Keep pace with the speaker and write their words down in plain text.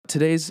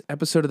Today's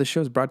episode of the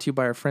show is brought to you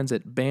by our friends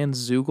at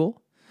Bandzoogle.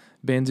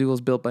 Bandzoogle is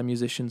built by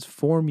musicians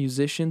for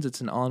musicians. It's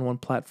an all-in-one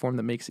platform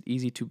that makes it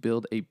easy to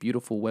build a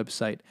beautiful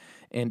website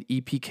and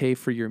EPK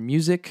for your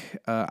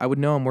music. I would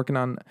know I'm working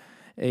on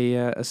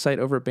a site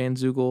over at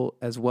Bandzoogle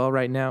as well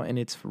right now, and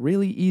it's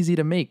really easy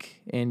to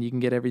make, and you can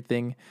get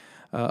everything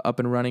up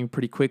and running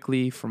pretty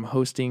quickly, from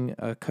hosting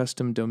a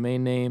custom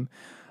domain name.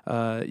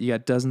 You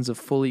got dozens of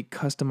fully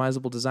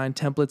customizable design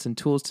templates and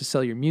tools to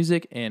sell your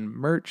music, and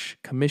merch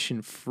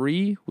commission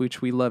free,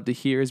 which we love to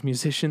hear as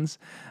musicians.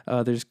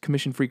 There's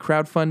commission free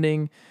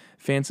crowdfunding,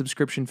 fan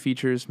subscription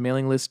features,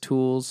 mailing list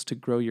tools to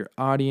grow your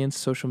audience,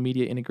 social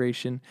media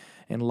integration,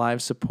 and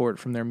live support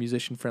from their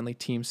musician-friendly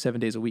team 7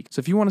 days a week.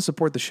 So if you want to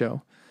support the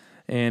show,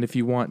 and if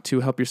you want to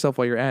help yourself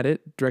while you're at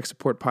it, Direct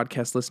Support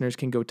podcast listeners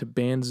can go to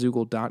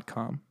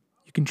bandzoogle.com.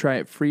 You can try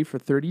it free for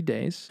 30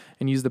 days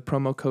and use the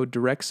promo code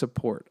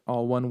DIRECTSUPPORT,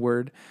 all one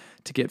word,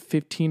 to get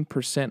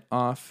 15%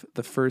 off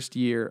the first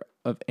year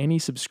of any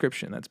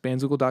subscription. That's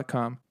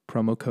bandzoogle.com,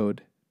 promo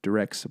code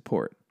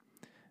DIRECTSUPPORT.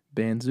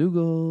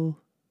 Bandzoogle.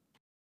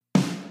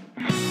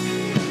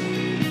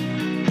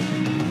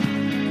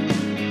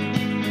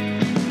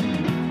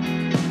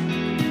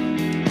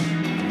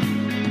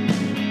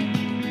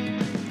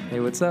 Hey,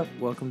 what's up?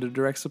 Welcome to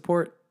Direct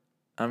Support.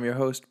 I'm your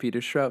host, Peter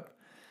Schrupp,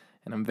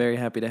 and I'm very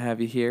happy to have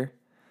you here.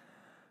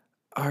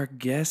 Our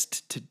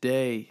guest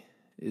today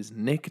is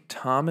Nick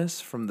Thomas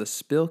from the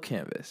Spill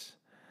Canvas.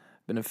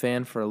 Been a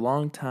fan for a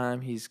long time.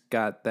 He's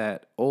got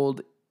that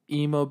old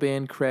emo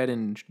band cred,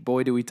 and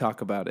boy, do we talk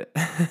about it.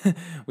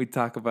 We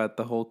talk about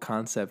the whole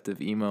concept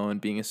of emo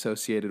and being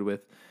associated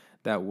with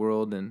that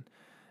world, and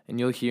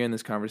you'll hear in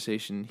this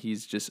conversation,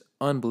 he's just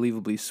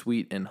unbelievably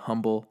sweet and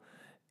humble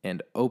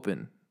and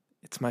open.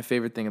 It's my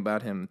favorite thing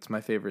about him. It's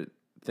my favorite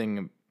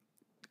thing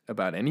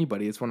about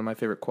anybody. It's one of my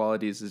favorite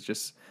qualities, is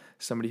just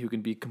somebody who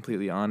can be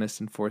completely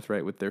honest and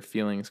forthright with their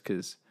feelings,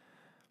 because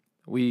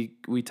we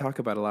talk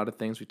about a lot of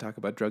things. We talk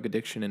about drug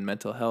addiction and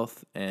mental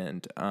health,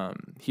 and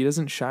he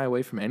doesn't shy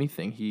away from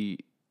anything.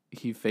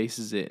 He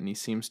faces it, and he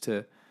seems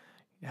to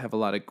have a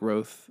lot of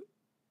growth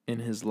in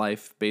his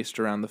life based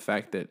around the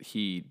fact that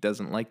he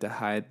doesn't like to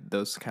hide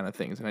those kind of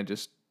things, and I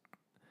just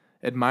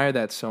admire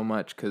that so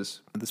much,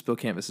 because the Spill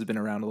Canvas has been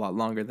around a lot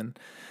longer than,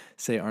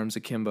 say, Arms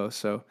Akimbo,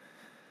 so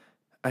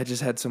I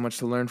just had so much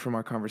to learn from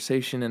our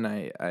conversation, and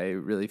I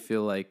really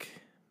feel like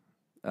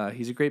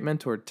he's a great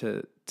mentor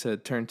to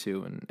turn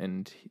to,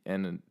 and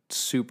a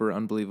super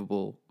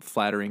unbelievable,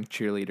 flattering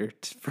cheerleader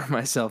for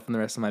myself and the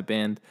rest of my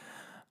band.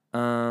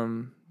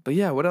 But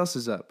yeah, what else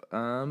is up?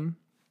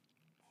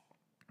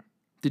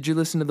 Did you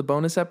listen to the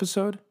bonus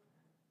episode?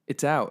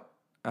 It's out.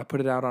 I put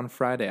it out on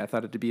Friday. I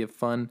thought it'd be a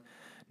fun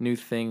new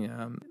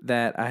thing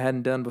that I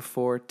hadn't done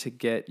before to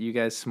get you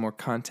guys some more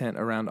content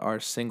around our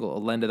single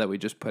Alenda that we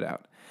just put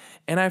out.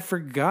 And I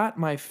forgot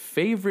my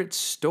favorite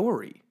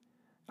story.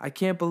 I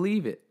can't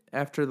believe it.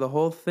 After the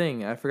whole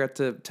thing, I forgot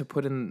to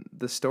put in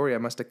the story. I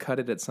must have cut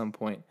it at some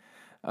point.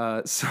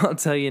 So I'll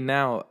tell you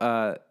now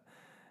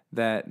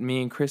that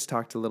me and Chris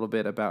talked a little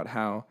bit about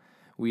how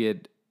we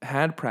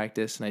had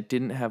practice, and I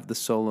didn't have the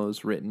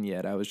solos written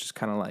yet. I was just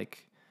kind of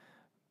like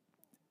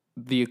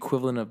the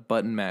equivalent of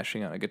button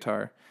mashing on a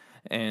guitar.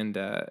 And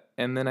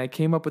then I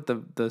came up with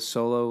the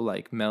solo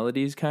like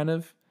melodies kind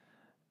of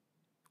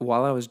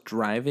while I was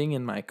driving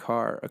in my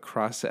car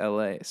across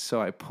LA.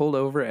 So I pulled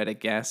over at a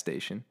gas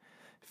station,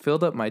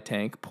 filled up my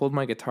tank, pulled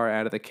my guitar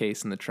out of the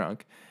case in the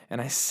trunk,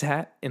 and I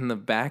sat in the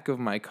back of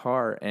my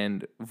car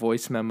and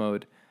voice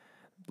memoed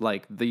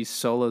like these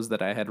solos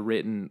that I had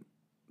written,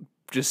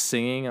 just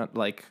singing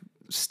like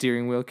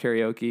steering wheel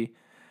karaoke.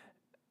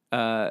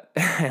 I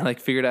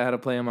like figured out how to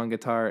play them on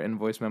guitar and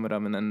voice memoed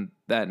them, and then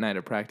that night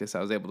at practice I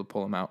was able to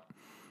pull them out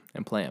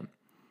and play them.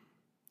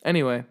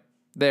 Anyway,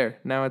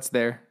 now it's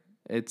there.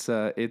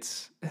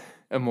 It's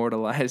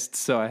immortalized,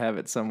 so I have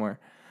it somewhere.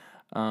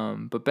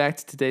 But back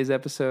to today's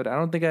episode. I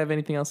don't think I have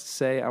anything else to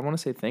say. I want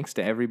to say thanks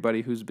to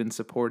everybody who's been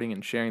supporting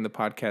and sharing the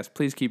podcast.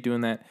 Please keep doing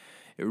that.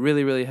 It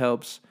really, really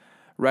helps.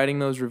 Writing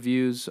those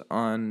reviews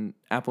on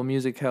Apple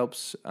Music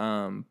helps.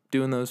 Doing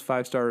those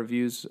 5-star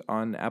reviews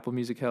on Apple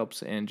Music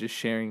helps. And just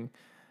sharing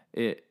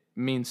it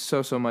means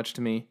so, so much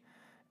to me.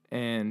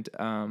 And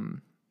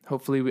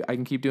hopefully I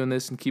can keep doing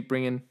this and keep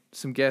bringing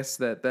some guests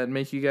that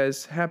make you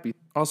guys happy.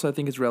 Also, I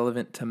think it's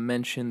relevant to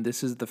mention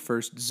this is the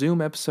first Zoom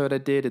episode I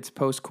did. It's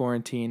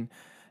post-quarantine.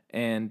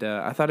 And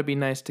I thought it'd be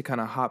nice to kind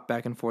of hop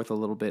back and forth a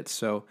little bit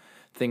so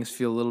things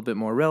feel a little bit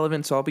more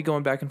relevant. So I'll be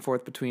going back and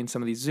forth between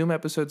some of these Zoom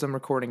episodes I'm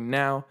recording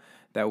now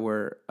that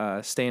we're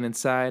staying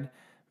inside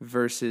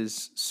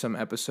versus some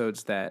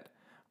episodes that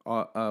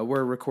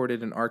were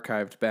recorded and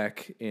archived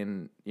back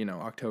in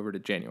October to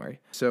January.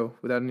 So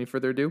without any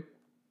further ado,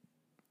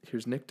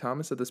 here's Nick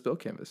Thomas of the Spill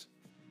Canvas.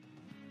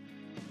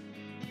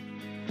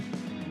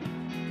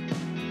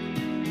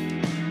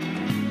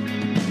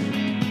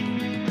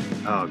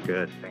 Oh,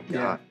 good. Thank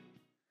God.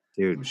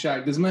 Dude. I'm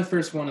shocked. This is my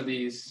first one of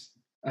these.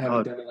 I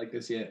haven't done it like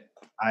this yet.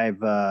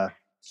 Have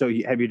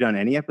you done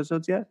any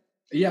episodes yet?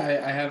 Yeah,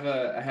 I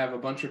have a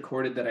bunch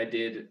recorded that I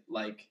did.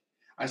 Like,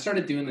 I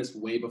started doing this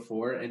way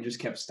before and just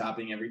kept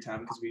stopping every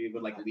time because we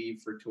would like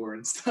leave for tour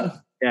and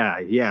stuff.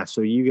 Yeah.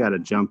 So you got to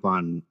jump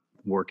on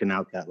working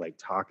out that like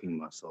talking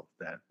muscle.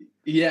 That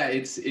Yeah,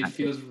 it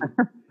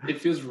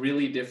feels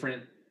really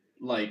different,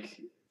 like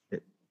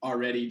it,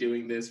 already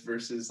doing this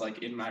versus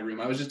like in my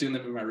room. I was just doing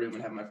them in my room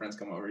and having my friends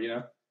come over, you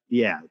know?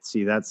 yeah.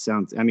 See, that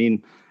sounds. I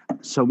mean,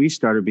 so we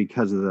started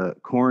because of the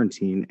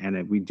quarantine,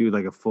 and we do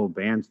like a full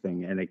band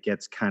thing, and it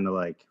gets kind of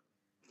like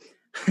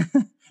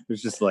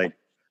there's just like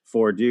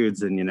four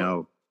dudes, and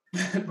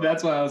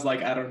That's why I was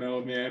like, I don't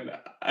know, man.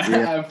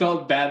 yeah. I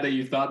felt bad that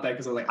you thought that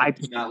because I was like, I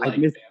do not like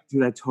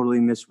Dude, I totally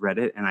misread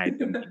it, and I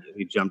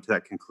immediately jumped to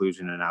that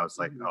conclusion, and I was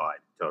like, oh, I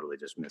totally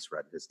just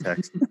misread his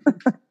text.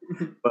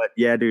 But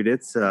yeah, dude,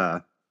 it's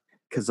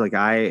because like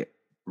I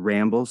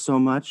ramble so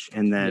much,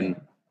 and then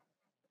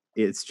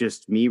it's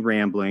just me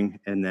rambling,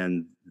 and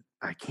then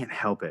I can't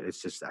help it.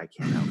 It's just I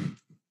can't help it.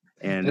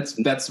 And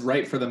that's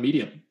right for the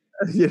medium.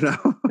 yeah,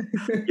 I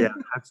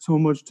have so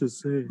much to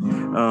say.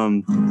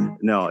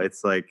 No,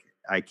 it's like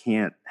I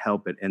can't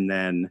help it, and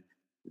then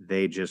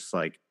they just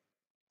like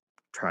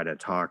try to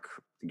talk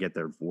to get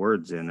their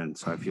words in, and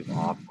so I feel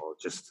awful.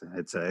 Just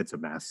it's a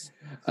mess.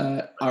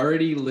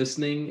 Already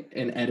listening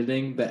and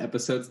editing the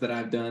episodes that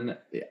I've done,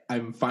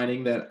 I'm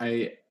finding that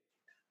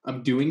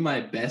I'm doing my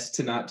best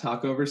to not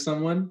talk over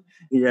someone.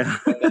 Yeah.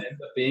 What that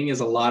ends up being is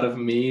a lot of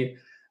me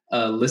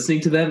listening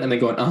to them and then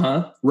going,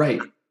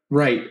 right.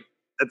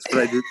 That's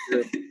what I did.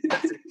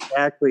 That's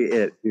exactly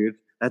it, dude.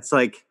 That's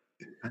like,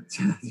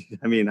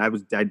 I mean, I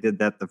did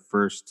that the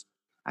first.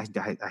 I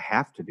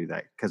have to do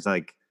that because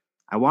like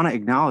I want to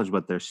acknowledge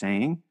what they're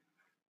saying,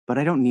 but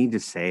I don't need to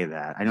say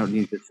that. I don't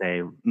need to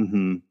say,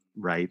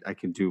 right. I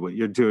can do what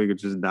you're doing,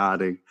 which is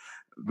nodding,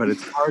 but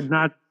it's hard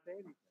not to say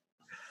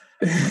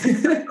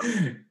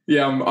anything.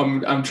 Yeah,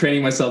 I'm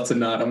training myself to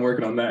nod. I'm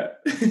working on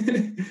that.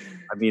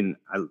 I mean,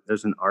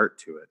 there's an art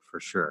to it for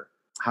sure.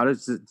 How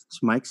does this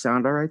mic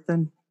sound? All right,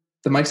 then.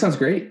 The mic sounds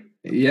great.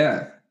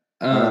 Yeah.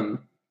 I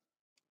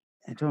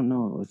don't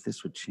know if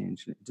this would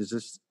change.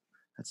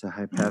 That's a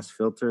high pass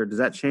filter. Does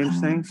that change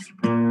things?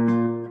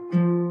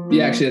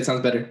 Yeah, actually, that sounds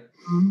better.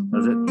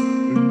 Does it?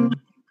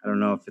 I don't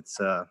know if it's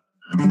I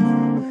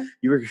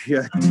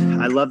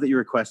love that you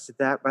requested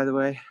that, by the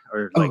way,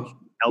 or like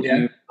help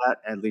me with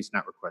that. At least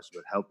not requested,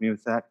 but help me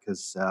with that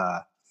because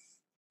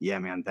yeah,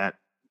 man,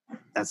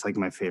 that's like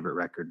my favorite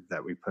record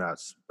that we put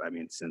out. I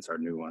mean, since our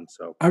new one.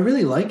 So I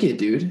really like it,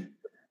 dude.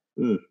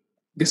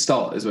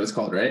 Gestalt is what it's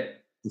called, right?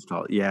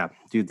 Gestalt, yeah,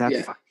 dude,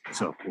 that's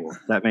so cool.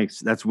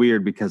 That's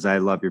weird because I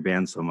love your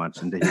band so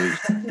much, and to hear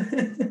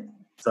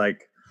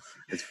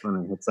it's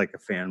funny. It's like a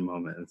fan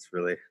moment. It's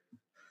really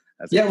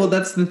well,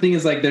 that's the thing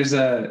is like there's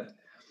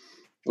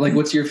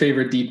what's your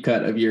favorite deep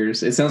cut of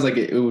yours? It sounds like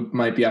it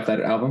might be off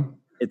that album.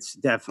 It's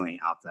definitely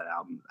off that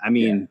album. I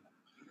mean,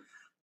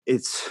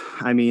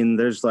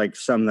 there's like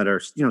some that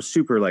are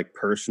super like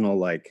personal,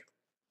 like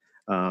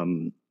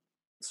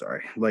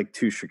like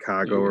To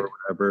Chicago or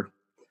whatever.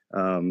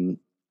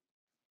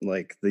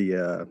 Like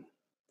the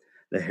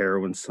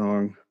Heroin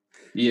song.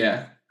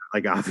 Yeah.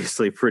 Like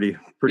obviously pretty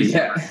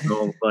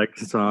personal, like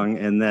song.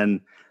 And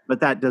then but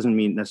that doesn't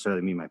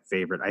necessarily mean my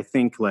favorite. I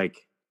think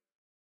like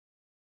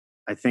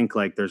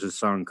there's a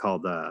song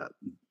called The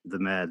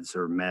Meds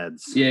or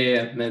Meds.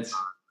 Yeah, Meds.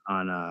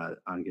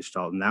 On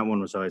Gestalt. And that one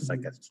was always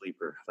like a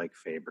sleeper, like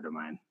favorite of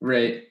mine.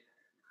 Right.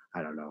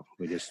 I don't know.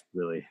 We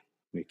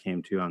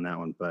came to on that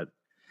one, but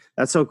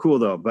that's so cool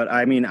though. But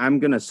I mean, I'm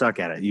gonna suck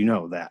at it. You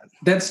know that.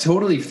 That's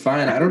totally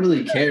fine. I don't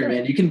really care,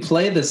 man. You can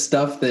play the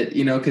stuff that,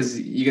 because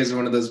you guys are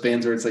one of those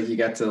bands where it's like you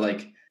got to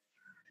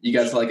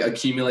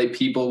accumulate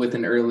people with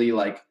an early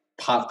like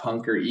pop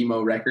punk or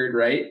emo record,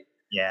 right?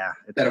 Yeah.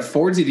 That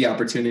affords you the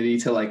opportunity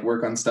to like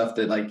work on stuff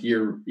that like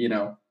you're,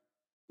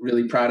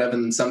 really proud of,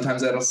 and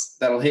sometimes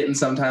that'll hit, and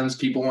sometimes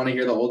people want to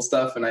hear the old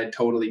stuff, and I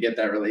totally get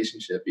that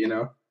relationship,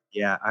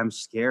 Yeah, I'm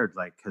scared,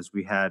 like, because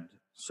we had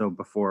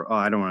before. Oh,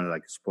 I don't want to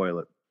like spoil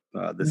it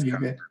this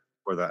time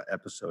for the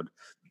episode,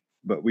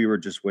 but we were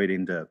just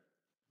waiting to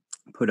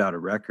put out a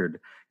record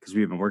because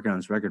we've been working on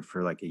this record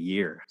for like a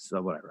year.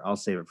 So whatever, I'll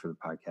save it for the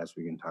podcast.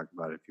 We can talk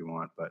about it if you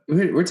want, but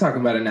we're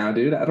talking about it now,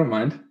 dude. I don't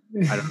mind.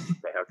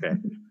 Okay.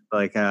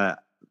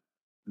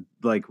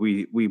 Like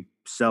we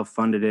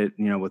self-funded it,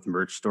 with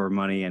merch store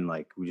money, and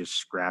like we just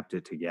scrapped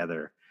it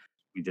together.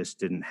 We just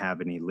didn't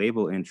have any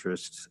label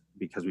interest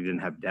because we didn't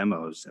have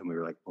demos, and we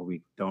were like, well,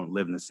 we don't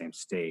live in the same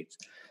state.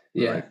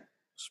 We're like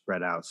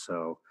spread out,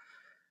 so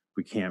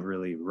we can't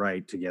really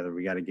write together.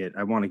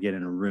 I want to get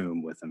in a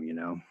room with them,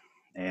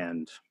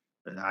 and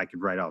I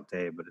could write all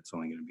day, but it's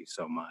only going to be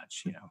so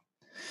much,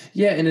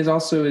 Yeah, and it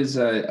also is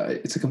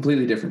it's a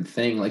completely different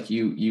thing. Like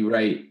you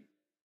write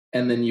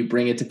and then you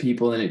bring it to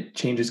people and it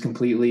changes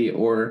completely,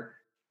 or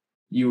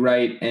you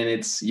write and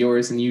it's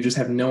yours and you just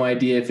have no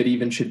idea if it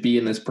even should be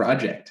in this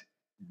project.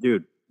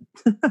 Dude,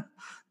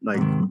 like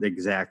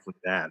exactly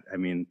that. I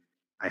mean,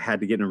 I had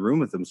to get in a room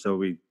with them, so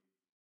we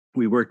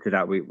worked it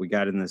out. We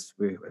got in this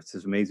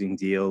amazing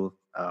deal.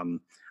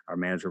 Our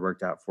manager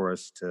worked out for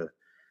us to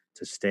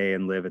stay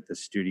and live at the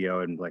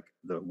studio in like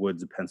the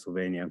woods of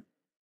Pennsylvania.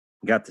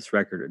 got this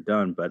record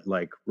done, but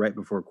like right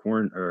before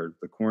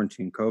the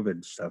quarantine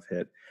COVID stuff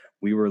hit,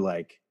 we were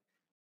like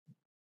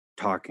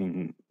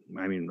talking,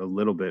 I mean, a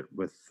little bit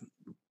with,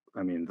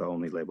 I mean, the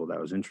only label that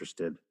was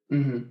interested.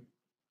 Mm-hmm.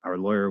 Our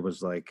lawyer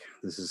was like,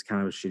 this is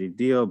kind of a shitty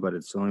deal, but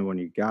it's the only one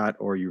you got,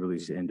 or you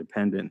release it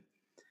independent. And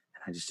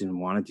I just didn't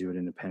want to do it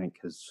independent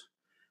because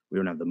we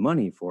don't have the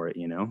money for it,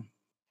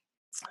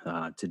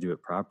 to do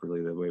it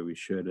properly the way we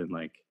should. And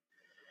like,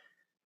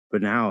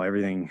 but now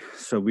everything,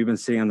 so we've been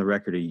sitting on the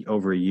record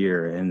over a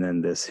year, and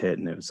then this hit,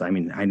 and it was, I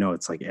mean, I know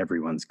it's like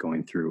everyone's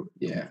going through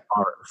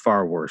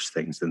far worse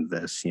things than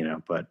this,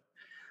 but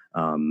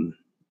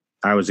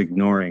I was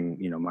ignoring,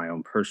 my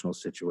own personal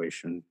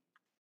situation,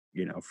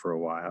 for a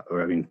while,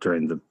 or I mean,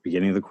 during the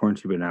beginning of the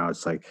quarantine, but now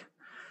it's like,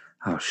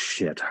 oh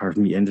shit, our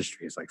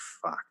industry is like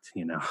fucked,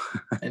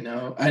 I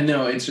know.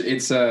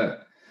 It's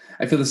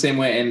I feel the same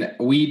way, and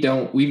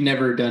we've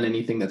never done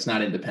anything that's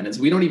not independent.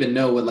 We don't even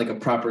know what like a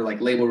proper like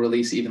label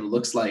release even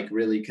looks like,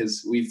 really,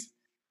 because we've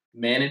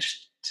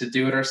managed to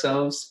do it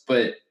ourselves,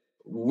 but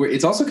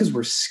it's also because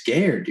we're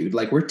scared, dude.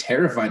 Like, we're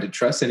terrified to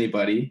trust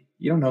anybody.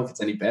 You don't know if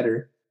it's any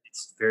better.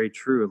 It's very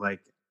true.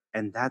 Like,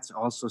 and that's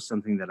also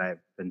something that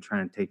I've been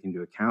trying to take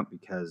into account,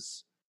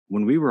 because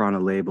when we were on a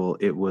label,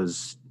 it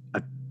was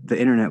the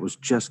internet was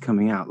just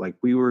coming out. Like,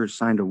 we were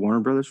signed to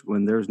Warner Brothers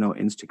when there was no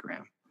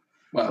Instagram.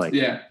 Well, like,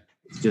 yeah,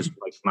 it's just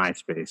like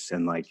MySpace,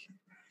 and like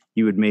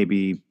you would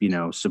maybe,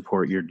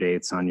 support your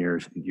dates on your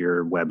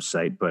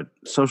website, but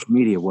social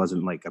media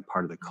wasn't like a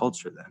part of the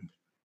culture then.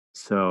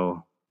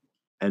 So,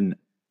 and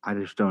I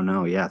just don't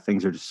know. Yeah,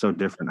 things are just so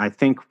different. I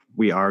think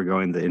we are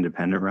going the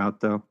independent route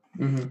though.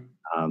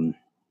 Mm-hmm.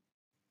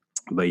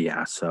 But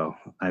yeah, so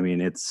I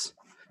mean, I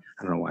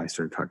don't know why I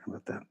started talking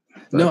about that.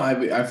 But no,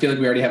 I feel like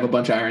we already have a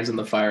bunch of irons in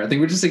the fire. I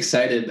think we're just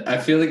excited. I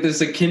feel like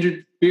there's a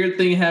kindred spirit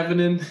thing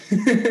happening.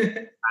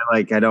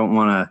 I don't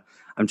want to.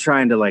 I'm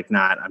trying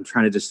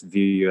to just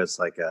view you as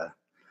like a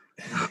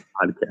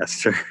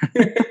podcaster.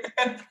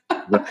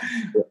 but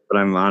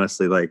I'm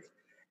honestly like,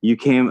 you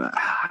came,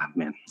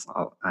 man,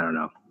 I don't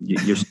know.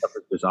 Your stuff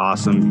is just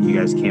awesome. You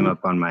guys came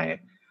up on my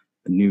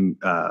new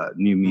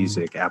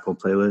music Apple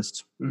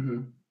playlist.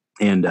 Mm-hmm.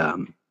 And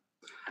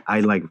I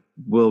like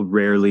will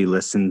rarely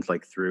listen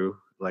like through,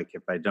 like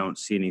if I don't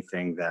see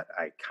anything that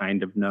I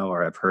kind of know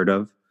or I've heard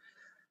of,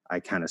 I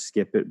kind of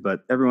skip it.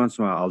 But every once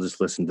in a while I'll just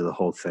listen to the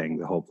whole thing,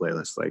 the whole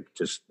playlist, like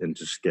just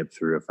skip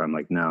through if I'm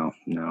like, no.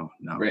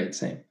 Right,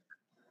 same.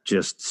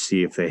 Just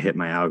see if they hit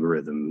my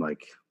algorithm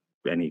like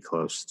any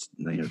close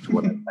to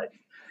what I like.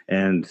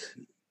 And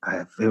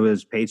it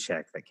was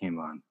Paycheck that came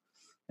on,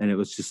 and it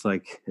was just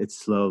like, it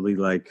slowly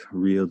like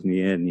reeled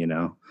me in,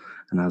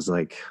 and I was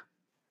like,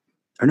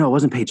 or no, it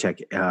wasn't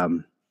Paycheck.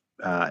 It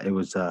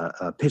was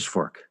a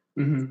Pitchfork.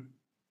 Mm-hmm.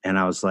 And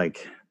I was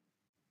like,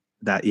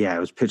 it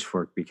was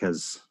Pitchfork,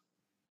 because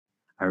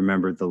I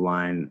remembered the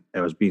line.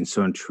 I was being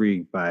so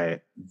intrigued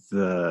by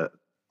the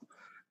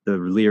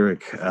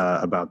lyric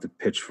about the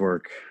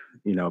Pitchfork,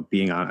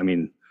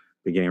 being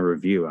beginning a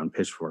review on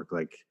Pitchfork,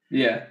 like,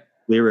 yeah,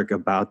 lyric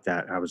about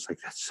that. I was like,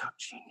 that's so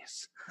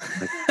genius.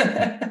 Like,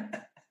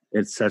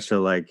 it's such a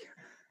like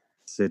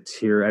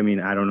satire. I mean,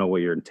 I don't know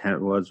what your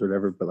intent was or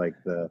whatever, but like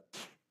the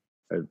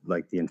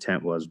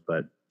intent was,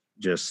 but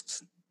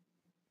just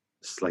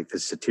it's like the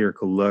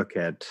satirical look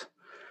at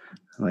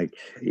like,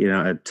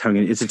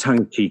 it's a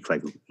tongue-in-cheek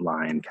like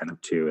line kind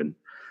of too.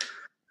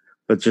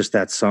 But just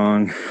that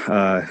song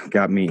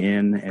got me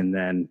in, and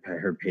then I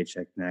heard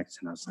Paycheck next,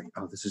 and I was like,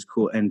 oh, this is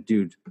cool. And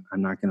dude,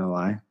 I'm not gonna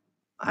lie,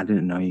 I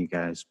didn't know you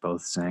guys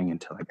both sang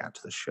until I got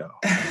to the show.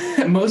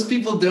 Most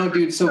people don't,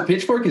 dude. So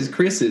Pitchfork is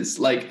Chris's.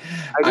 Like,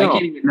 I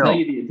can't even tell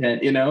you the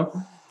intent,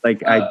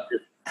 Like,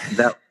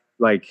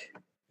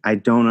 I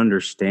don't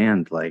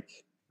understand. Like,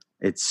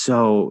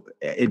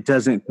 it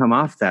doesn't come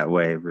off that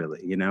way,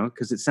 really,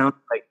 because it sounds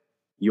like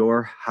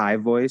your high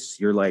voice.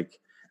 You're like,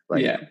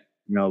 yeah,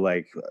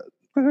 like,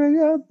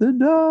 bring out the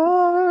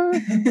door.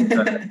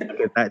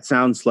 That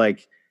sounds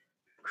like,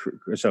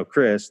 so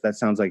Chris, that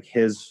sounds like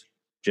his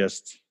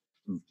just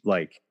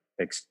like,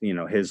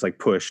 his like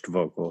pushed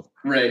vocal.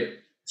 Right.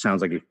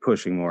 Sounds like he's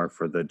pushing more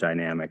for the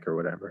dynamic or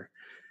whatever.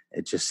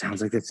 It just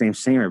sounds like the same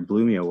singer. It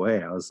blew me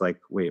away. I was like,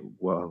 wait,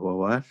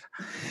 what?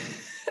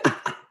 I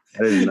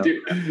didn't know.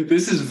 Dude,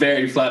 this is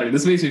very flattering.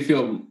 This makes me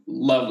feel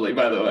lovely,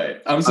 by the way.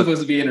 I'm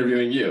supposed to be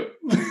interviewing you.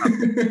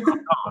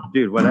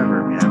 Dude,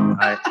 whatever, man.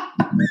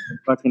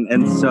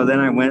 And so then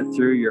I went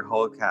through your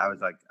whole I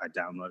was like, I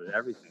downloaded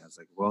everything. I was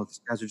like, well,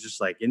 these guys are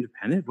just like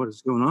independent. What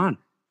is going on?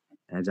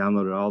 And I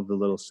downloaded all the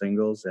little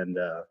singles, and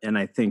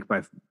I think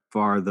by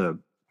far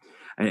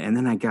and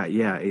then I got,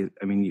 I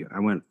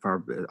went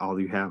far, all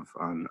you have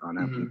on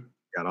Apple,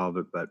 got all of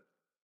it, but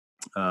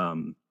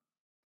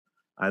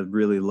I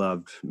really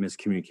loved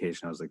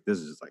Miscommunication. I was like, this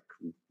is like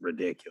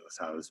ridiculous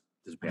how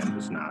this band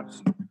was not,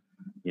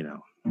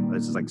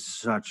 this is like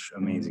such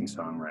amazing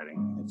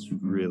songwriting. It's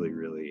really,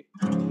 really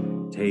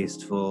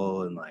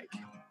tasteful, and like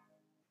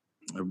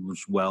it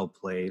was well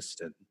placed.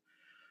 And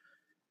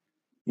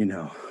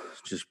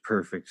just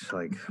perfect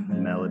like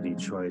melody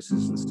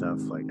choices and stuff.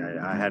 Like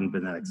I hadn't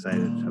been that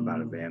excited about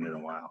a band in a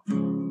while.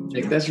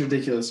 Jake, that's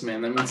ridiculous,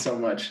 man. That means so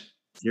much.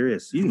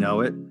 Serious, you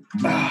know it.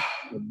 All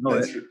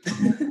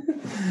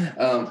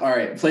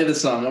right, play the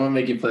song. I'm gonna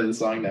make you play the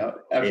song now.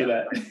 After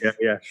that.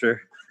 Yeah,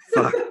 sure.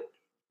 Fuck. I'm gonna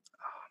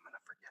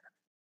forget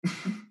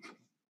it.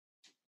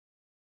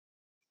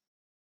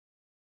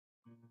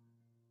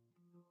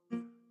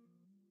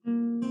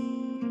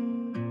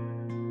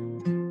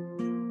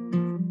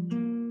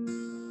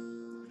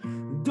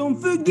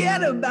 Don't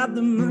forget about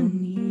the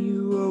money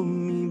you owe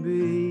me,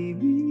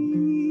 baby.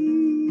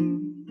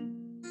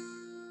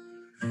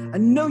 I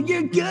know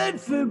you're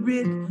good for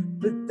it,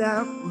 but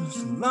that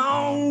was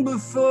long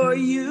before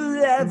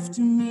you left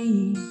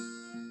me.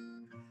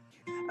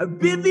 I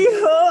really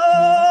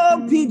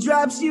hope he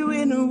drops you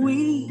in a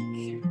week.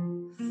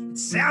 It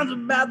sounds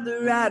about the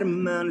right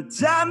amount of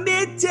time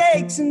it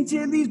takes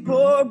until he's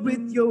bored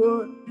with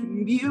your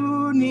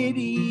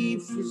community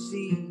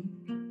physique.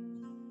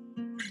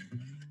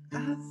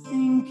 I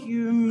think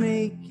you're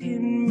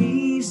making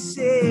me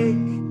sick.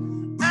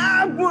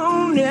 I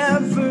won't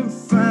ever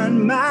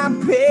find my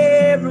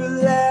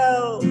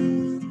parallel.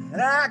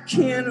 I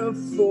can't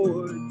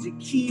afford to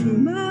keep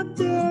my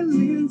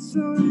balance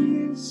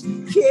on this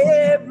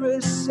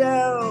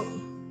carousel.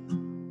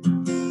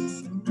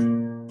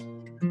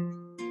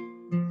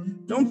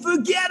 Don't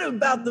forget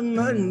about the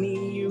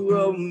money you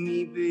owe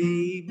me,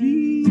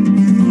 baby.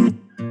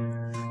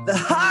 The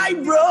high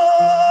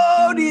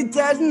road, it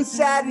doesn't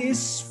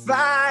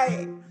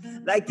satisfy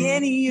like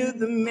any of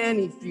the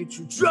many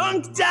future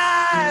drunk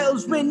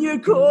dials when you're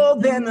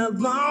cold and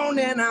alone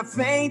and I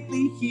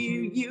faintly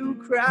hear you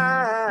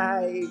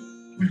cry.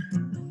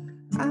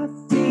 I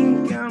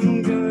think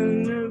I'm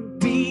gonna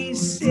be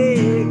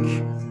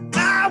sick.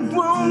 I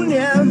won't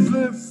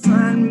ever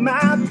find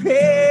my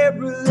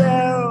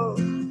parallel.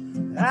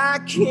 I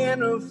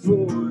can't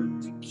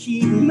afford to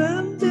keep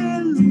my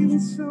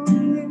balance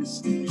on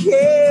this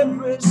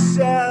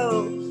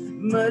carousel.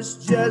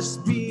 Must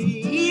just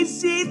be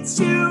easy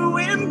to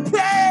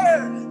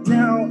impair.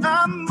 Now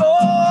I'm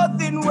more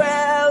than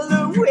well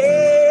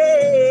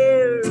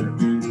aware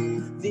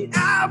that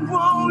I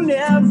won't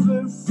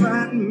ever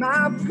find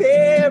my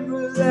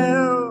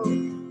parallel.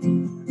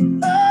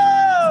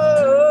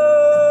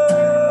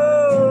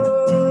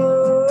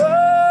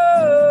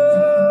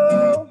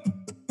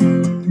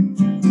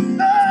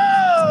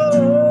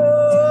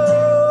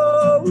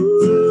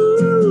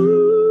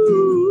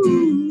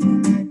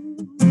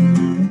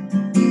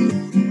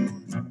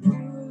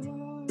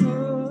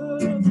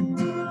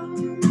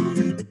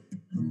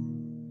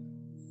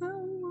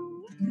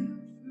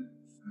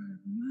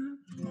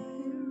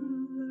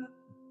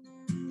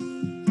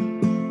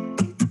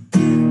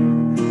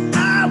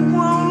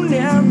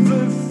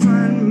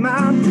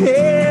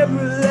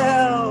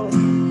 Parallel.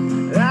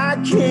 I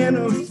can't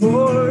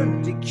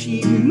afford to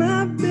keep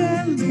my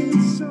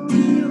balance on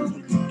your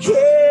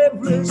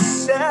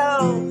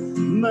carousel.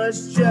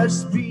 Must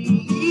just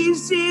be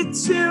easy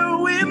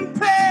to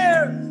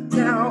impair.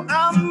 Now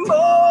I'm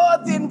more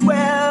than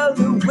well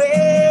aware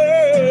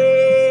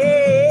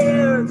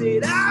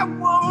that I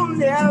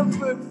won't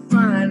ever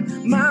find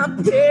my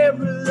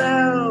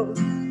parallel.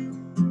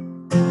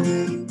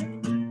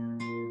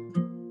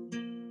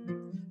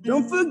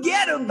 Don't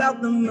forget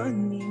about the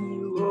money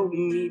you owe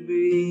me,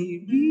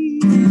 baby.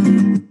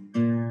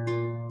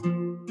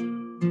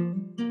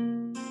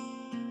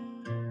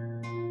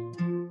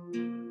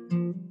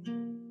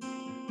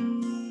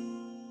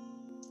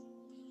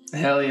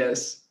 Hell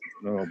yes.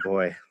 Oh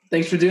boy.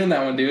 Thanks for doing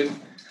that one, dude.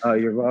 Oh,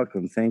 you're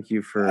welcome. Thank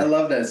you for. I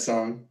love that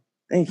song.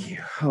 Thank you.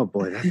 Oh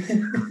boy.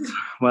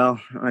 Well,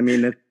 I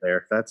mean, it's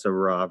there. That's a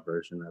raw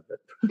version of it.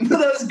 No,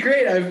 that was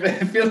great.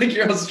 I feel like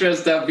you're all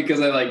stressed out because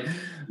I like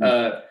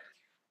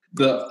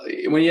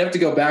when you have to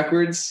go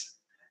backwards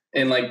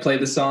and like play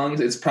the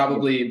songs, it's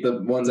probably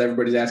the ones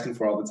everybody's asking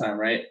for all the time,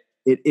 right?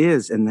 It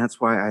is, and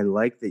that's why I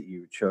like that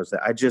you chose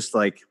that.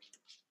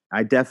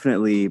 I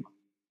definitely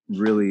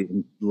really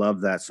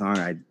love that song.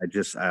 I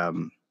just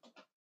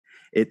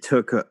it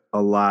took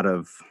a lot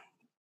of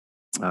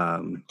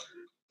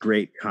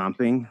great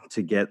comping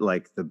to get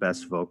like the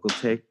best vocal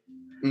take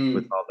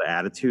with all the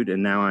attitude,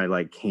 and now I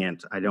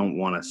don't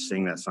want to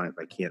sing that song if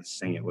I can't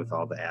sing it with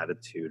all the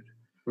attitude.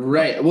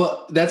 Right.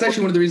 Well, that's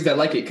actually one of the reasons I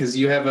like it, because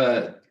you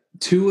have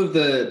two of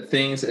the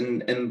things,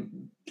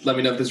 and let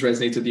me know if this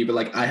resonates with you, but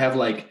like I have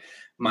like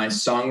my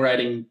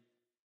songwriting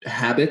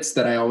habits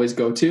that I always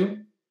go to.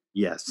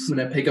 Yes.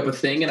 When I pick up a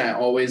thing, and I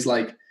always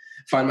like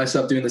find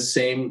myself doing the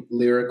same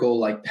lyrical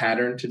like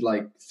pattern to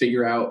like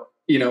figure out,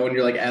 when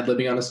you're like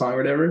ad-libbing on a song or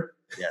whatever.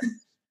 Yeah.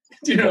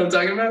 Do you know what I'm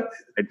talking about?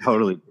 I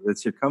totally.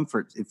 It's your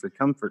comfort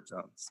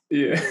zones.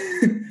 Yeah.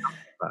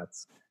 But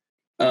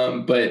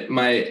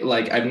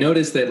I've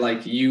noticed that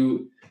like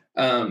you,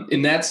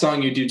 in that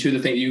song, you do two of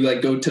the things. You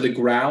like go to the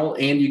growl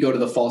and you go to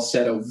the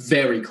falsetto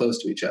very close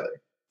to each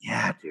other.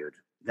 Yeah, dude.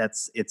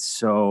 That's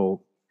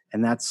so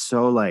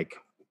like,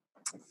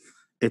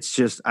 it's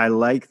just, I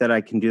like that I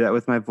can do that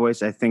with my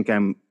voice. I think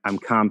I'm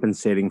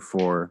compensating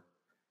for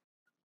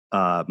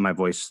my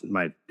voice,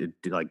 like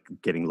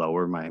getting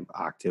lower, my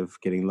octave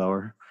getting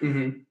lower.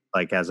 Mm-hmm.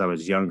 Like as I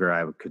was younger,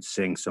 I could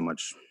sing so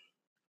much,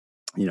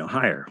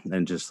 higher,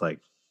 and just like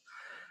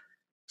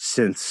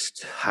since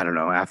I don't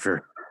know,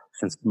 after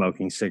since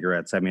smoking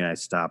cigarettes, I mean, I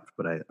stopped,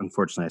 but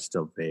unfortunately I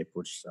still vape,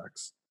 which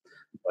sucks.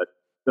 But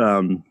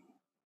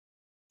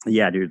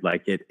yeah, dude,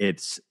 like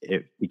it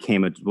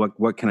became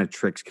what kind of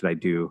tricks could I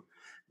do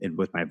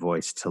with my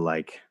voice to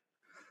like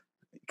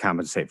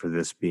compensate for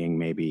this being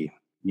maybe,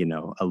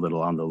 a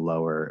little on the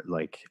lower,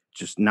 like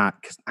just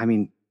not, because I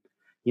mean,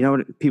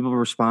 what people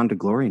respond to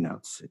glory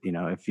notes,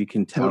 if you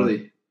can tell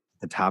Totally.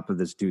 the top of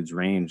this dude's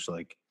range,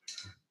 like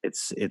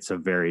it's a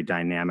very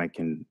dynamic,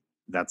 and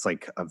that's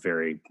like a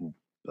very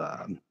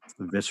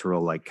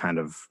visceral, like kind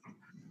of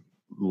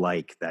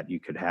like that you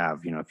could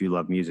have, if you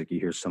love music, you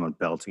hear someone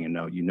belting a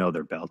note,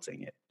 they're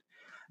belting it,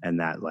 and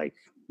that like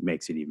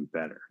makes it even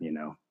better, in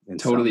some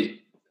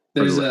Totally.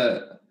 for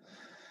the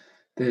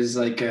There's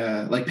like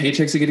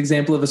Paycheck's a good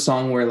example of a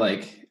song where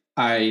like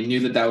I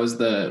knew that was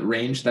the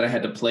range that I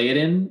had to play it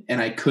in,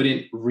 and I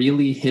couldn't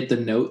really hit the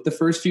note the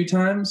first few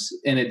times,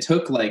 and it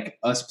took like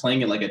us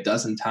playing it like a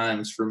dozen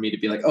times for me to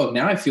be like, oh,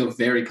 now I feel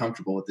very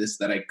comfortable with this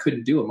that I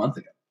couldn't do a month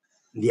ago.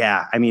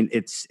 Yeah, I mean,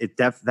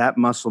 that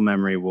muscle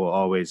memory will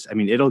always, I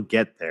mean, it'll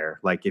get there.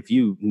 Like if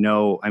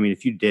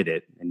if you did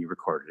it and you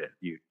recorded it,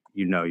 you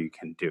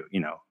can do,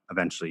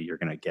 eventually you're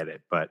gonna get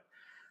it, but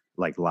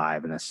like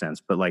live in a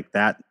sense. But like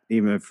that,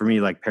 even for me,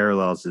 like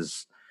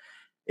Parallels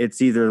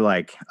it's either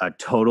like a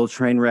total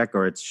train wreck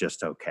or it's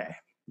just okay.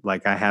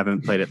 Like I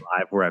haven't played it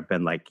live where I've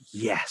been like,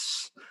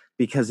 yes,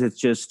 because it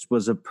just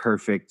was a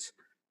perfect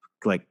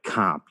like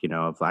comp,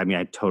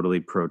 I totally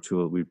Pro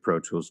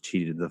Tools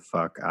cheated the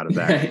fuck out of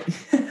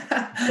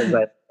that.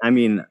 But I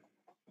mean,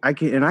 I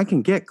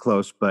can get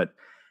close, but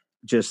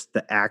just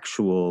the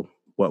actual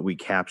what we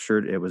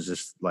captured, it was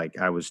just like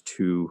I was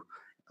too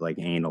like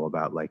anal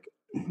about like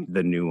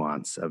the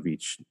nuance of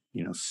each,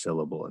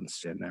 syllable and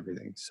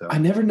everything. So I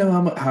never know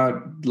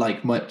how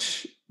like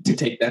much to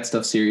take that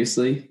stuff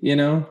seriously,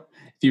 If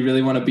you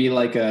really want to be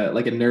like a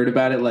nerd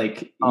about it,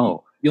 like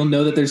you'll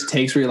know that there's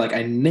takes where you're like,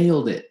 I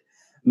nailed it.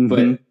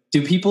 But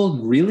do people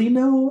really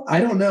know?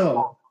 I don't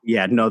know.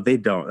 Yeah, no, they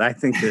don't. I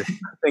think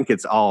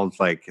it's all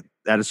like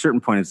at a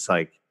certain point, it's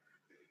like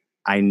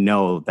I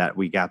know that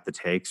we got the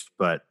takes,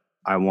 but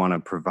I want to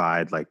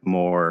provide like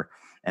more.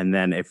 And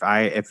then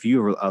if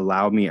you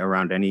allow me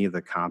around any of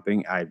the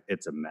comping,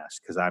 it's a mess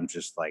because I'm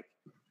just like,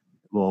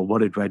 well, what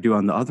did I do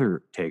on the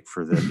other take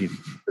for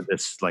for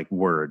this like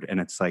word? And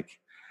it's like,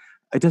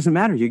 it doesn't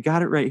matter. You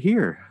got it right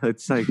here.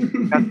 It's like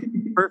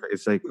perfect.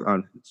 It's like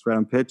it's right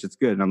on pitch. It's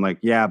good. And I'm like,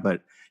 yeah,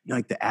 but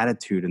like the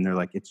attitude, and they're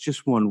like, it's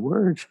just one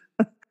word.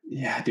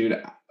 Yeah,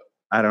 dude.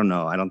 I don't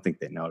know. I don't think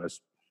they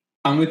noticed.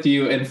 I'm with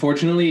you. And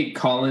fortunately,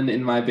 Colin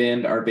in my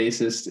band, our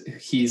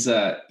bassist, he's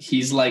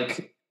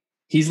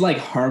like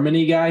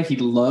harmony guy. He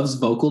loves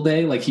vocal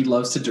day. Like he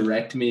loves to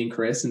direct me and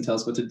Chris and tell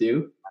us what to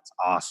do. That's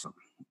awesome.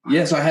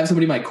 Yeah. So I have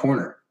somebody in my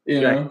corner.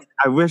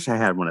 I wish I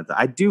had one of them.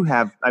 I do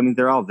have. I mean,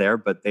 they're all there,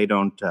 but they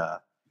don't.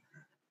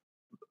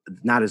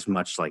 Not as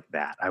much like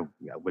that.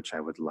 Which I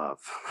would love.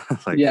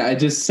 Like, yeah, I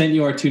just sent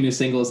you our 2 new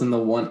singles, and the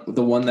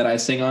one that I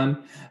sing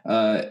on.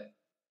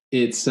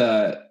 It's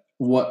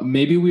what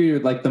maybe we're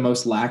like the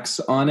most lax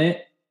on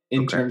it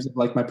in terms of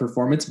like my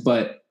performance,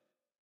 but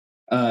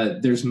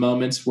there's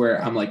moments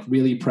where I'm like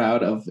really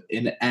proud of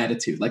an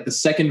attitude. Like the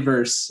second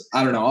verse,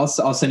 I don't know. I'll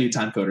send you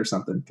time code or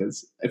something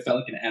because it felt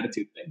like an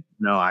attitude thing.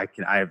 No, I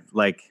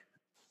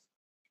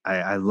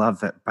love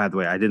that. By the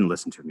way, I didn't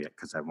listen to him yet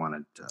because I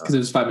wanted because it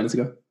was 5 minutes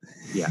ago.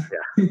 Yeah.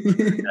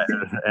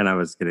 And I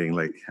was getting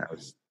like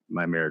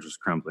my marriage was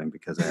crumbling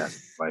because I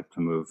asked my wife to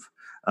move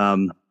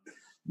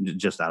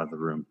just out of the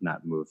room,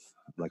 not move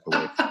like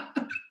away.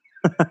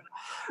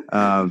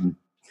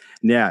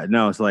 Yeah,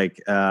 no, it's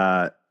like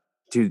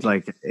dude,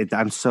 like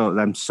I'm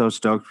so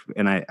stoked,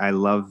 and I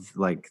love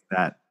like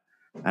that,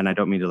 and I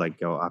don't mean to like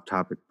go off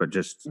topic, but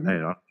just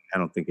I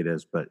don't think it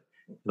is, but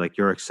like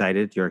your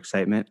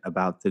excitement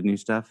about the new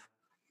stuff,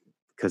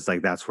 because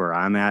like that's where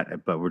I'm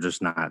at, but we're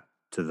just not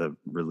to the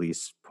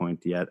release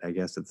point yet, I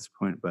guess, at this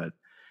point. But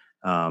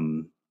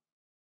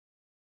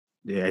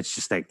yeah, it's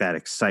just like that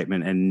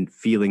excitement and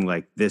feeling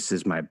like this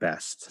is my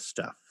best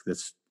stuff.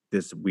 This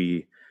is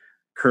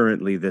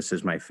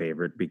my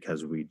favorite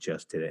because we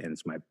just did it and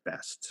it's my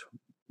best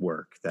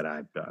work that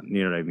I've done.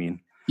 You know what I mean?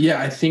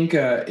 Yeah, I think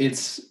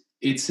it's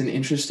an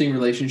interesting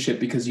relationship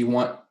because you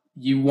want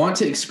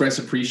to express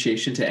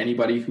appreciation to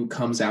anybody who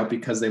comes out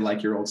because they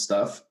like your old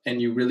stuff, and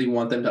you really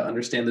want them to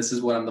understand this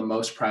is what I'm the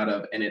most proud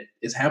of, and it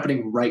is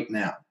happening right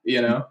now,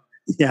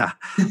 Yeah.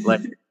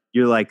 Like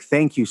you're like,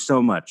 thank you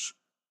so much.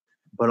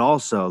 But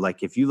also,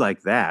 like, if you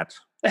like that,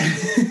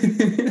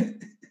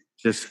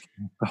 just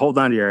hold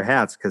on to your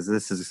hats because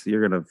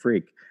you're going to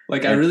freak.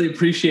 Like, I really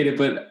appreciate it,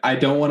 but I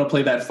don't want to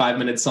play that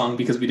 5-minute song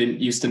because we didn't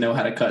used to know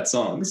how to cut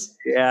songs.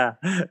 Yeah,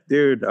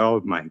 dude.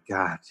 Oh my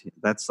God.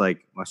 That's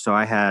like, so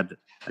I had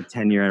a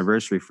 10-year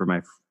anniversary for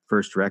my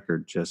first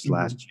record just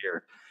last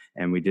year,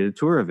 and we did a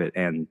tour of it.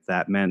 And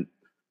that meant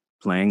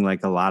playing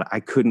like a lot. I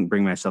couldn't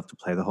bring myself to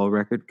play the whole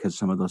record because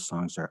some of those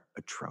songs are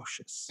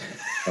atrocious.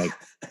 Like,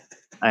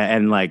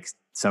 and like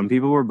some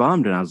people were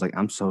bummed, and I was like,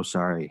 I'm so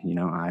sorry. You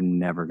know, I'm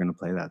never gonna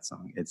play that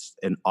song. It's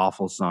an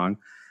awful song.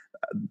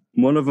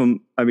 One of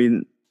them, I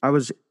mean, I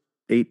was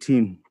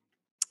 18.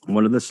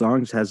 One of the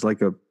songs has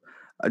like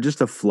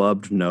just a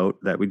flubbed note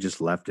that we just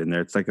left in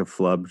there. It's like a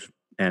flubbed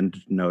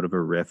end note of a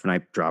riff, and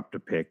I dropped a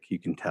pick. You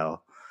can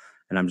tell,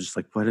 and I'm just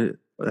like,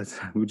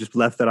 we just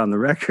left that on the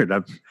record.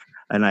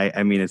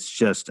 I mean, it's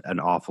just an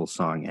awful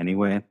song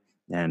anyway,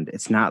 and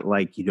it's not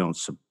like you don't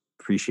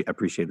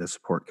appreciate the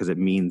support, because it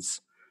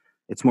means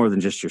it's more than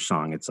just your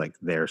song. It's like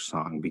their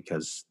song,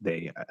 because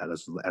they,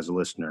 as a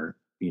listener,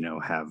 you know,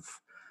 have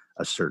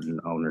a certain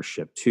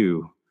ownership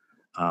too.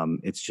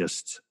 It's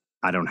just,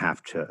 I don't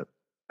have to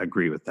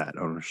agree with that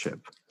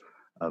ownership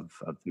of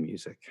the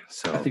music.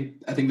 So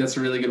I think that's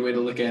a really good way to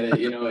look at it.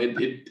 You know,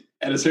 it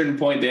at a certain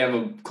point they have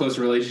a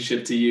closer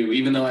relationship to you,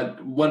 even though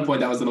at one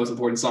point that was the most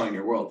important song in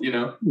your world. You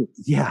know?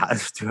 Yeah,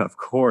 of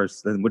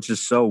course, which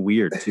is so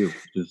weird too.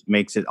 It just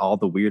makes it all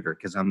the weirder,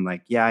 because I'm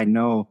like, yeah, I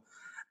know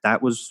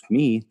that was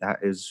me. That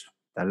is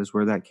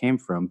where that came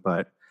from,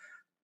 but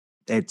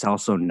it's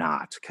also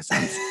not, because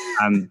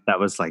I'm that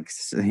was like,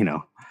 you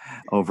know,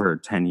 over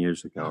 10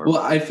 years ago.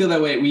 Well, I feel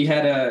that way. We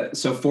had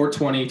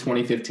 420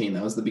 2015.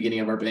 That was the beginning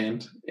of our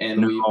band,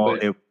 and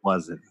it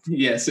wasn't.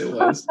 Yes, it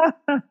was.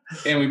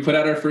 And we put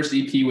out our first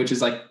EP, which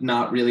is like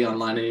not really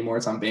online anymore.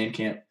 It's on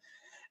Bandcamp,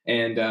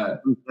 and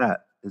who's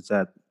that? Is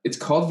that? It's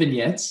called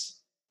Vignettes,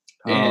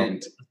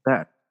 and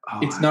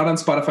it's not on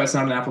Spotify. It's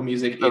not on Apple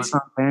Music. It's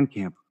on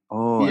Bandcamp.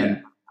 Oh, yeah.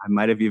 And I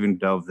might have even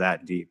dove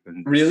that deep.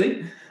 And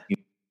really?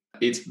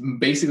 It's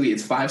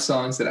 5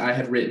 songs that I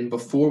had written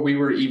before we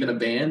were even a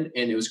band,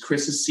 and it was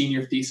Chris's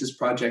senior thesis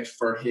project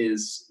for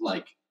his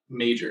like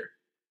major.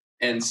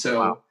 And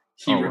so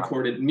he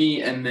recorded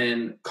me, and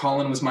then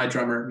Colin was my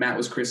drummer, Matt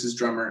was Chris's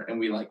drummer, and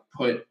we like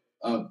put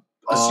a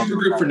super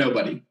group for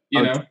nobody,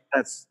 you know?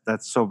 That's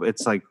so,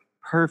 it's like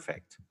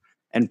perfect.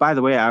 And by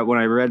the way, when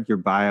I read your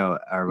bio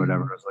or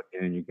whatever, I was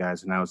looking at you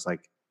guys, and I was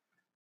like,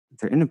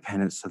 they're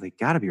independent, so they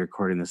got to be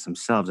recording this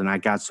themselves. And I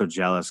got so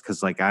jealous,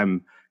 because like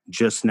I'm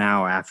just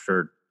now,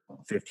 after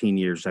 15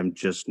 years, I'm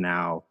just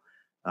now,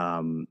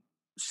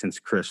 since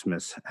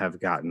Christmas, have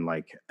gotten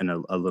like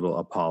a little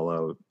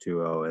Apollo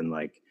duo, and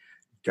like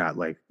got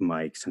like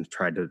mics, and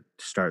tried to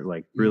start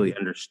like really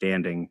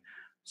understanding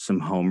some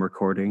home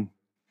recording,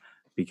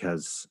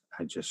 because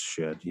I just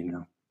should, you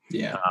know.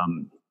 Yeah.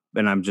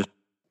 And I'm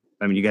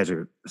you guys,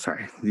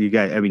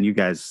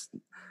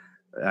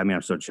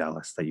 I'm so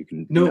jealous that you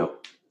can. No.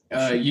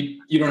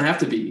 You don't have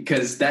to be,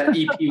 because that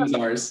EP was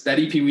ours. That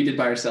EP we did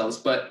by ourselves,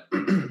 but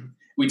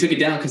we took it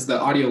down because the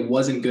audio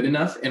wasn't good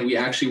enough, and we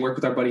actually worked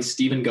with our buddy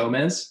Steven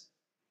Gomez.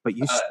 But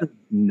you still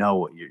know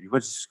what you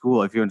went to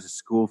school. If you went to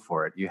school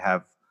for it,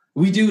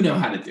 we do know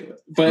how to do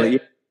it.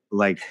 But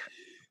like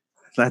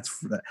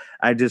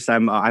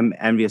I'm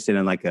envious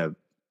in like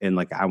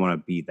I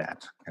want to be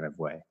that kind of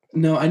way.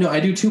 No, I know,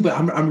 I do too, but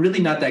I'm really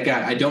not that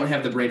guy. I don't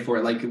have the brain for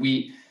it. Like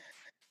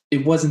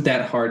it wasn't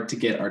that hard to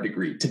get our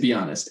degree, to be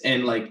honest.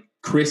 And like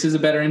Chris is a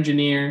better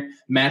engineer.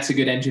 Matt's a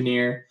good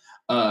engineer.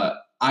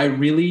 I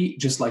really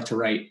just like to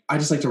write. I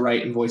just like to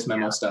write and voice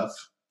memo stuff.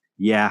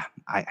 Yeah.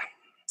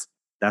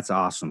 That's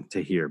awesome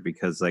to hear,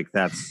 because like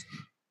that's,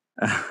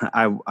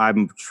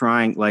 I'm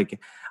trying, like,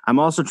 I'm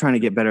also trying to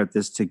get better at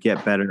this, to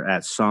get better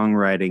at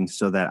songwriting,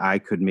 so that I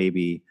could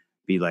maybe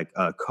be like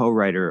a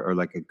co-writer or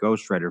like a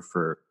ghostwriter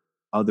for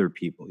other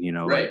people, you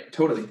know? Right. Like,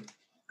 totally.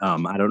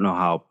 I don't know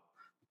how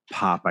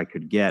pop I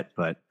could get,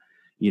 but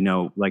you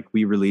know, like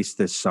we released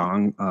this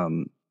song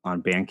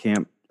on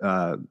Bandcamp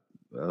a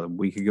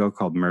week ago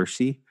called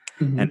Mercy,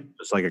 and it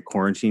was like a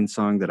quarantine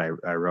song that I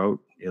wrote,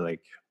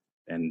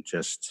 and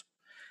just,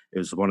 it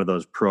was one of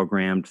those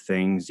programmed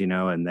things, you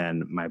know. And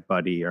then my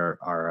buddy,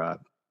 our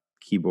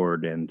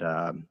keyboard and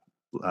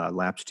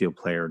lap steel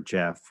player,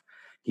 Jeff,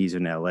 he's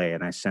in LA,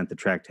 and I sent the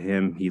track to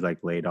him. He like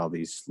laid all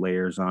these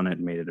layers on it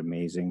and made it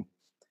amazing.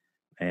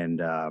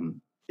 And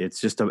it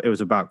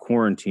was about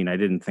quarantine. I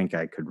didn't think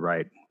I could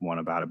write one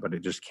about it, but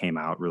it just came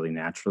out really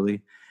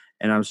naturally,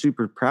 and I was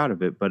super proud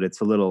of it. But it's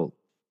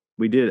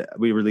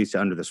we released it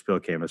under the Spill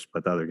Canvas,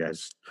 but the other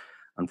guys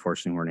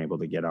unfortunately weren't able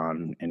to get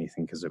on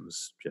anything, because it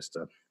was just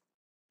a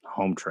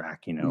home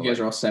track, you know. You guys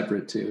are all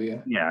separate too.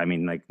 Yeah. Yeah. I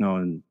mean, like, no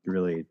one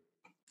really,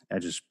 I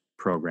just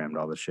programmed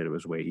all the shit. It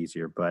was way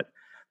easier. But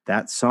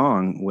that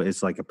song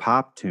was like a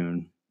pop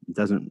tune. It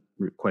doesn't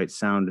quite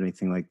sound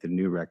anything like the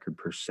new record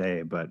per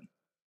se, but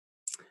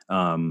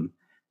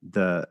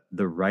the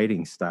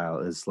writing style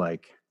is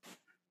like,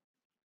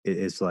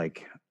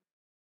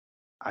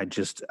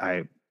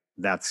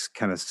 that's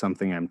kind of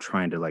something I'm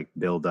trying to like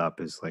build up,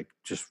 is like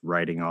just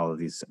writing all of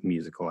these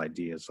musical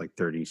ideas, like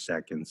 30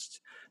 seconds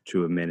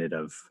to a minute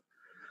of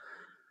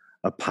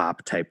a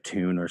pop type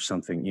tune or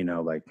something, you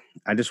know. Like,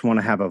 I just want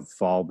to have a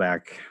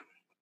fallback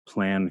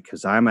plan,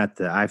 because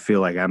I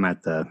feel like I'm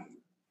at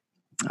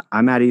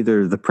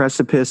either the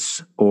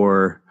precipice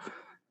or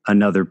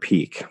another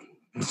peak.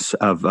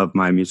 of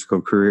my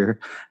musical career.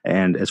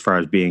 And as far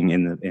as being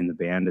in the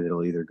band,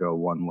 it'll either go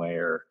one way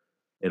or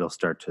it'll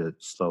start to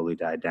slowly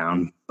die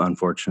down,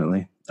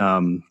 unfortunately.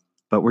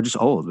 But we're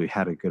just old. We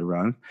had a good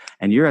run,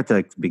 and you're at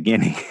the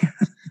beginning.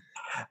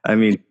 I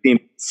mean,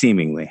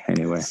 seemingly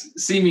anyway.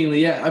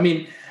 Seemingly, yeah. I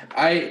mean,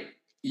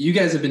 you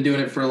guys have been doing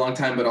it for a long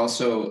time, but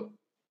also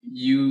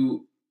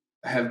you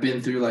have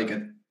been through like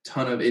a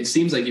ton of. It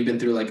seems like you've been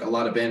through like a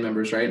lot of band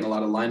members, right, and a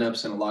lot of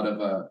lineups and a lot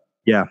of.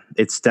 Yeah,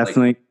 it's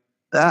definitely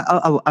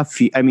a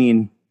few. I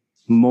mean,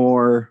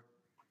 more.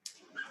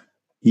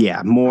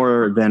 Yeah,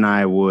 more than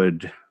I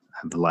would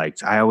have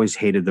liked. I always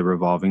hated the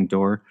revolving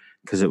door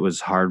because it was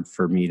hard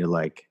for me to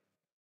like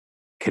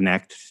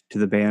connect to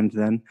the band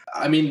then.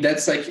 I mean,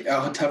 that's like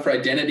a tougher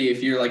identity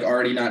if you're like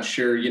already not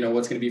sure,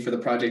 what's going to be for the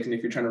project. And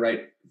if you're trying to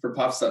write for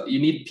pop stuff, you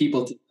need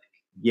people to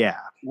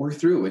work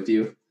through it with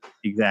you.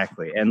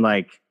 Exactly. And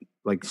like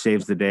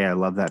Saves the Day. I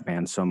love that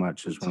band so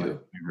much. It's one of my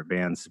favorite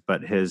bands,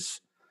 but it's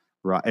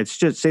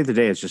just Save the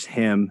Day. It's just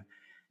him.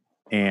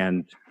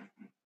 And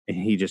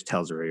he just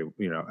tells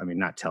everybody, I mean,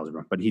 not tells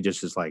everyone, but he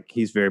just is like,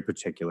 he's very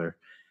particular.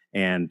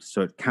 And so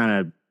it kind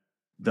of,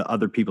 the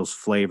other people's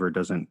flavor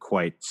doesn't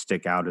quite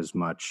stick out as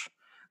much.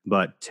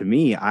 But to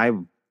me, I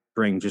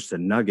bring just a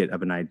nugget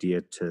of an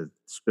idea to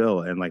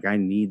spill. And like, I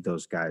need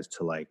those guys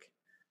to like,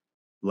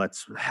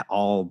 let's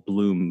all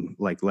bloom,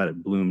 like let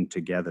it bloom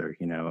together,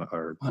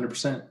 or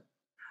 100%.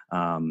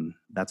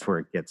 That's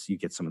where you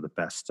get some of the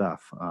best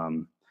stuff.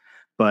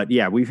 But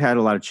yeah, we've had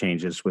a lot of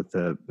changes with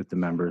the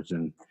members,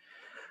 and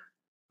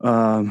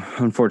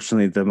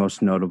unfortunately, the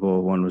most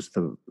notable one was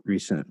the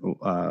recent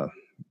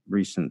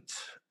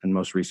and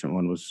most recent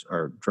one was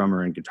our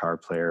drummer and guitar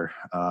player.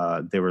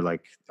 They were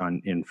like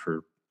in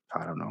for,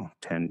 I don't know,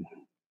 10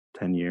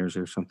 years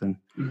or something.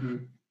 Mm-hmm.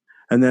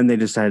 And then they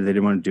decided they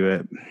didn't want to do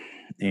it.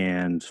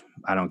 And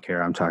I don't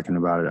care. I'm talking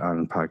about it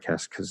on the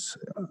podcast because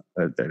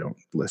they don't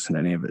listen to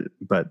any of it.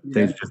 But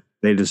they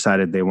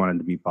decided they wanted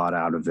to be bought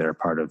out of their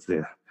part of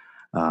the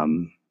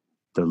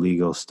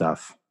legal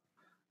stuff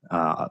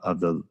of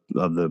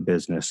the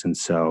business. And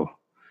so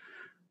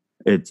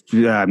it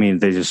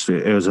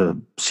was a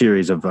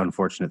series of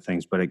unfortunate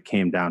things, but it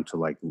came down to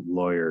like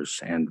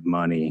lawyers and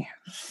money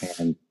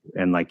and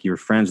like you're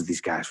friends with these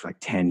guys for like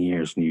 10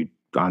 years and you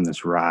on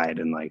this ride,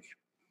 and like,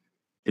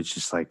 it's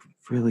just like,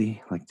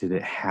 really, like, did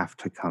it have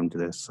to come to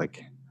this?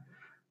 Like,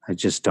 I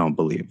just don't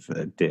believe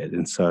it did.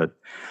 And so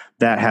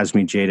that has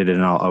me jaded,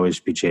 and I'll always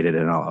be jaded,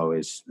 and I'll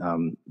always,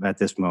 at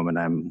this moment,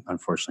 I'm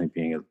unfortunately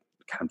being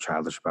kind of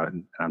childish about it,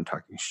 and I'm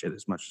talking shit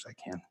as much as I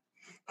can.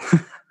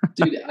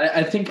 Dude,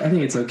 I think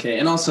it's okay.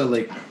 And also,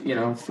 like,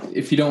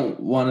 if you don't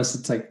want us,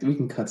 it's like we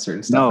can cut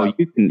certain stuff. No, out.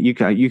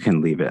 you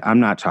can leave it. I'm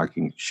not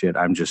talking shit.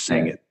 I'm just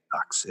saying it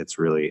sucks. It's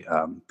really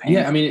painful.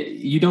 Yeah, I mean,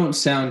 you don't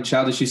sound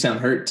childish. You sound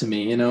hurt to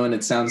me, and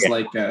it sounds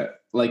like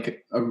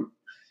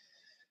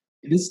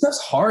this stuff's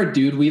hard,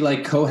 dude. We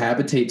like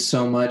cohabitate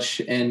so much,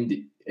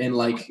 and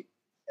like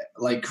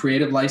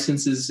creative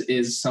licenses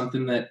is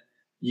something that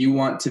you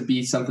want to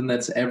be something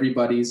that's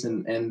everybody's,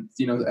 and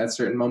at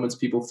certain moments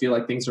people feel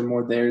like things are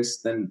more theirs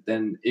than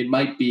it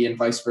might be, and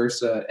vice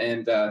versa.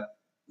 And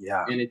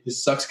and it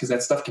just sucks because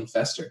that stuff can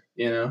fester.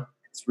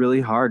 It's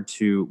really hard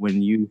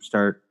when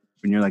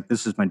you're like,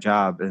 this is my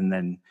job, and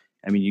then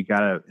I mean,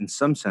 in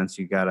some sense,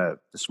 the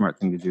smart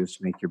thing to do is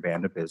to make your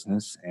band a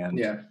business,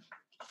 and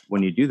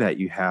when you do that,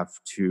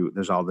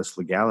 there's all this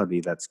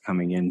legality that's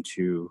coming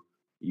into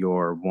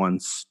your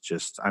once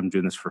just, I'm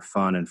doing this for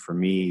fun and for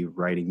me,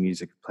 writing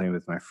music, playing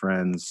with my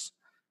friends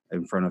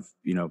in front of,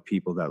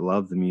 people that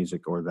love the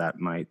music or that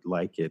might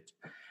like it,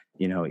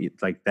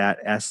 like that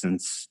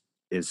essence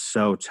is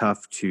so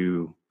tough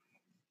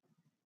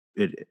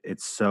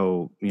it's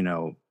so,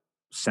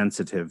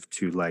 sensitive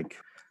to like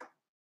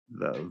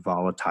the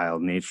volatile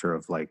nature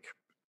of like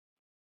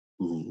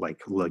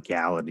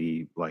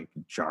legality, like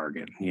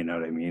jargon, you know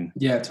what I mean?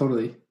 Yeah,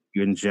 totally.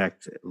 You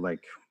inject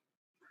like,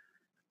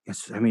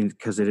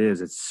 because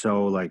it's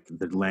so like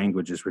the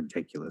language is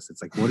ridiculous.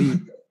 It's like, what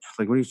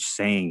are you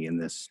saying in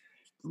this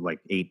like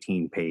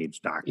 18-page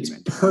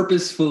document? It's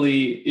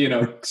purposefully,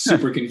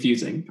 super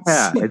confusing.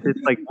 Yeah, it's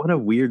like, what a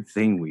weird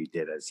thing we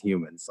did as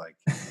humans. Like,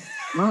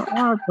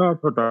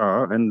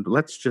 and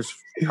let's just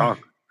talk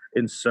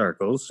in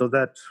circles so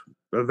that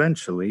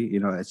eventually,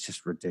 it's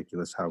just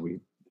ridiculous how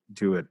we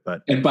do it.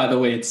 And by the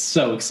way, it's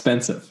so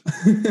expensive.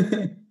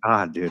 Dude,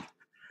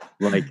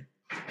 like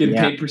getting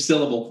paid per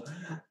syllable.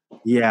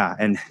 Yeah,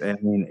 and I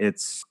mean,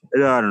 it's, I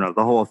don't know,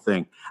 the whole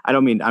thing.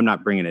 I'm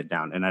not bringing it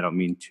down, and I don't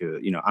mean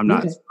to, I'm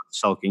not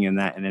sulking in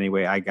that in any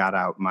way. I got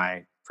out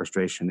my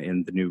frustration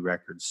in the new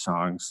record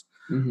songs.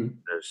 Mm-hmm.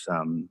 There's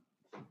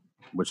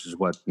which is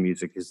what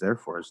music is there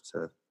for, is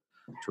to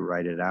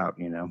write it out,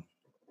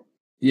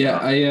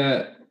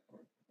 Yeah,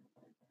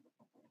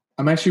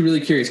 I'm actually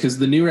really curious because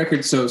the new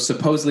record. So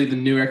supposedly the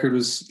new record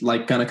was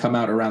like gonna come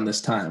out around this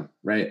time,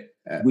 right?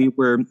 It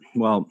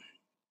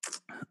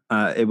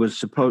was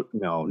supposed.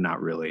 No,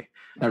 not really.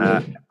 Not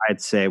really.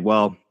 I'd say,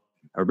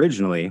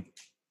 originally,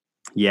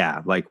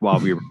 yeah, like while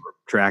we were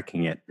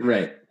tracking it,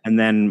 right. And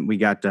then we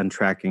got done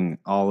tracking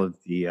all of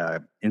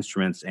the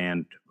instruments,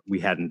 and we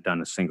hadn't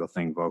done a single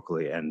thing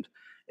vocally, and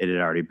it had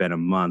already been a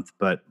month.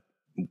 But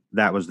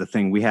that was the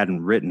thing. We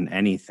hadn't written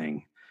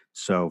anything.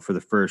 So for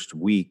the first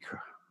week,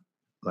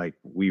 like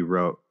we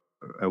wrote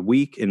a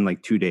week in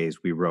like 2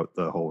 days, we wrote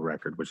the whole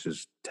record, which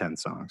is 10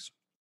 songs.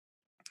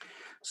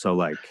 So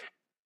like,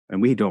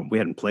 and we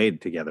hadn't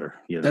played together.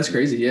 That's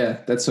crazy.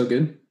 Yeah. That's so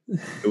good.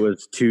 It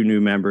was 2 new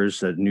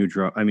members, a new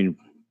drum. I mean,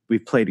 we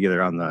played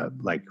together on the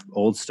like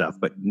old stuff,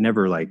 but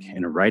never like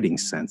in a writing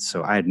sense.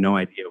 So I had no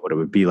idea what it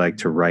would be like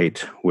to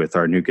write with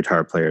our new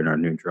guitar player and our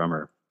new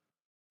drummer.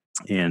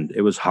 And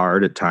it was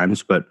hard at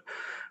times, but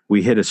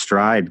we hit a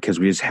stride because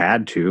we just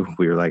had to.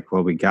 We were like,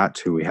 well, we got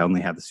to. We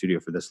only had the studio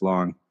for this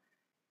long.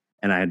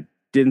 And I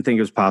didn't think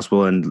it was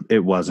possible, and it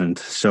wasn't.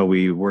 So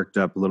we worked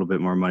up a little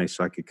bit more money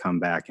so I could come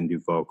back and do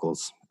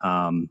vocals.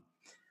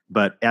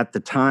 But at the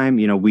time,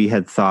 we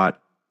had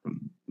thought,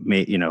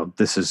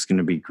 this is going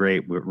to be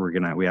great.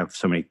 We have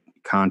so many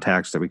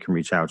contacts that we can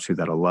reach out to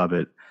that'll love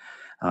it.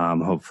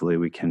 Hopefully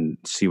we can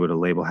see what a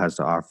label has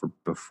to offer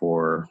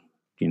before,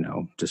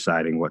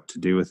 deciding what to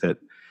do with it.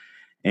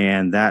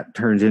 And that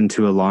turned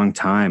into a long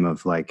time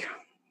of like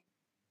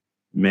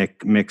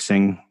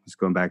mixing, just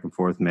going back and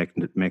forth,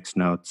 mix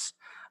notes,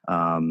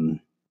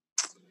 and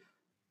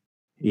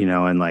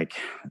like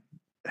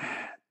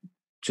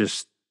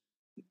just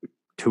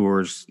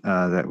tours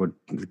that would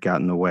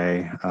got in the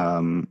way.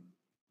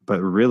 But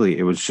really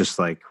it was just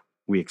like,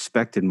 we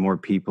expected more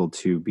people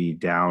to be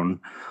down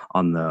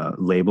on the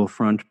label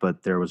front,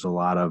 but there was a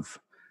lot of,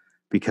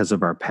 because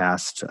of our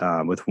past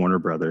with Warner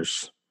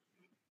Brothers,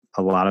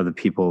 a lot of the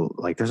people,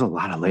 like there's a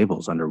lot of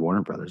labels under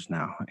Warner Brothers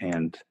now.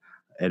 And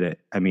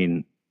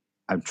I'm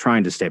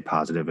trying to stay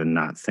positive and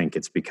not think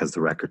it's because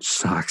the record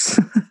sucks,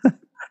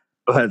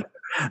 but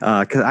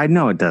because I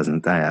know it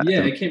doesn't.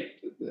 It can't.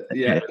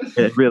 Yeah,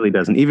 it really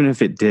doesn't. Even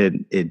if it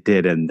did,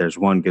 and there's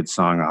one good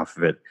song off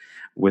of it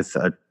with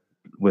at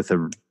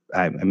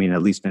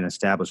least an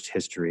established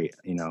history,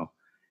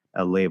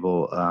 a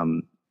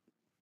label,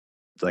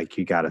 like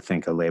you got to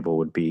think a label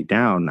would be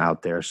down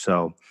out there.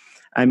 So,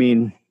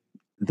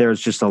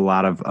 there's just a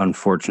lot of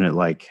unfortunate,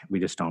 like we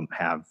just don't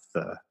have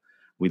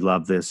we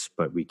love this,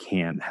 but we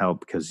can't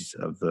help because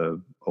of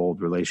the old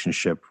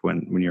relationship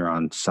when you're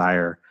on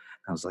Sire.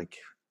 I was like,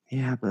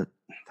 yeah, but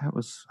that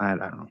was, I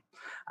don't know.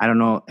 I don't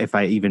know if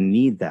I even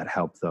need that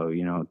help though,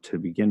 to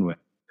begin with.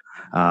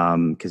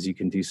 Because you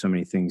can do so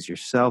many things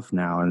yourself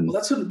now. And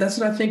that's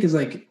what I think is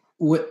like,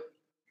 what,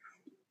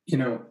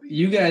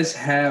 you guys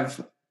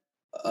have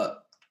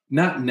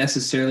not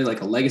necessarily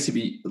like a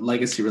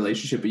legacy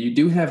relationship, but you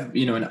do have,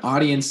 an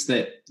audience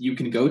that you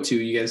can go to.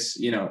 You guys,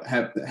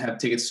 have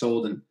tickets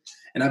sold, and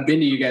I've been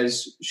to you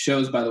guys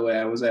shows, by the way.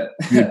 I was at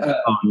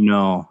oh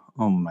no.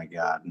 Oh my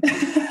God.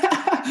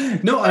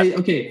 No,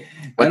 okay.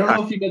 I don't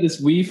know if you know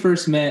this. We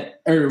first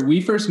met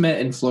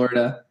in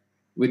Florida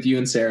with you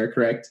and Sarah,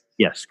 correct?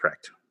 Yes,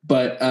 correct.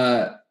 But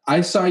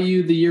I saw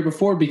you the year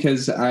before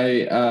because I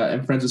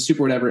am friends with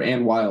Super Whatever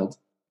and Wild.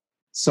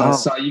 So I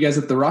saw you guys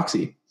at the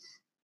Roxy.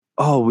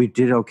 Oh, we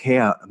did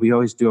okay. We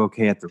always do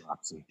okay at the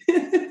Roxy.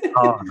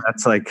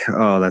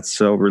 That's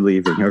so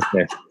relieving.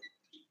 Okay.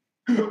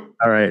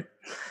 All right.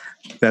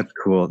 That's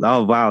cool.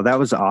 Oh, wow. That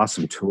was an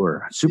awesome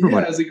tour. Super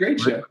It was a great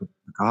show.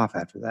 Took off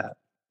after that.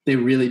 They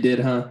really did,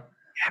 huh?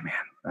 Yeah, man.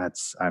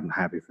 I'm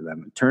happy for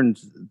them. It turned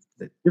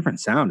a different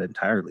sound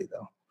entirely,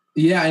 though.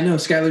 Yeah, I know.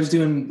 Skylar's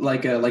doing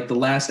like the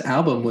last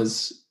album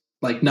was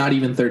like not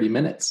even 30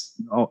 minutes.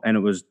 Oh, and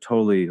it was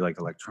totally like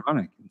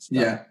electronic and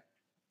stuff. Yeah,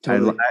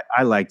 totally.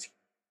 I liked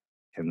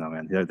him though,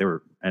 man. They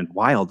were, and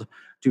Wild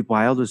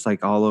was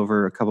like all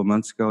over a couple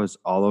months ago. Is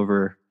all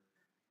over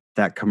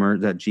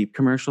that Jeep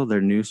commercial, their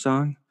new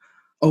song.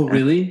 Oh,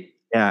 really?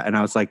 Yeah, and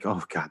I was like,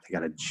 oh God, they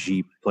got a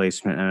Jeep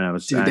placement, and I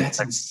was, dude, that's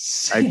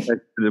insane. I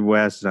texted the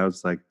West, and I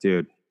was like,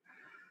 dude,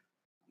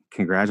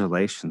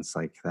 congratulations!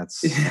 Like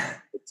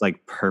it's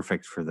like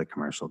perfect for the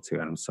commercial too,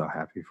 and I'm so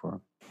happy for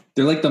them.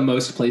 They're like the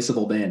most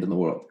placeable band in the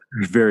world.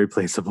 Very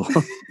placeable.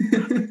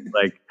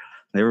 Like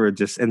they were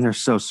just, and they're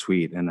so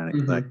sweet,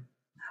 and like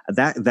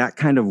that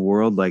kind of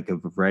world, like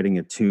of writing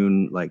a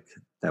tune like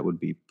that would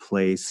be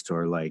placed,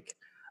 or like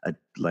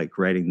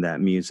writing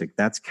that music.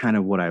 That's kind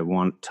of what I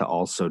want to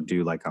also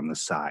do, like on the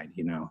side,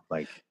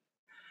 like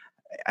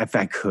if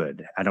I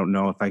could. I don't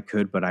know if I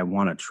could, but I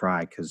want to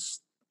try because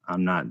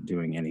I'm not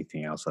doing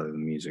anything else other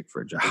than music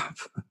for a job.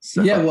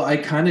 So. Yeah, well, I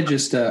kind of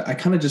just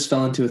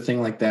fell into a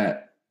thing like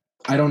that.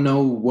 I don't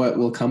know what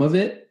will come of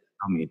it.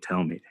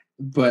 Tell me.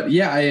 But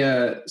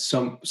yeah,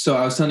 so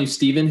I was telling you,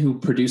 Steven, who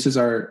produces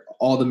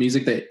all the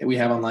music that we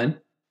have online.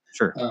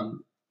 Sure.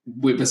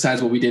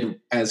 Besides what we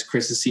did as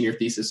Chris's senior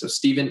thesis. So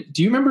Steven,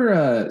 do you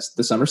remember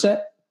the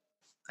Somerset?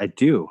 I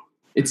do.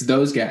 It's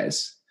those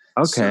guys.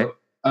 Okay.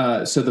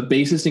 So the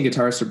bassist and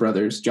guitarist are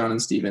brothers, John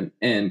and Steven,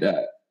 and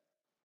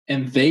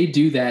they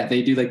do that.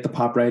 They do like the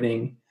pop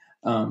writing,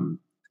 cool.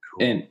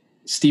 And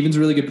Steven's a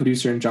really good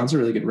producer and John's a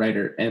really good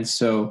writer. And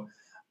so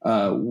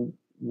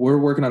we're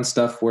working on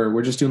stuff where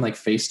we're just doing like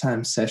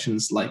FaceTime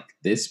sessions like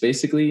this,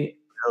 basically.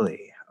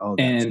 Really? Oh,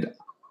 and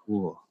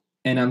cool.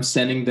 And I'm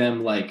sending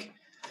them like,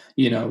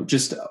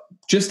 just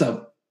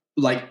a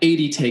like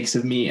 80 takes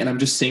of me, and I'm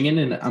just singing,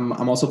 and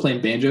I'm also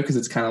playing banjo because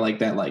it's kind of like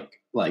that,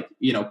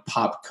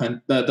 pop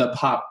the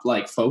pop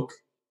like folk.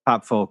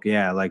 Pop folk,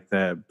 yeah, like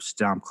the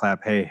stomp,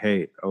 clap, hey,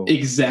 hey. Oh,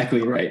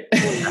 Exactly right.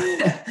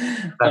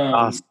 that's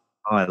awesome.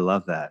 Oh, I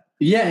love that.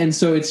 Yeah, and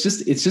so it's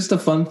just a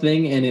fun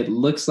thing, and it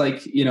looks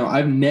like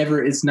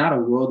it's not a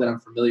world that I'm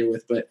familiar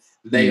with, but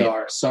they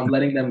are. So I'm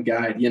letting them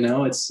guide.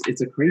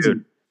 It's a crazy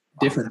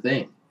different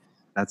thing.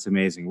 That's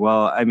amazing.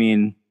 Well, I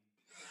mean,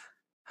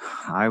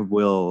 I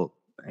will.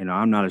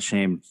 I'm not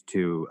ashamed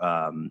to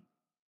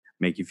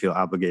make you feel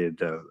obligated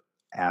to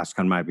ask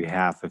on my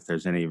behalf if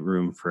there's any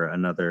room for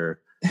another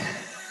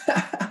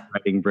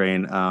writing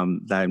brain.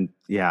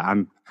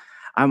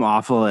 I'm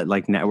awful at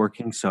like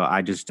networking, so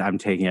I'm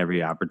taking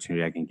every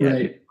opportunity I can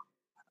get.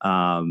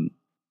 Right.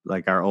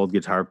 Like our old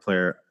guitar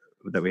player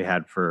that we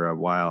had for a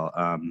while,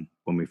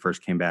 when we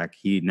first came back,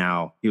 he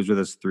was with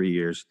us 3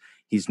 years.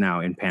 He's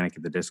now in Panic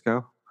at the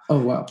Disco. Oh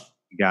wow!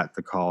 He got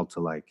the call to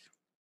like.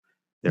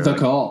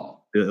 Call.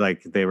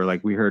 Like they were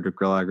like, we heard a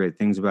lot of great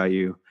things about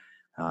you.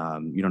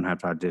 You don't have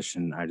to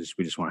audition.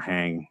 We just want to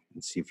hang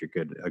and see if you're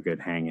a good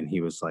hang. And he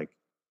was like,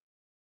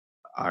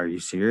 are you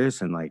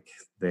serious? And like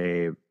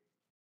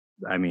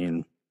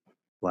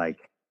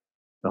like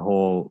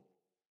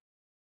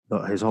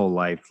his whole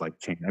life like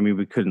changed. I mean,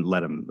 we couldn't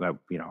let him.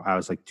 I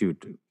was like,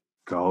 dude,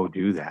 go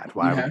do that.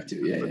 Why you have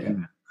to? Yeah.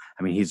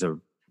 I mean, he's a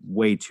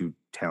way too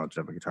talented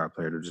of a guitar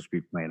player to just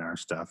be playing our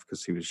stuff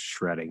because he was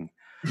shredding.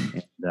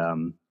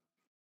 And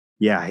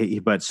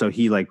but so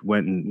he like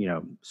went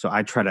and so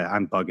I'm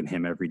bugging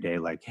him every day,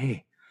 like,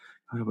 hey,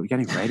 we got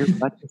any writer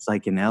budgets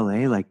like in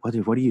LA? Like, what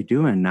are you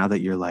doing now that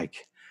you're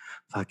like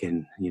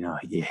fucking,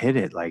 you hit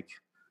it, like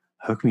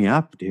hook me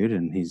up, dude.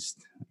 And it's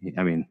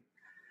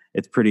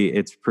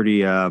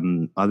pretty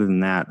other than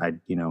that,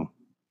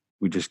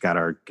 we just got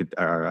our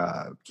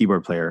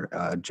keyboard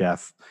player,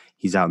 Jeff.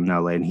 He's out in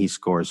LA and he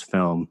scores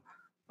film,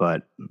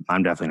 but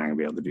I'm definitely not gonna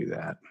be able to do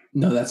that.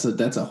 No, that's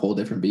a whole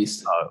different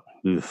beast.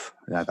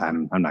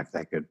 I'm not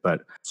that good,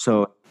 but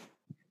so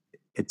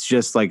it's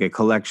just like a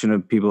collection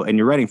of people, and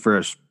you're writing for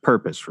a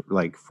purpose,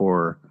 like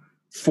for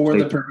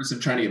the purpose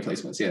of trying to get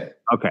placements. Yeah.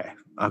 Okay.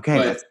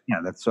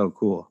 That's so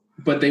cool.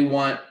 But they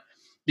want,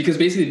 because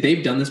basically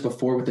they've done this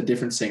before with a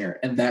different singer,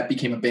 and that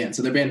became a band.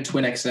 So their band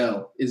Twin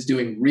XL is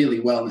doing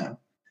really well now.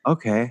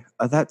 Okay,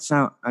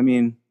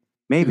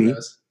 maybe.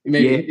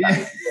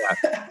 Yeah.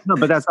 No,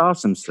 but that's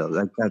awesome.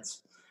 Still,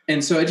 that's.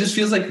 And so it just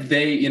feels like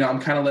I'm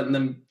kind of letting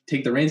them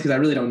take the reins because I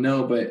really don't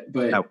know, but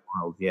that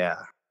world, yeah.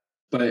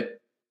 But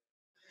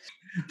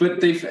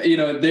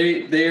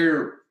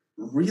they're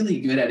really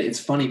good at it. It's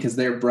funny because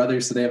they're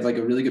brothers, so they have like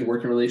a really good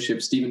working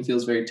relationship. Steven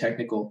feels very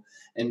technical,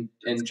 and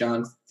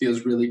John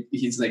feels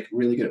he's like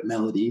really good at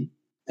melody.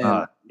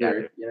 And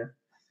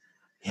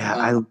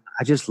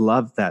I just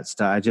love that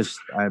stuff.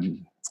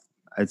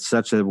 It's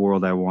such a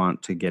world I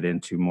want to get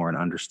into more and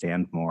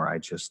understand more.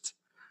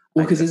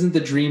 Because isn't the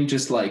dream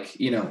just like,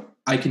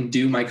 I can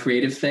do my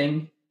creative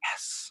thing?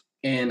 Yes.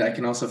 And I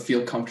can also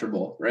feel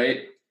comfortable,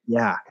 right?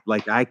 Yeah.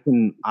 Like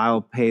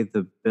I'll pay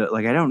the bill.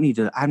 Like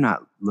I'm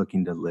not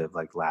looking to live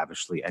like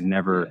lavishly. I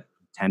never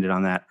intended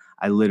on that.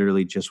 I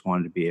literally just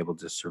wanted to be able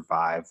to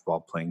survive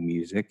while playing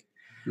music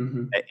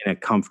in a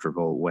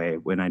comfortable way.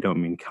 When I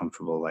don't mean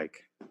comfortable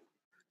like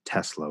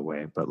Tesla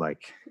way, but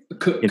like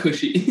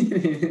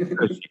cushy.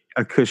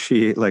 a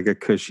cushy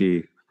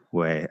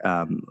way,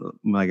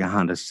 like a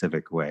Honda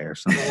Civic way or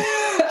something.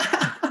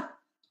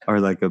 Or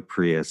like a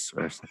Prius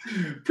or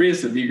something.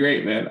 Prius would be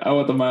great, man. I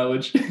want the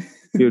mileage.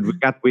 Dude,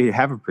 we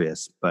have a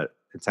Prius, but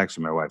it's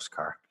actually my wife's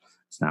car.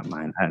 It's not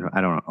mine.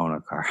 I don't own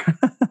a car.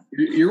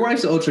 Your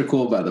wife's ultra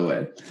cool, by the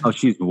way. Oh,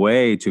 she's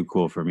way too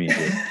cool for me,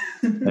 dude.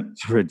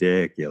 That's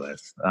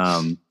ridiculous.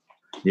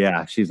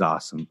 Yeah, she's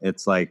awesome.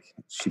 It's like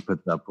she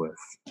puts up with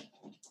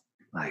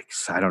I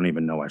don't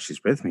even know why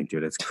she's with me,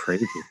 dude. It's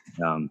crazy.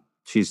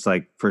 She's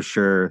like for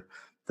sure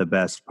the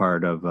best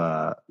part of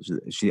I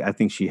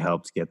think she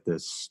helped get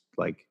this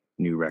like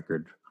new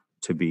record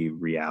to be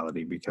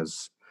reality,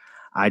 because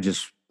I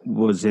just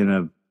was I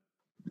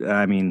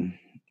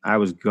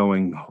was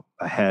going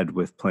ahead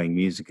with playing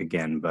music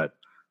again, but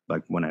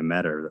like when I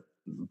met her,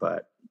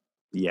 but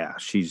yeah,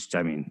 she's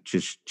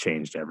just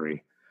changed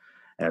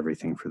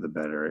everything for the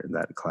better.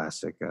 That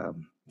classic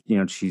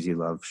cheesy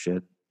love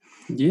shit.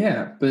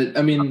 Yeah, but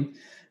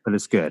but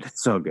it's good.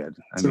 It's so good.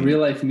 It's a real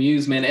life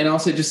muse, man. And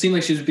also it just seemed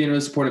like she was being really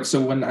supportive. So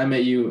when I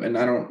met you, and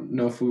I don't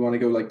know if we want to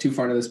go like too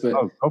far into this, but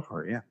go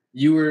for it. Yeah.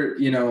 You were,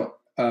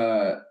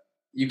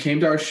 you came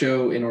to our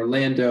show in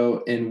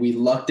Orlando, and we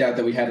lucked out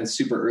that we had a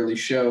super early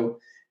show,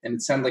 and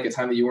it sounded like a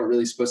time that you weren't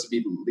really supposed to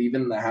be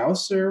leaving the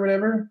house or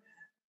whatever.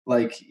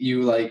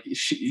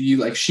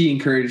 She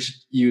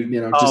encouraged you,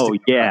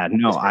 just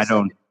no, I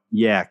don't.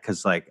 Yeah.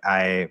 Cause like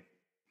I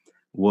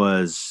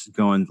was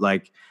going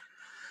like,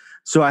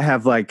 so I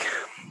have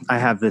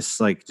this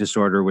like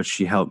disorder, which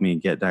she helped me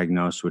get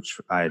diagnosed, which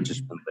I had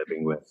just been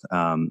living with.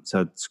 So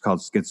it's called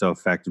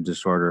schizoaffective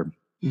disorder.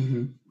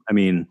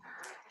 Mm-hmm.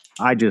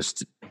 I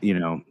just,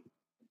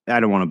 I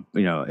don't want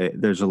to,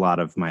 there's a lot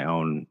of my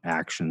own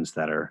actions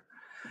that are,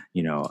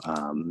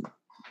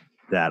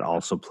 that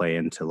also play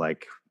into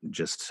like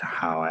just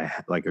how I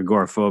like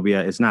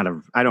agoraphobia. It's not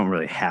I don't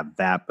really have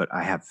that, but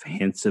I have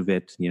hints of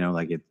it,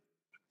 like it.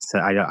 So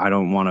I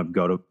don't want to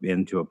go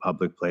into a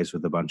public place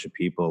with a bunch of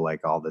people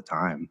like all the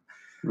time.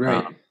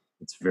 Right.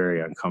 It's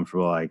very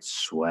uncomfortable. I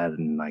sweat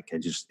and like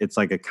it's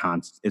like a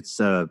it's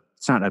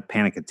not a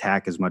panic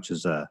attack as much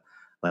as a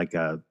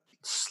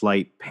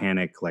slight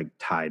panic, like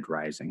tide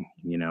rising,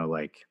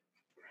 like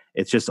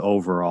it's just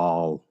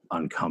overall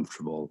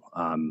uncomfortable.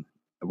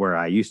 Where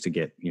I used to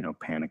get,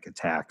 panic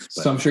attacks.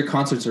 But, so I'm sure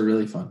concerts are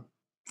really fun.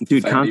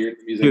 Dude,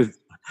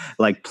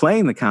 like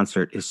playing the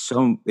concert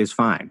is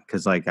fine.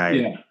 Cause like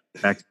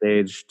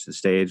backstage to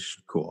stage,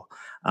 cool.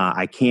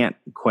 I can't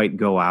quite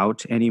go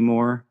out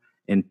anymore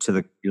into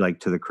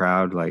the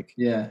crowd. Like,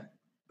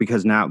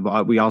 because now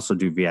we also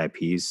do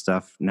VIP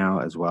stuff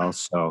now as well.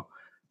 So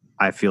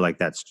I feel like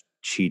that's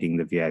cheating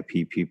the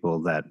VIP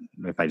people that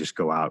if I just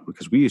go out,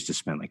 because we used to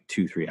spend like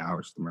 2-3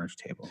 hours at the merch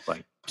table.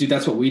 Like, dude,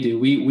 that's what we do.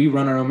 We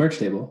run our own merch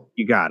table.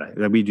 You got it.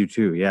 We do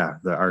too. Yeah.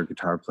 Our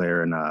guitar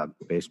player and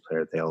bass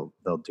player, they'll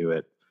do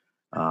it.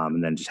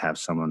 And then just have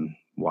someone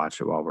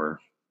watch it while we're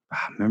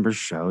remember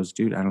shows,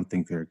 dude. I don't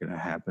think they're going to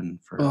happen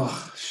for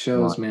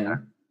shows,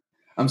 man.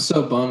 I'm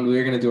so bummed. We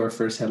were going to do our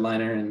first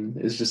headliner and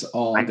it's just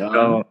all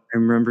gone. I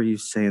remember you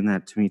saying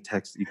that to me. You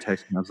texted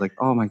me. I was like,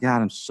 oh my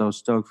God, I'm so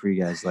stoked for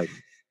you guys. Like,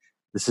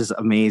 this is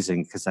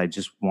amazing because I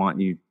just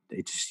want you.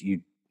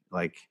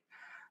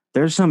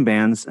 There's some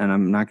bands, and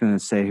I'm not going to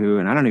say who,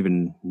 and I don't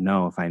even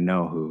know if I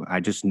know who. I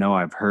just know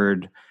I've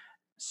heard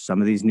some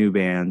of these new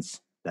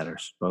bands that are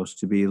supposed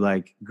to be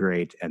like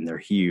great, and they're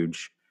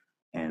huge,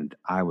 and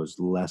I was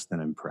less than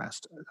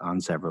impressed on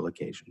several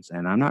occasions.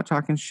 And I'm not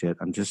talking shit.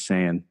 I'm just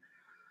saying,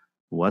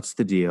 what's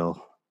the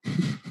deal?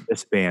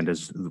 This band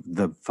is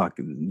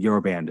your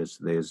band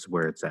is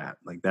where it's at.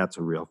 Like, that's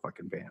a real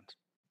fucking band.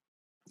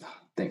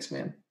 Thanks,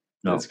 man.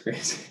 No, that's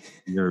crazy.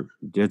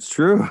 It's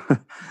true.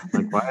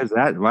 Like,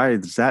 why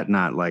is that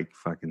not like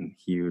fucking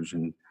huge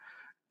and,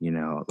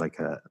 like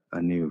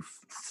a new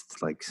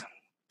like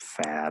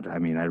fad? I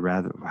mean, I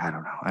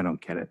don't know. I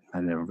don't get it. I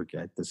never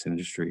get this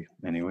industry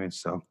anyway.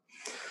 So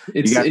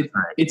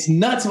it's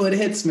nuts what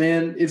hits,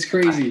 man. It's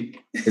crazy.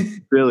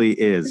 It really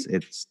is.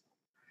 It's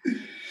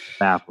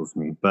baffles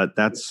me, but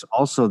that's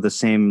also the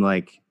same,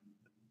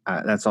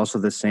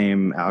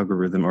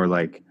 algorithm or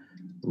like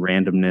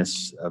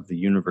randomness of the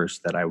universe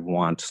that I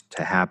want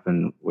to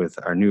happen with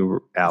our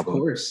new album. Of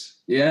course.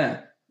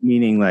 Yeah.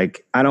 Meaning,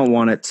 like, I don't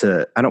want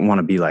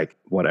to be like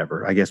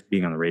whatever. I guess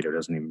being on the radio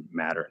doesn't even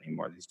matter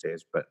anymore these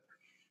days, but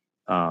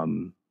I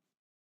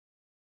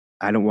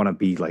don't want to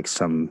be like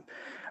some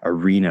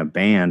arena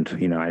band,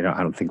 I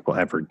don't think we'll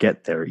ever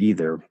get there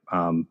either.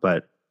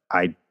 But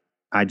I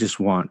just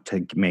want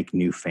to make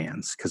new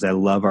fans because I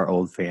love our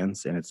old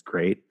fans and it's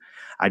great.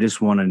 I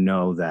just want to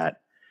know that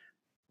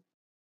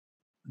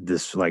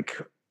this,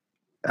 like,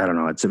 I don't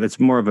know, it's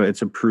more of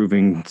it's a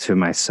proving to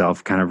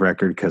myself kind of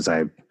record because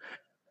I'm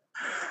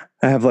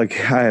like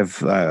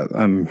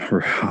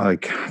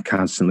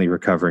constantly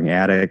recovering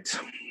addict.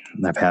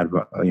 I've had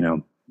a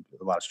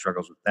lot of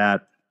struggles with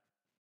that,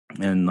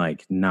 and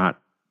like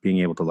not being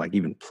able to like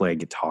even play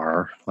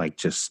guitar, like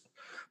just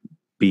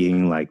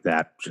being like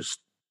that, just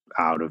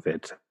out of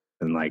it,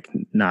 and like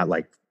not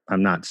like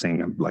I'm not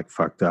saying I'm like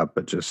fucked up,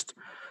 but just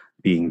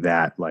being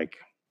that like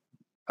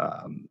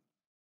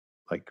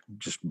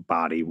just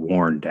body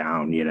worn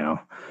down,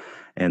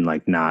 and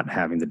like not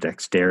having the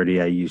dexterity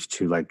I used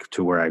to, like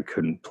to where I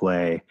couldn't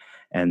play.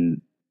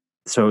 And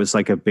so it's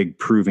like a big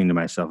proving to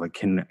myself, like,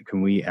 can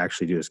we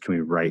actually do this? Can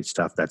we write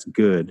stuff that's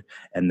good?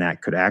 And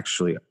that could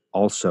actually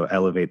also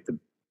elevate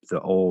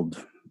the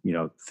old,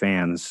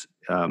 fans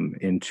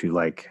into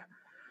like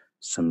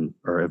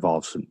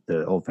evolve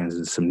the old fans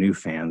into some new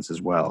fans as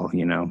well,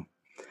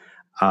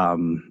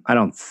 I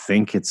don't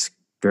think it's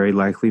very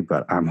likely,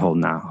 but I'm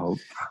holding out hope.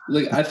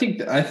 Look, I think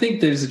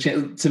there's a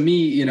chance. To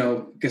me,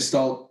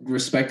 Gestalt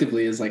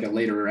respectively is like a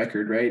later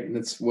record, right? And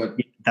that's what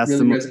really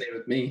resonated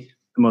with me.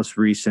 The most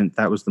recent.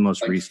 That was the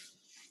most recent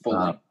full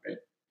length, right?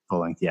 Full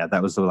length, yeah.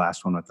 That was the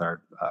last one with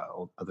our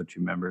other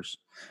two members.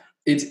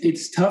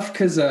 It's tough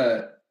because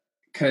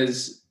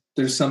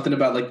there's something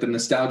about like the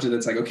nostalgia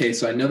that's like, okay,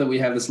 so I know that we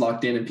have this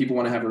locked in and people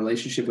want to have a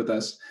relationship with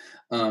us,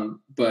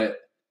 but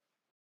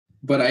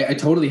I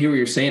totally hear what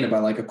you're saying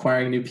about like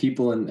acquiring new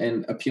people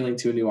and appealing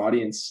to a new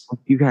audience.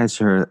 You guys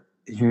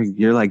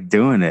you're like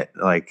doing it.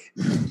 Like,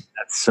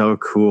 that's so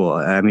cool.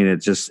 I mean,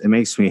 it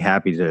makes me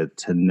happy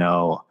to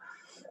know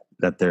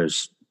that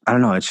there's, I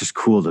don't know, it's just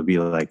cool to be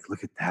like,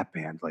 look at that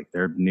band. Like,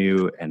 they're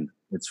new and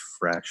it's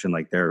fresh, and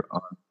like they're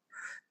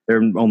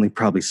only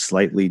probably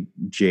slightly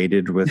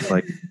jaded with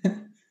like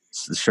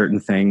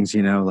certain things,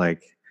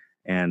 like,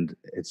 and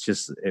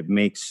it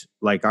makes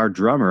like our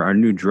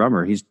new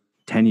drummer, he's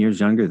 10 years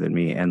younger than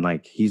me, and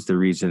like he's the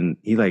reason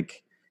he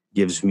like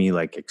gives me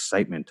like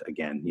excitement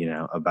again,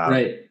 about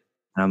it.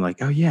 And I'm like,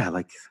 oh yeah,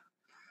 like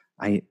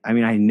I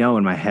mean I know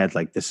in my head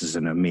like this is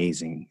an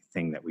amazing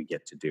thing that we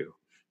get to do,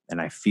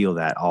 and I feel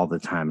that all the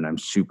time, and I'm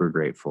super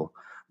grateful.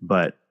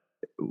 But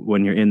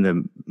when you're in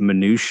the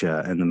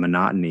minutia and the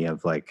monotony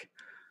of like,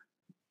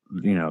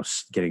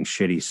 getting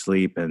shitty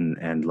sleep and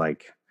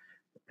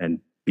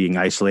being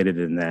isolated,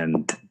 and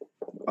then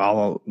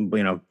all,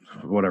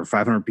 whatever,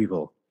 500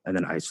 people, and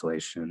then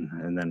isolation,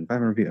 and then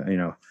 500 people,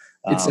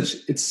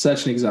 It's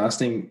such an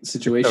exhausting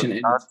situation,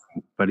 and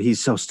but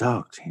he's so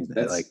stoked. He's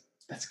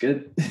that's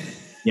good.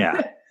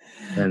 Yeah.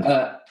 And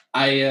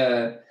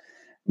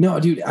No,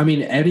 dude, I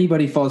mean,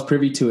 anybody falls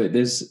privy to it.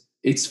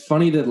 It's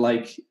funny that,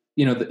 like,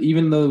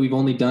 even though we've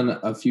only done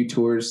a few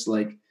tours,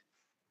 like,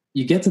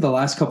 you get to the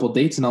last couple of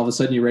dates and all of a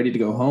sudden you're ready to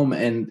go home,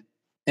 and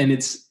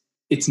it's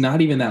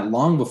not even that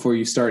long before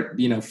you start,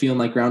 feeling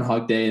like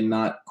Groundhog Day and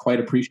not quite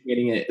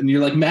appreciating it. And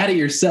you're like mad at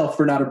yourself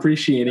for not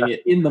appreciating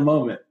it in the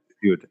moment.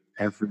 Dude,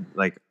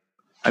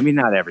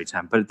 not every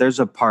time, but there's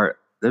a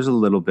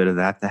little bit of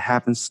that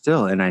happens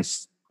still. And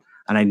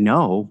I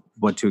know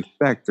what to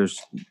expect.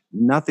 There's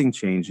nothing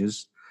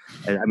changes.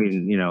 I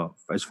mean,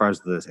 as far as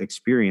the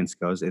experience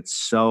goes, it's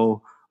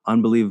so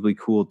unbelievably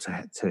cool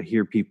to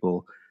hear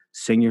people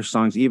sing your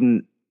songs,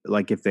 even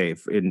like if they,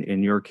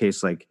 in your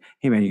case, like,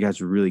 hey man, you guys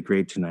were really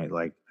great tonight.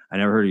 Like, I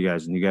never heard of you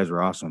guys and you guys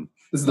were awesome.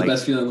 This is the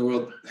best feeling in the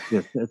world.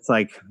 It's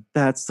like,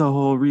 that's the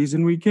whole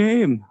reason we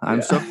came.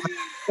 I'm so glad you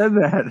said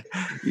that,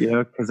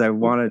 because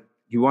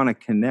you want to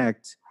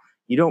connect.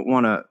 You don't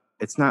want to,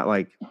 it's not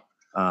like,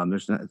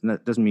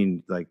 that doesn't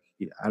mean like,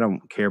 I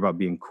don't care about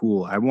being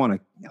cool. I want to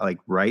like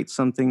write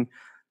something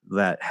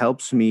that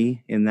helps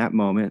me in that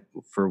moment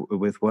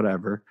with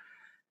whatever,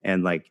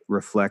 and like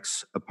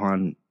reflects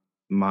upon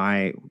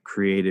my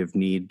creative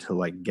need to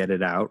like get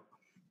it out.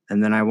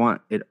 And then I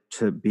want it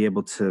to be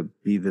able to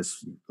be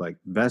this like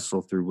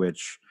vessel through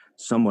which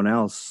someone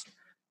else,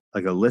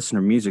 like a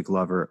listener, music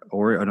lover,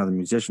 or another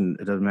musician,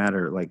 it doesn't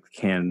matter, like,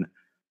 can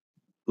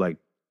like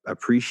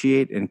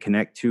appreciate and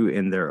connect to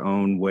in their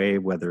own way,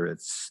 whether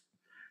it's,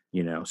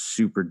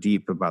 super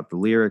deep about the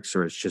lyrics,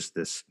 or it's just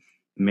this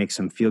makes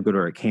them feel good,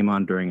 or it came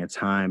on during a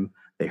time,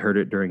 they heard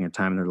it during a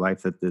time in their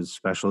life that is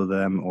special to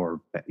them, or,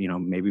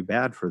 maybe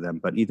bad for them,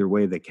 but either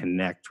way they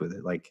connect with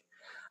it. Like,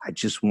 I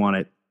just want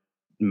it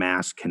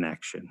mass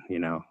connection.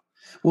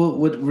 Well,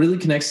 what really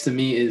connects to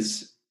me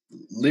is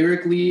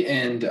lyrically,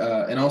 and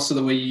also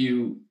the way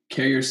you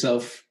carry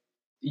yourself.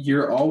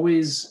 You're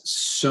always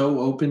so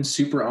open,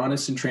 super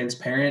honest and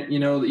transparent.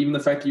 Even the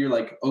fact that you're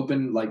like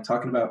open, like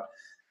talking about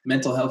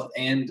mental health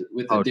and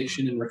with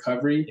addiction and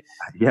recovery.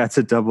 Yeah, I got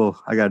a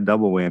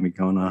double whammy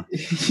going on.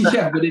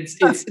 Yeah, but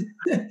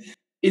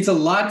it's a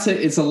lot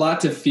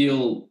to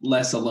feel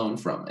less alone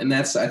from, and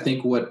that's, I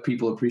think, what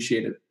people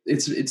appreciate. There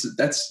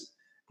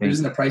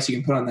isn't a price you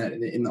can put on that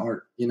in the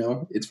art.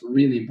 It's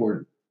really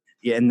important.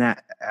 Yeah, and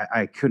that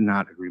I could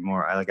not agree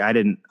more.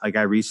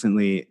 I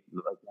recently,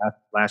 like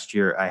last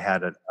year, I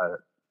had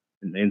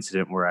an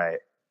incident where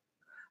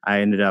I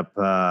ended up,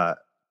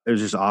 it was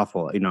just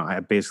awful.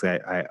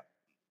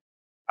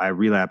 I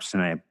relapsed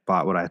and I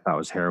bought what I thought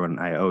was heroin.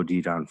 I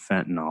OD'd on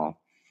fentanyl.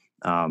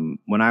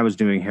 When I was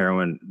doing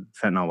heroin,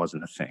 fentanyl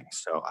wasn't a thing.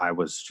 So I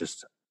was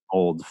just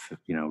old,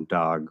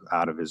 dog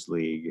out of his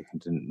league.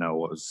 Didn't know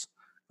what was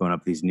going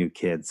up with these new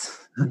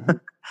kids,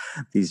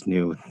 these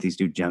new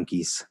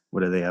junkies.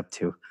 What are they up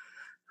to?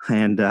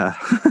 And I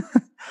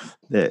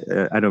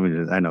don't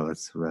mean to, I know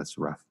that's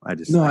rough. I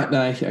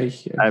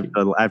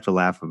have to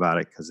laugh about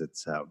it because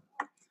it's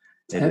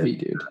heavy,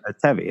 dude.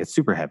 It's heavy. It's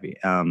super heavy.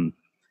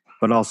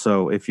 But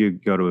also, if you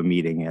go to a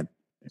meeting at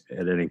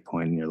any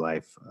point in your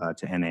life,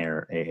 to NA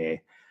or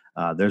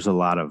AA, there's a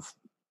lot of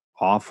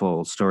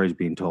awful stories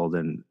being told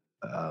in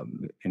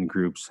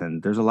groups,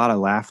 and there's a lot of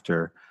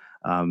laughter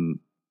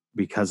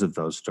because of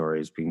those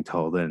stories being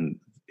told. And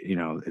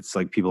it's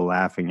like people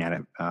laughing at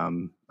it.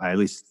 At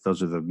least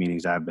those are the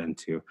meetings I've been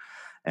to,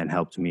 and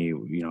helped me,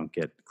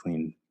 get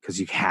clean, because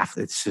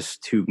it's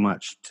just too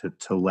much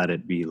to let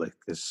it be like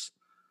this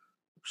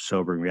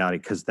sobering reality,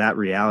 because that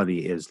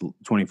reality is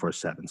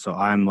 24/7. So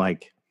I'm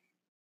like,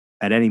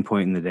 at any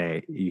point in the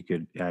day, you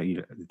could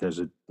there's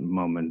a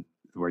moment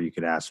where you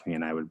could ask me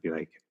and I would be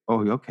like,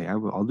 oh, okay,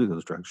 I'll do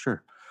those drugs,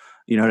 sure.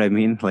 You know what I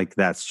mean? Like,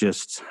 it's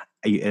just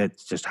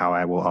how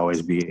I will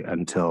always be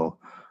until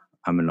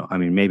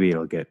maybe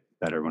it'll get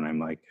better when I'm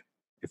like,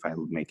 if I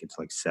make it to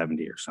like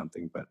 70 or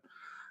something, but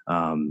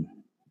I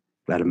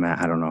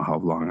don't know how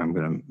long I'm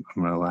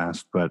gonna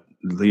last, but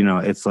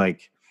it's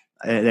like,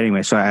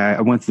 anyway, so I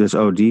went through this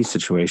OD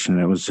situation,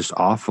 and it was just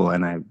awful.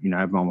 And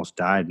I've almost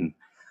died, and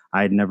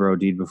I had never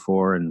OD'd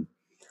before. And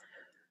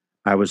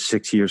I was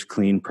 6 years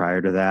clean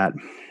prior to that.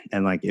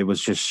 And like, it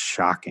was just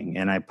shocking.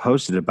 And I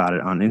posted about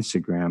it on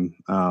Instagram,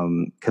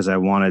 because I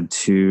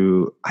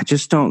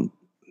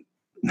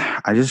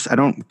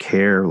don't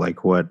care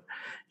like what,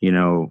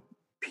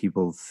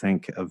 people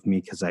think of me,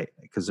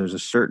 because there's a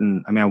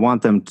certain, I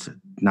want them to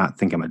not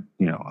think I'm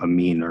a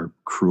mean or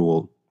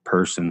cruel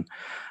person.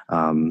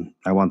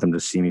 I want them to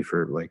see me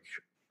for like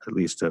at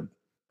least a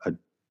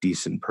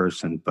decent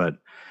person, but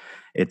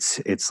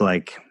it's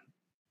like,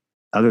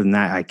 other than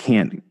that, I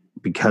can't,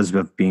 because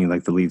of being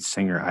like the lead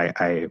singer,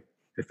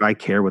 if I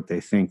care what they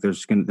think,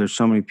 there's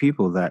so many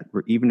people that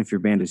even if your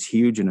band is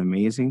huge and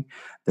amazing,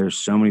 there's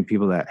so many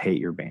people that hate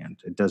your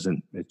band. It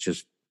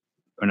just,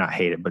 or not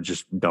hate it, but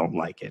just don't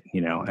like it,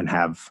 and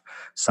have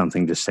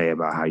something to say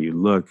about how you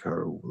look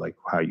or like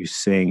how you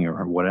sing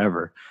or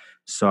whatever.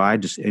 So I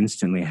just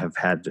instantly have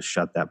had to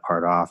shut that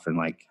part off and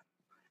like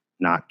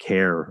not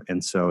care.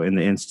 And so in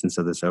the instance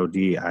of this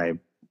OD, I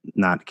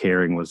not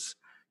caring was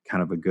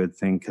kind of a good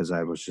thing because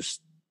I was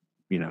just,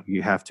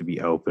 you have to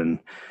be open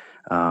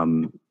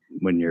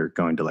when you're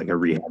going to like a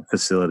rehab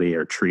facility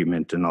or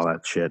treatment and all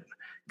that shit.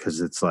 Cause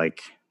it's like,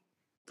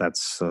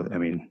 I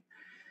mean,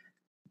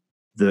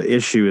 the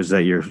issue is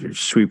that you're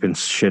sweeping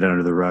shit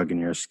under the rug and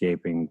you're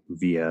escaping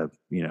via,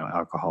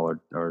 alcohol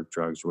or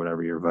drugs or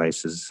whatever your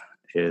vice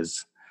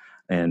is.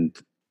 And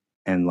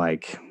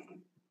like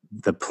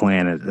the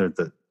plan or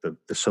the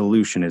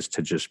solution is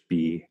to just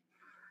be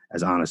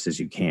as honest as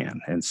you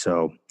can. And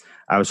so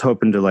I was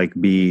hoping to like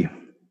be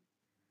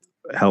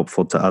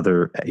helpful to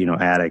other,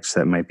 addicts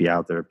that might be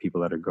out there,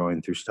 people that are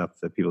going through stuff,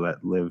 that people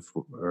that live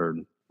or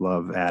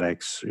love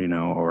addicts,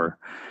 or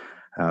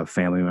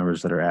family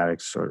members that are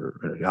addicts or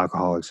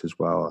alcoholics as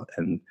well.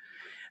 And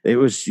it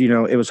was,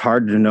 it was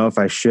hard to know if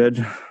I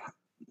should,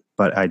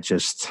 but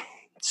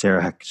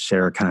Sarah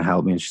kind of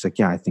helped me, and she's like,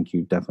 yeah, I think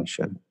you definitely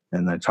should.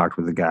 And I talked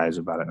with the guys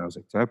about it, and I was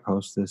like, do I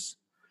post this?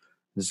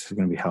 This is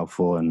going to be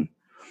helpful. And,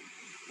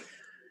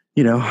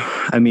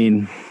 I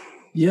mean,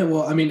 yeah,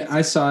 well, I mean,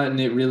 I saw it and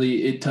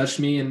it touched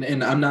me,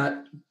 and I'm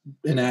not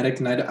an addict,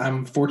 and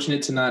I'm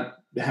fortunate to not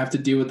have to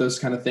deal with those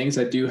kind of things.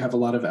 I do have a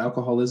lot of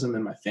alcoholism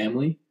in my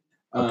family.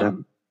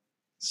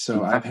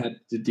 So I've had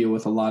to deal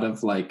with a lot of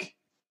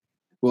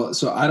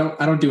so I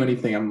don't do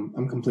anything.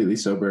 I'm completely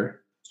sober.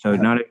 So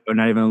not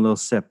even a little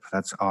sip.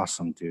 That's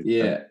awesome, dude.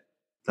 Yeah.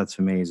 That's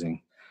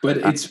amazing. But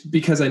it's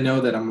because I know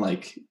that I'm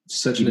like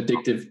such an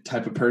addictive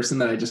type of person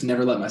that I just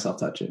never let myself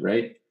touch it.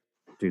 Right.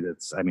 Dude,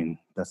 that's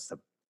the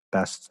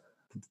best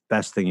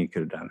thing you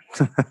could have done.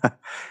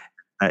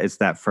 It's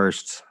that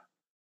first,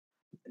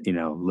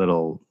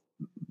 little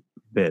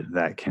bit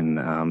that can,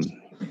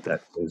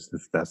 that's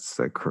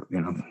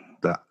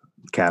the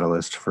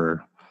catalyst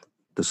for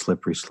the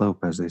slippery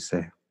slope, as they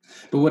say.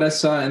 But what I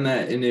saw in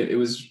that, and it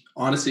was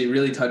honestly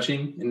really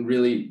touching and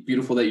really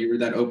beautiful that you were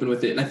that open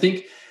with it. And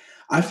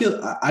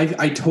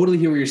I totally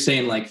hear what you're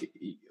saying. Like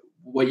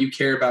what you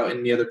care about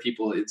in the other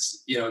people,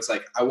 it's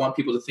like, I want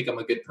people to think I'm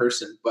a good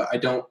person, but I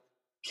don't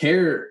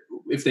care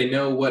if they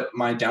know what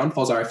my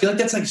downfalls are. I feel like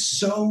that's like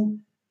so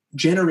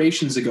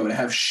generations ago to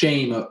have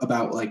shame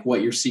about like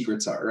what your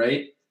secrets are.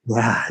 Right.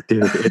 Yeah,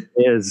 dude, it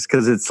is.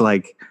 Cause it's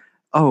like,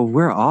 oh,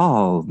 we're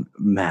all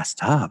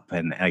messed up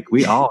and like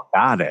we all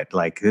got it.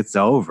 Like it's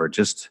over.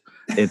 Just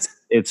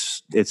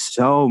it's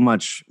so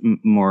much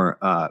more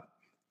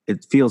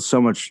it feels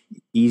so much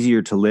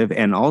easier to live,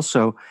 and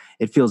also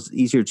it feels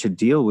easier to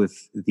deal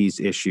with these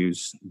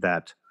issues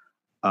that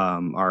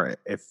are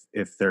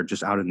if they're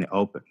just out in the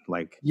open.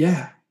 Like,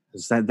 yeah,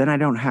 then I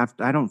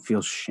don't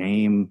feel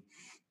shame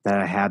that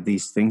I have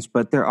these things.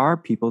 But there are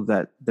people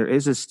that there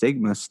is a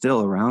stigma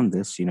still around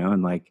this,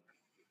 and like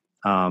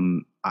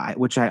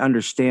which I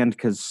understand,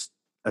 because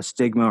a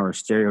stigma or a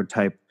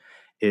stereotype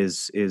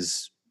is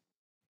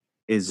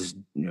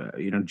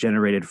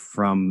generated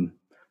from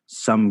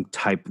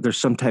there's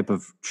some type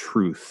of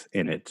truth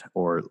in it,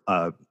 or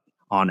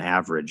on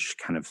average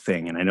kind of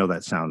thing. And I know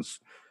that sounds,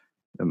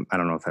 I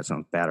don't know if that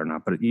sounds bad or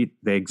not, but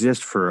they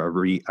exist for a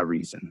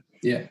reason.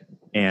 Yeah.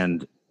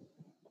 And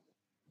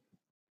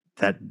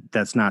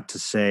that's not to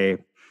say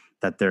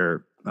that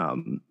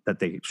that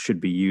they should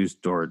be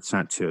used, or it's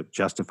not to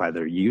justify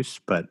their use,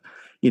 but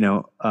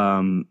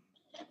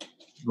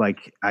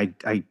like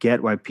I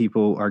get why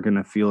people are going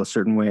to feel a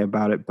certain way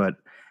about it. But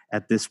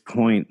at this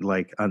point,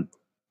 like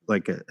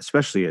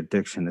especially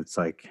addiction, it's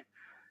like,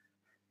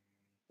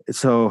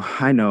 so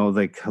I know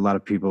like a lot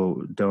of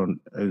people don't,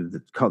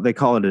 they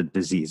call it a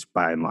disease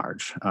by and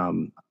large.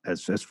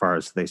 As far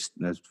as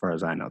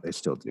I know, they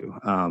still do.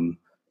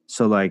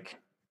 So like,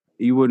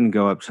 you wouldn't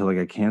go up to like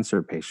a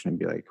cancer patient and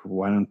be like,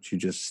 why don't you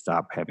just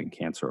stop having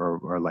cancer?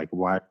 Or like,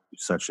 why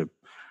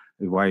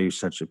are you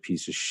such a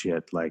piece of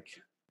shit? Like,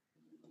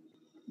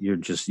 you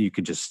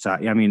could just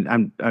stop. I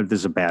mean, this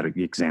is a bad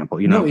example,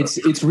 No,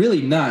 it's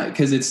really not,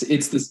 because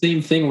it's the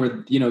same thing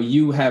where,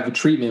 you have a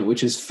treatment,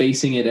 which is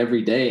facing it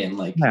every day. And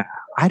like, yeah,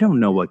 I don't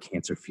know what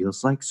cancer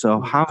feels like.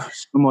 So how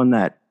someone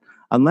that,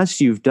 unless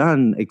you've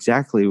done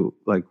exactly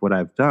like what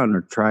I've done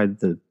or tried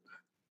the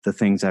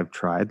things I've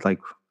tried, like,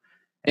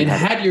 and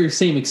had your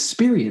same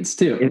experience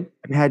too,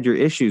 and had your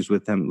issues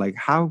with them, like,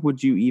 why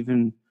would you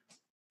even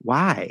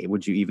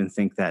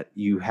think that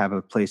you have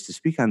a place to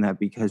speak on that?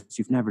 Because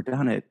you've never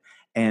done it.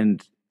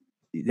 And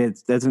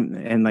it doesn't,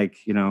 and like,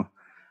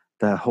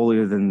 the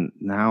holier than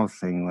now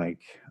thing,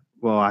 like,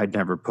 well, I'd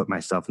never put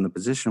myself in the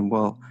position.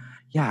 Well,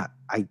 yeah,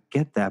 I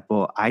get that.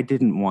 But I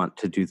didn't want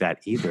to do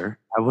that either.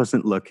 I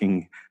wasn't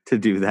looking to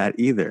do that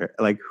either.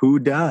 Like, who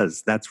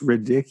does? That's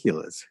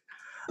ridiculous.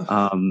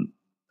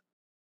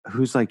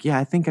 Who's like, yeah,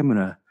 I think I'm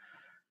gonna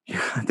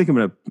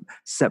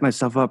set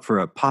myself up for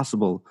a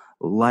possible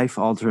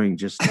life-altering,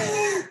 just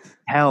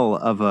hell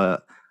of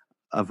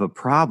a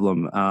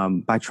problem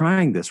by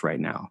trying this right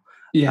now.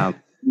 Yeah.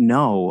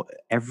 No,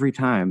 every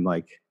time,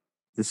 like,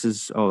 this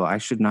is, oh, I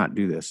should not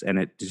do this, and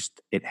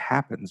it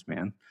happens,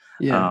 man.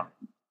 Yeah.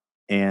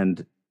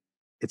 And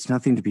it's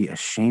nothing to be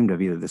ashamed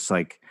of either. This,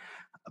 like,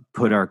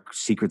 put our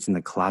secrets in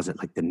the closet,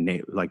 like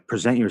like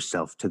present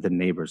yourself to the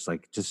neighbors,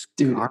 like, just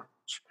Dude, garbage.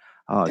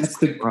 Oh, that's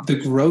the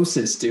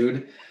grossest,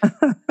 dude.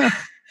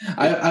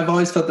 I've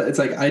always felt that it's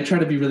like I try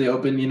to be really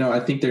open. I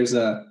think there's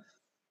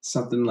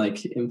something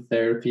like in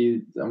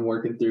therapy I'm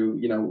working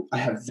through. I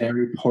have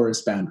very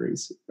porous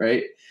boundaries,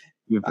 right?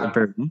 You have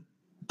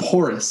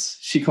Porous.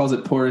 She calls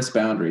it porous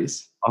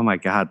boundaries. Oh my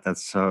God, that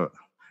sounds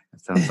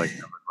like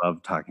I would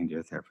love talking to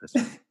a therapist.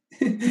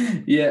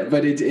 Yeah,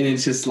 but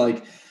it's just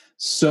like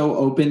so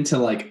open to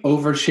like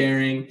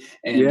oversharing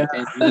and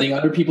letting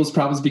other people's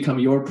problems become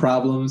your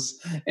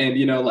problems. And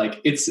like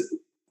it's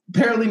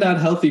apparently not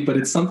healthy, but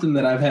it's something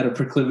that I've had a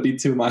proclivity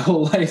to my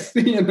whole life.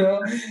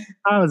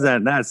 How is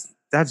that?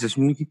 That just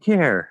means you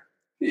care.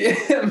 Yeah,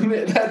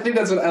 I think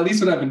that's at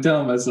least what I've been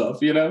telling myself.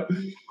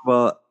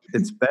 Well,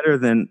 it's better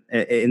than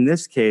in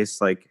this case.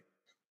 Like,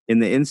 in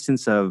the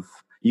instance of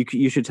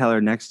you should tell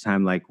her next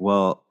time, like,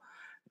 well,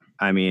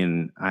 I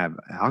mean, I have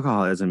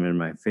alcoholism in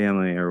my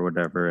family or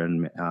whatever,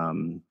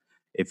 and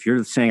if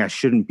you're saying I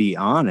shouldn't be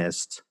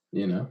honest,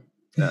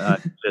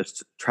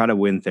 just try to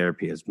win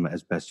therapy as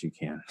best you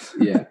can.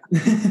 Yeah.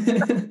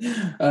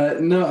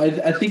 No,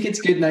 I think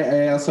it's good, and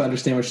I also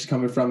understand where she's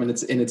coming from, and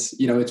it's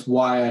it's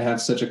why I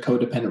have such a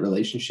codependent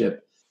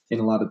relationship in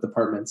a lot of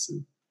departments,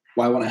 and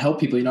why I want to help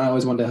people. I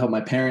always wanted to help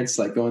my parents,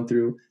 like going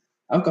through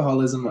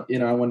alcoholism.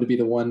 I wanted to be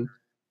the one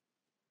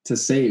to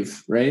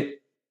save, right?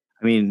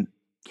 I mean,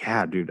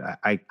 yeah, dude,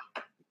 I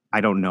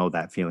don't know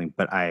that feeling,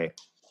 but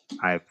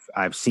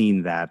I've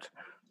seen that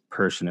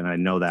person and I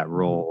know that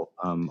role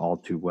all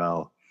too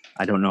well.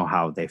 I don't know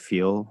how they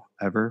feel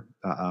ever,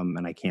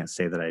 and I can't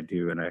say that I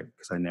do, and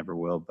because I never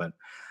will. But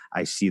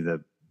I see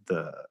the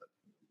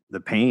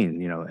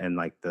pain, and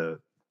like the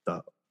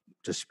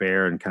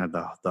despair and kind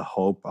of the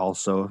hope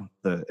also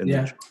the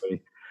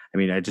joy. I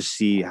mean, I just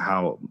see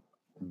how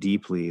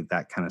deeply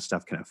that kind of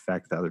stuff can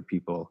affect the other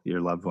people, your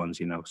loved ones,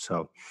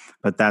 so.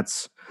 But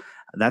that's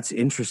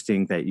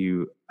interesting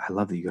that I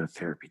love that you go to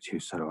therapy too.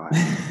 So do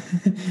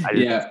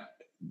I.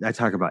 I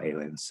talk about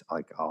aliens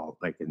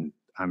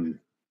and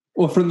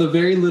well, from the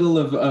very little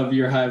of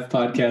your Hive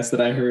podcast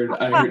that I heard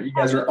you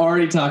guys were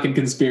already talking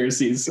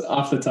conspiracies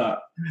off the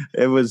top.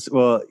 It was,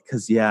 well,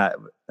 because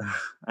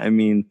I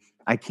mean,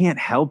 I can't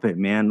help it,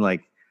 man.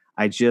 Like,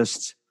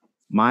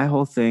 my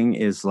whole thing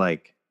is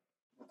like,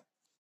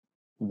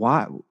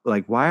 why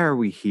are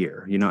we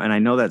here? And I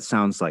know that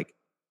sounds like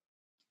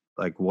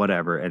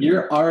whatever. And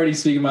you're already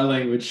speaking my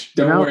language.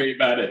 Don't worry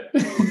about it.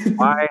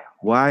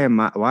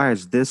 why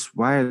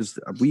is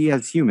we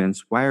as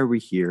humans, why are we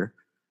here?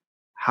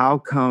 How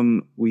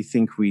come we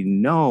think we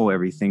know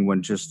everything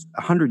when just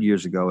 100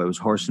 years ago it was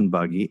horse and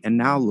buggy, and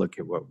now look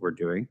at what we're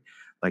doing?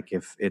 Like,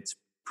 if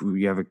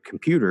you have a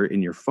computer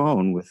in your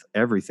phone with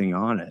everything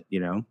on it,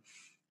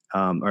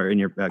 or in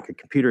your a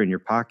computer in your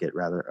pocket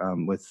rather,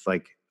 with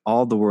like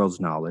all the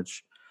world's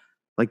knowledge,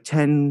 like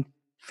 10,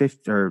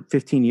 15, or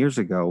 15 years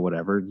ago,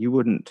 whatever, you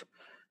wouldn't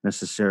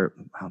necessarily.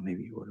 Well,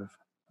 maybe you would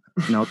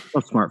have. No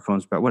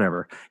smartphones, but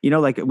whatever.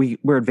 Like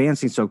we're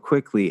advancing so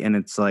quickly, and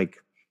it's like,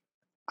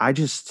 I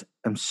just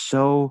am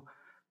so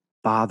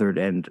bothered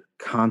and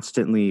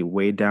constantly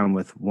weighed down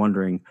with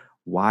wondering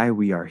why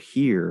we are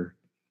here.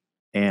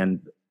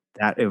 And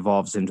that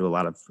evolves into a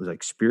lot of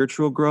like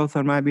spiritual growth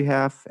on my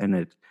behalf. And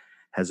it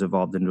has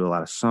evolved into a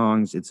lot of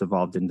songs. It's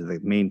evolved into the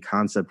main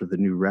concept of the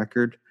new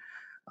record.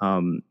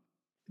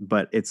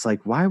 But it's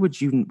like, why would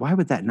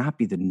that not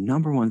be the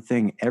number one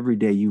thing every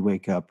day you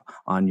wake up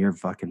on your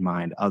fucking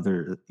mind,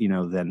 other,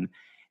 than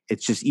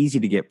it's just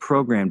easy to get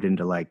programmed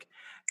into like,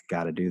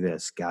 gotta do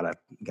this, gotta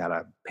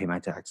pay my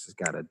taxes,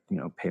 gotta,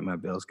 pay my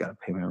bills, gotta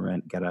pay my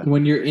rent,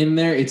 when you're in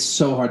there, it's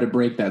so hard to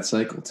break that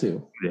cycle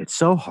too. It's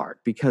so hard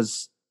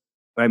because,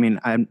 I mean,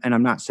 I'm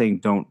not saying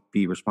don't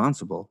be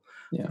responsible,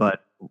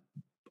 but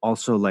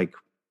also like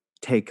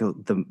take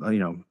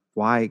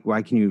why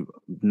can you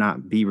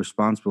not be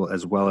responsible,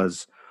 as well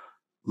as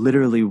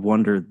literally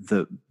wonder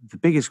the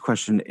biggest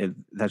question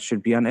that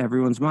should be on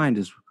everyone's mind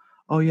is,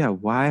 oh yeah,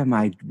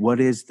 what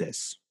is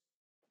this?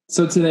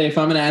 So today, if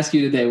I'm going to ask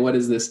you today, what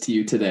is this to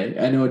you today?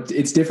 I know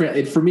it's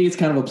different. For me, it's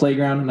kind of a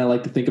playground, and I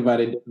like to think about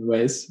it in different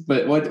ways.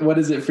 But what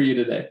is it for you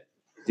today?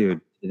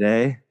 Dude,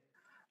 today,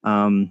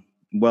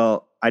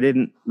 well, I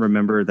didn't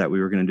remember that we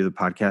were going to do the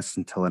podcast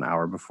until an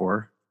hour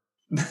before.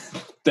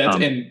 That's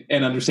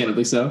and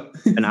understandably so.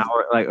 An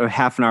hour, like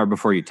half an hour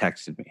before you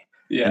texted me.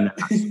 Yeah.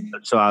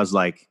 So I was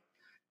like,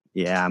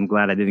 yeah, I'm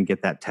glad I didn't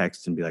get that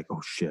text and be like,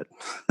 oh shit.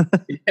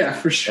 Yeah,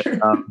 for sure.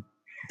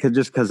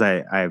 Because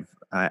I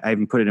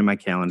even put it in my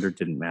calendar.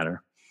 Didn't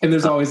matter. And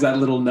there's always that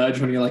little nudge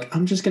when you're like,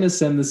 I'm just going to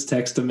send this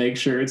text to make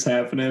sure it's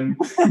happening.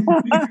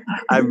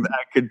 I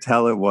could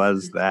tell it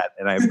was that,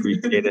 and I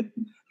appreciate it,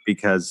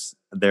 because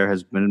there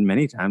has been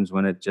many times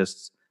when it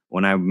just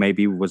when I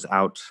maybe was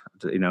out,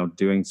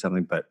 doing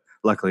something. But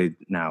luckily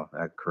now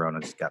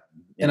Corona's got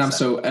me And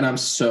inside. I'm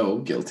so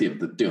guilty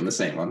of doing the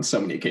same on so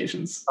many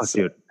occasions. Oh,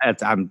 So. dude,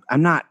 I'm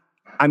not.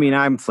 I mean,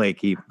 I'm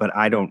flaky, but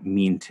I don't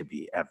mean to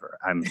be ever.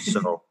 I'm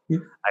so.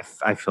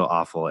 I feel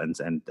awful and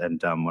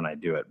dumb when I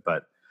do it,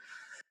 but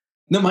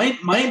No,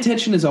 my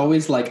intention is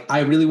always like,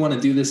 I really want to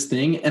do this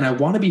thing and I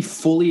want to be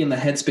fully in the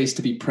headspace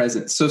to be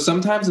present. So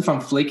sometimes if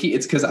I'm flaky,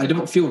 it's because I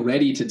don't feel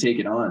ready to take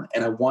it on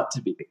and I want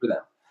to be for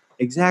them.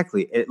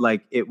 exactly,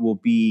 it will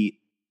be.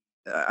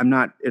 I'm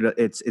not.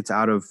 It's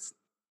out of.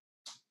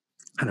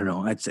 I don't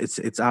know.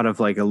 It's out of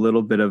like a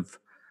little bit of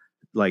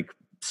like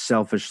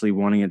selfishly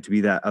wanting it to be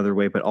that other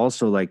way, but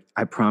also like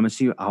I promise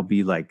you, I'll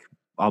be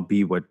I'll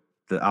be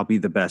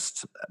the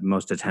best,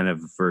 most attentive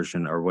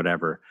version or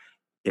whatever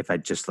if I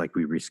just like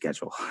we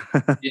reschedule.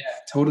 Yeah,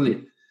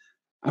 totally.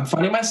 I'm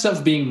finding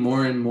myself being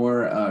more and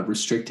more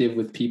restrictive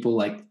with people,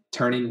 like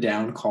turning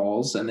down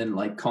calls and then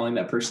like calling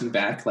that person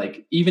back,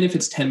 like even if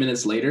it's 10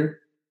 minutes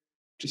later,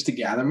 just to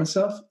gather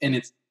myself. And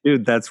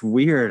Dude, that's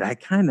weird.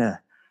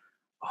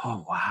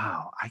 Oh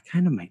wow, I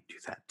kind of might do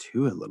that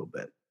too a little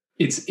bit.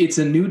 it's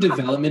a new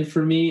development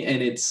for me,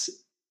 and it's,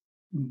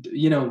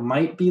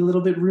 might be a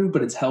little bit rude,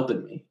 but it's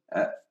helping me.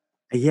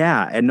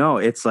 Yeah, and no,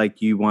 it's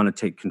like you want to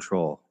take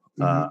control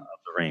of Mhm.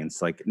 the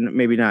reins. Like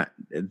maybe not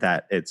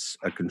that it's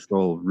a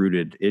control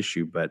rooted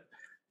issue, but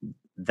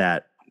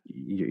that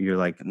you're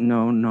like,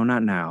 no, no,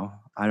 not now.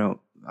 I don't.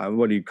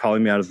 What are you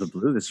calling me out of the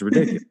blue? This is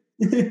ridiculous.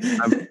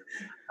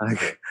 I'm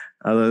like,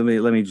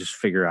 let me just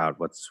figure out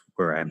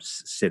where I'm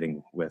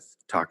sitting with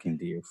talking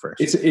to you first.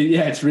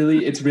 Yeah, it's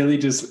really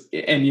just,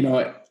 and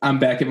I'm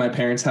back at my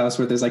parents' house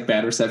where there's like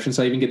bad reception,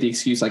 so I even get the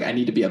excuse like I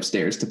need to be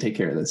upstairs to take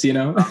care of this.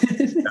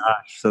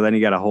 Gosh, so then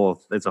you got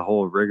it's a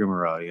whole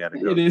rigmarole you got to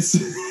go. It is.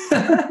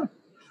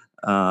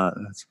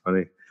 That's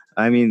funny.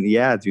 I mean,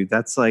 yeah, dude,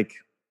 that's like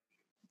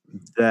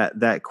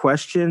that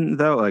question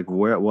though. Like,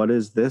 what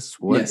is this?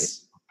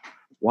 Yes.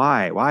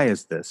 Why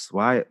is this?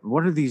 What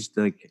are these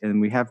like?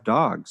 And we have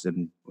dogs,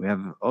 and we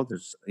have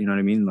there's, you know what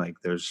I mean? Like,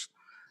 there's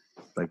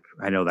like,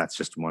 I know that's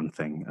just one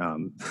thing.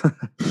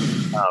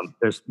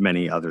 There's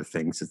many other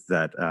things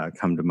that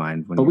come to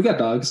mind when But we got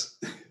dogs.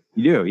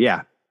 you do,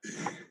 yeah.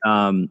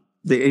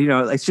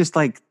 It's just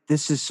like,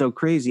 this is so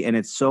crazy and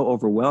it's so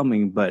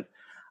overwhelming, but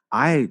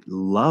I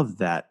love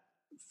that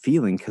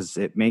feeling because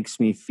it makes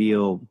me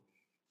feel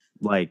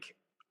like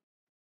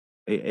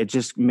it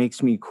just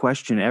makes me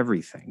question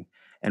everything.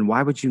 And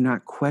why would you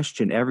not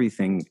question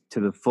everything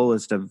to the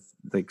fullest of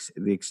the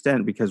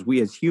extent? Because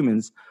we as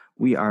humans,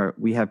 we are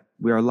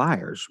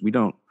liars. We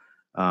don't,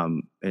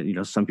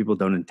 some people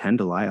don't intend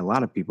to lie. A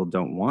lot of people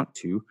don't want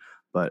to,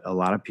 but a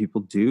lot of people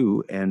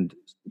do. And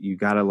you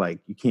gotta like,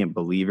 you can't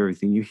believe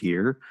everything you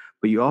hear,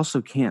 but you also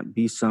can't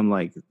be some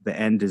like the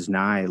end is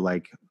nigh,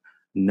 like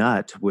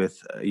nut with,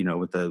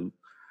 with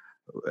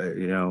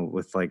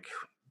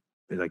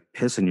like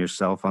pissing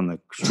yourself on the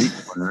street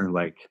corner.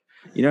 Like,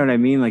 you know what I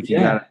mean? Like, you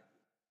gotta Yeah.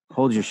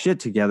 hold your shit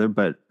together.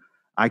 But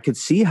I could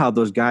see how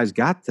those guys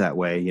got that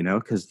way,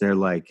 because they're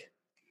like,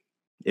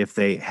 if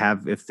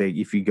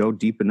you go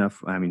deep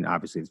enough, I mean,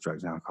 obviously it's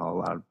drugs and alcohol a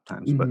lot of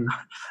times, but,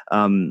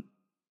 Mhm.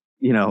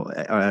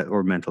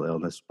 or mental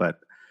illness. But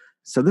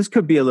so this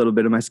could be a little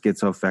bit of my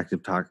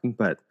schizoaffective talking,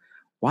 but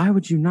why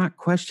would you not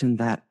question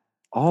that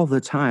all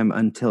the time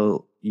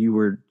until you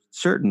were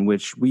certain,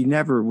 which we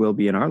never will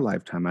be in our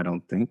lifetime, I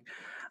don't think.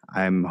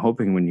 I'm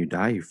hoping when you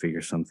die, you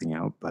figure something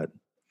out, but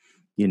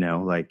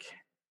like,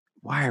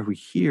 why are we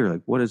here?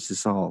 Like, what is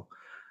this all?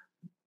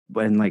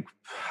 And like,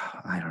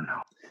 I don't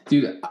know.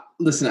 Dude,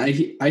 listen, I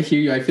hear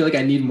you. I feel like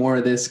I need more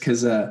of this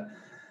because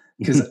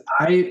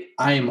I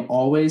am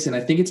always, and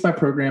I think it's my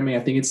programming. I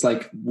think it's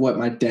like what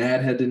my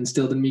dad had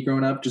instilled in me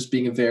growing up, just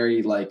being a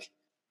very like,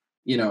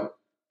 you know,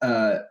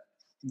 uh,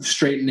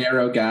 straight and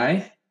narrow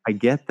guy. I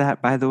get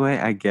that, by the way.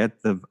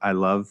 I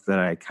love that.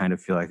 I kind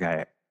of feel like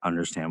I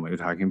understand what you're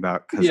talking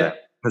about because Yeah.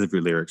 of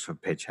your lyrics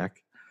of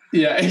Paycheck.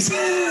 Yeah.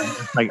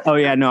 Like, oh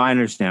yeah, no, I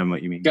understand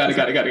what you mean. Got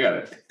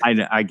it.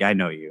 I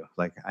know you.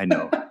 Like, I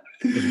know.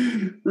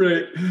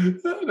 Right.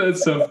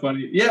 That's so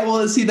funny. Yeah.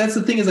 Well, see, that's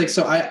the thing is like,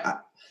 so I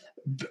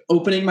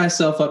opening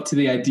myself up to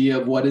the idea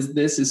of what is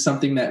this is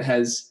something that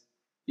has,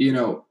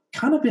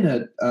 kind of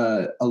been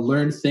a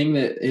learned thing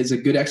that is a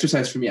good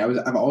exercise for me.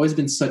 I've always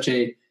been such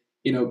a,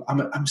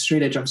 I'm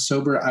straight edge. I'm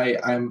sober.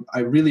 I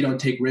really don't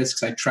take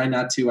risks. I try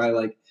not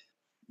to.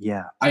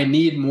 Yeah. I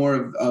need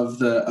more of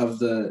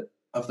the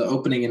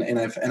opening, and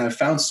I've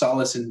found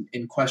solace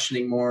in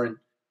questioning more and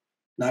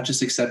not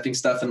just accepting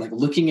stuff and like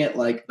looking at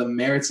like the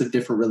merits of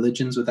different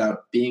religions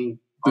without being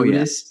Oh yeah.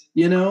 Buddhist,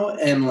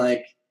 and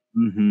like.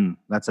 Mm-hmm.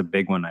 That's a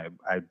big one. I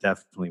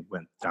definitely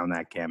went down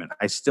that gamut.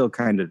 I still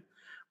kind of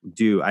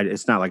do.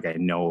 It's not like I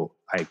know,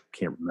 I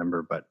can't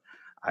remember, but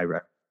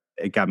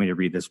it got me to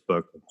read this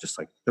book, just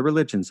like the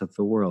religions of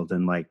the world.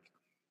 And like,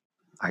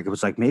 I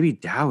was like, maybe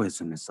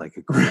Taoism is like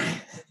a great,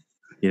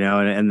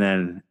 and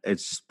then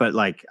but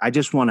like, I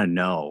just want to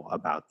know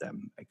about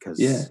them because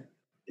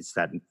it's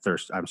that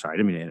thirst. I'm sorry, I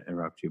didn't mean to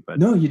interrupt you, but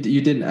no, you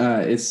didn't.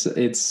 It's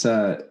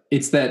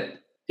that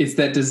it's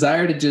that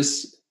desire to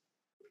just,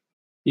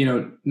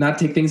 not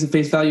take things at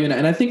face value.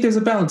 And I think there's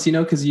a balance,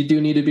 because you do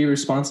need to be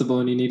responsible,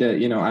 and you need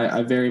to,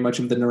 I very much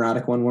am the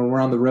neurotic one. When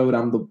we're on the road,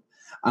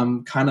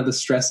 I'm kind of the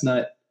stress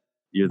nut.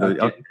 You're the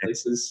getting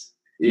places.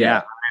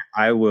 Yeah,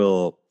 I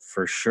will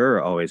for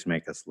sure always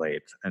make us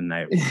late, and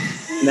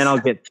then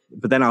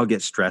I'll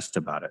get stressed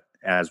about it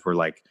as we're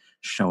like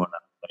showing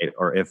up late,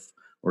 or if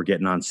we're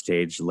getting on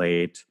stage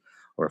late,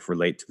 or if we're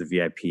late to the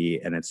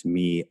VIP and it's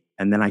me,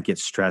 and then I get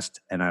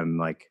stressed and I'm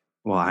like,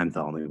 well, I'm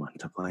the only one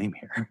to blame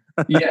here.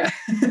 Yeah.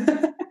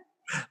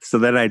 So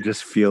then I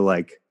just feel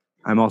like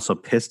I'm also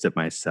pissed at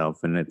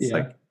myself, and it's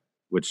like,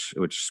 which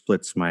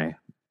splits my.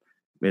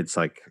 It's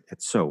like,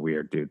 it's so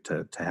weird, dude,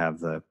 to have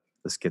the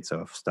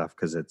schizo stuff,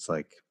 because it's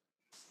like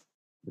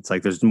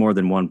there's more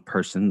than one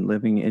person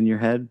living in your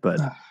head,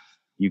 but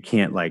you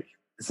can't, like,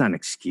 it's not an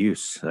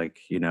excuse, like,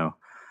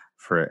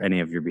 for any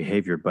of your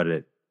behavior, but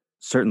it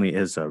certainly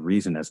is a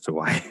reason as to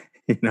why,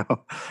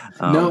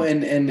 No,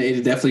 and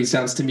it definitely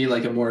sounds to me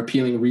like a more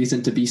appealing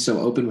reason to be so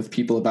open with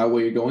people about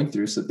what you're going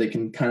through, so they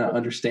can kind of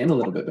understand a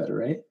little bit better,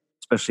 right?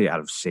 Especially out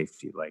of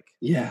safety, like,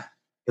 yeah.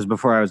 Because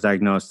before I was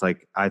diagnosed,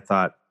 like, I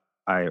thought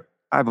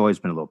I've always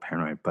been a little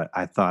paranoid, but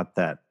I thought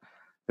that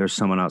there's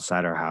someone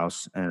outside our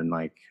house, and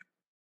like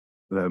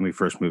when we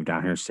first moved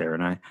down here, Sarah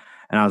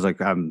and I was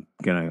like, I'm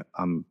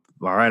all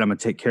right, I'm gonna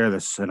take care of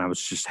this. And I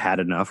was just had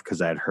enough,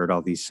 because I had heard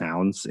all these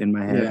sounds in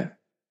my head,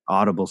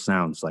 audible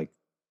sounds, like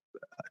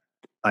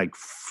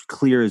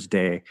clear as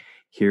day,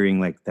 hearing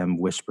like them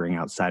whispering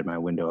outside my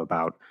window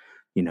about,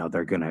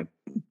 they're gonna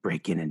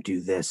break in and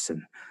do this,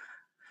 and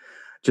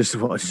it's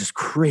just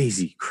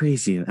crazy.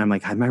 And I'm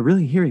like, am I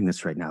really hearing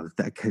this right now?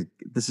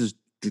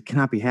 It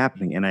cannot be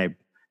happening. And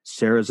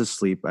Sarah's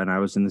asleep, and I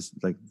was in this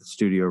like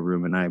studio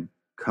room, and I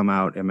come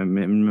out and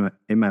I'm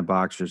in my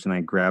boxers, and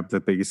I grab the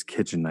biggest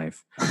kitchen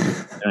knife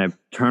and I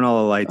turn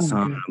all the lights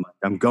on. And I'm like,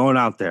 I'm going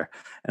out there,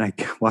 and I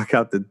walk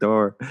out the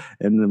door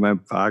into my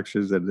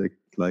boxers, and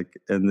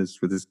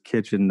with this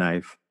kitchen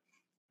knife,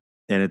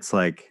 and it's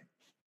like,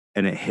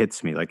 and it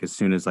hits me like as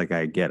soon as like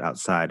I get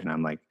outside, and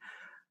I'm like,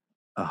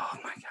 oh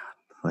my God,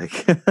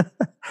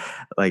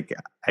 like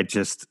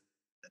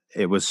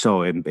it was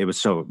so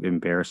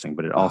embarrassing,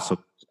 but it also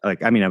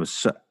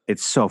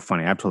it's so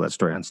funny. I've told that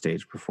story on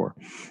stage before.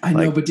 I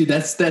know, but dude,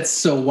 that's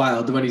so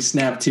wild when you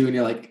snap too, and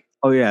you're like,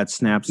 oh yeah, it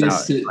snaps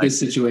out. This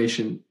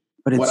situation,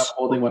 but what I'm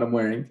holding, what I'm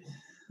wearing.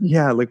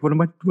 Yeah, like what am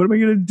I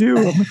gonna do?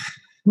 I'm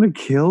gonna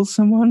kill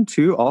someone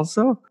too.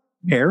 Also,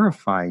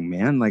 terrifying,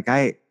 man. Like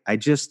I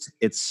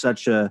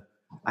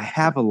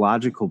have a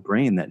logical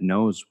brain that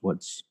knows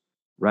what's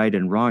right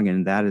and wrong,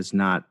 and that is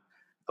not.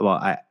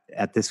 Well,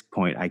 at this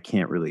point I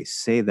can't really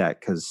say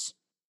that, because,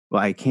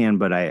 well, I can,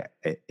 but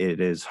it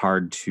is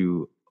hard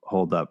to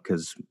hold up,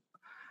 because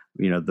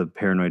the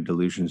paranoid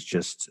delusions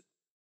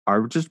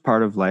are just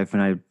part of life,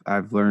 and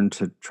I've learned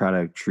to try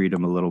to treat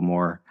them a little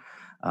more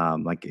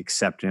like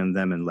accepting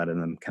them and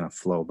letting them kind of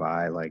flow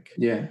by. Like,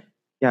 yeah,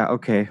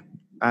 okay,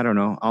 I don't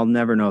know, I'll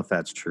never know if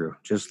that's true.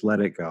 Just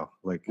let it go.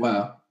 Like,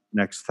 wow,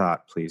 next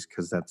thought, please,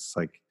 because that's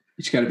like,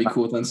 you just got to be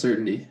cool with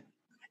uncertainty.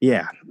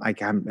 Yeah,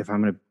 like if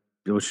I'm gonna.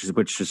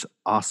 Which is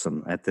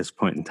awesome at this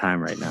point in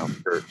time right now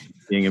for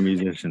being a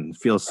musician. It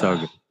feels so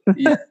good.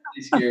 Yeah,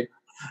 it's scary.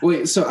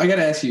 Wait, so I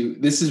gotta ask you,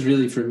 this is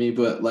really for me,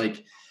 but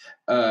like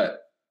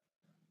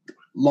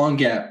long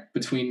gap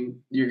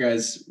between your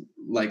guys'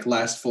 like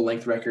last full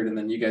length record and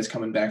then you guys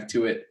coming back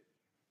to it.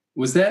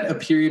 Was that a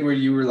period where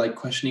you were like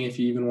questioning if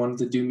you even wanted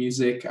to do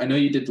music? I know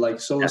you did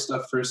like solo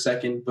stuff for a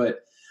second,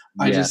 but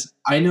I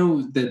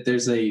know that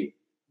there's a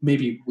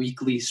maybe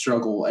weekly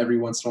struggle every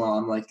once in a while.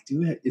 I'm like,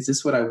 is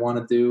this what I want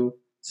to do?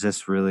 Is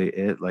this really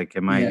it? Like,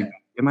 am I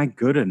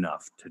good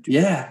enough to do?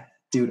 Yeah,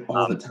 dude,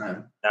 all the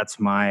time. That's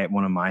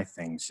one of my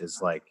things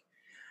is like,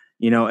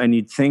 and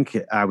you'd think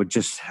I would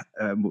just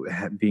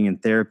being in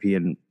therapy,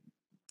 and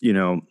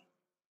I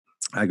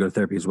go to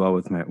therapy as well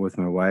with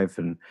my wife,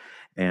 and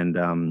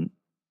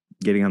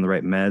getting on the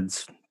right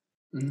meds.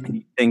 Mm-hmm. And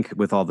you think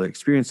with all the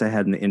experience I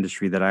had in the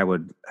industry that I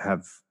would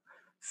have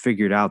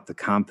figured out the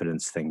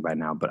confidence thing by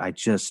now, but I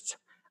just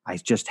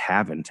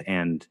haven't.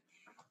 And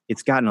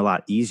it's gotten a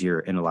lot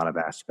easier in a lot of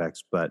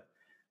aspects, but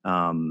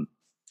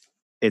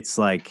it's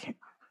like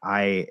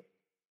I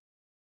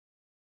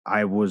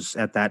was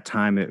at that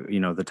time,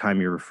 the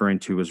time you're referring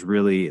to was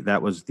really,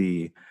 that was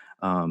the,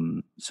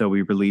 so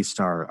we released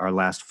our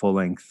last full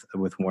length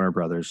with Warner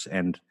Brothers,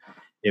 and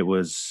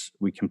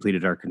we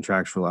completed our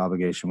contractual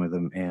obligation with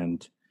them.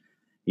 And,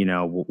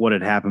 what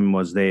had happened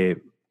was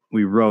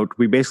we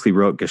basically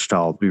wrote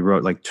Gestalt. We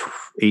wrote like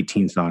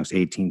 18 songs,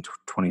 20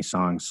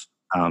 songs,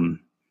 the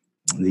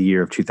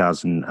year of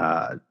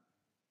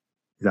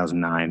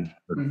 2009.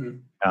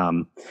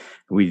 Mm-hmm.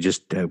 We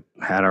just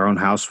had our own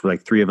house where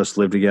like three of us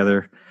lived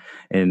together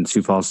in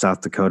Sioux Falls,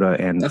 South Dakota.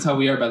 And that's how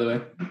we are, by the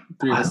way.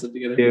 Three of us live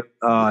together. Dude,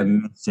 I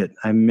miss it.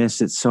 I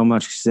miss it so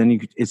much. Cause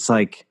then it's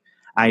like,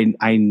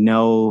 I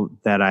know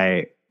that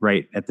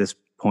right at this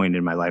point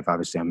in my life,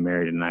 obviously I'm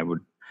married, and I would,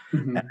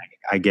 mm-hmm.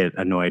 I get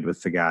annoyed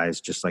with the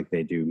guys just like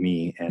they do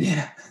me. And,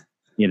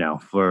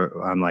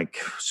 I'm like,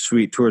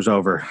 sweet, tour's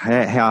over.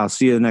 Hey, I'll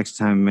see you the next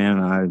time,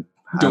 man.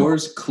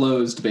 Doors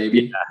closed,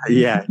 baby.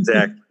 Yeah,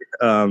 exactly.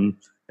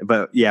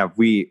 But yeah,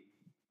 we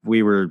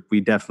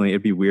definitely,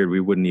 it'd be weird. We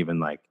wouldn't even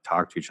like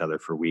talk to each other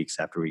for weeks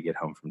after we get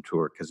home from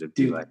tour, because it'd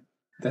be like,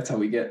 that's how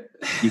we get.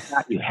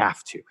 you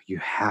have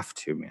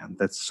to, man.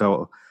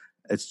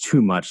 It's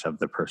too much of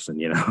the person,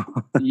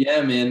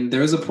 Yeah, man.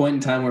 There was a point in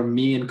time where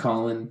me and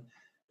Colin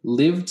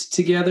lived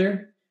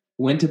together,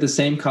 went to the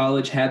same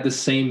college, had the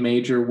same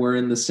major, were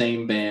in the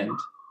same band.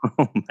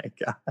 Oh my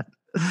God.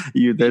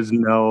 There's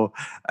no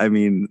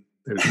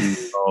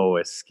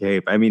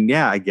escape. I mean,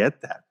 yeah, I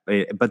get that.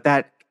 But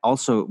that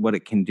also, what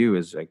it can do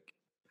is like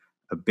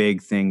a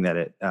big thing that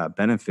it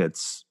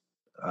benefits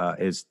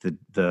is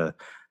the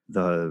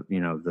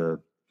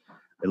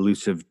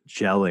elusive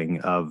gelling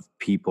of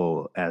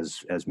people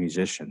as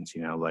musicians,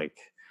 like,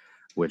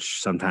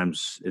 which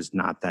sometimes is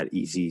not that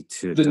easy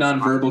to the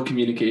nonverbal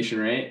communication,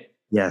 right?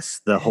 Yes,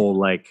 the whole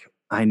like,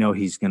 I know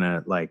he's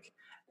gonna like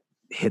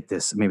hit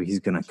this, maybe he's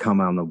gonna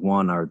come on the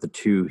 1 or the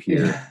 2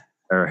 here,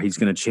 or he's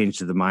gonna change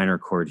to the minor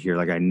chord here,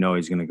 like I know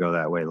he's gonna go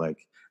that way,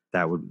 like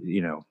that would,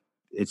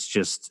 it's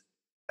just,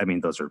 I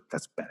mean,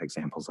 that's bad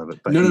examples of it.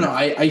 But no,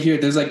 I hear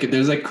there's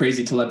like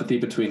crazy telepathy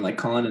between like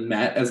Colin and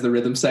Matt as the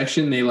rhythm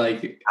section. They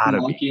like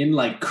lock in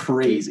like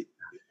crazy.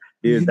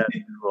 Dude, that's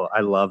cool.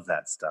 I love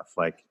that stuff.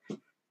 Like,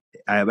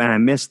 I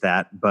missed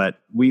that, but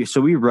we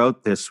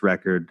wrote this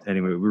record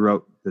anyway. We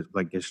wrote the,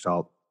 like,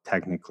 Gestalt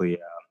technically,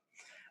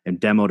 and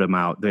demoed them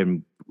out.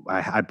 Then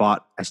I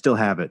still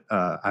have it.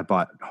 I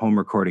bought Home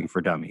Recording for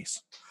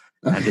Dummies.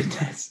 And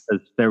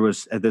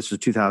this was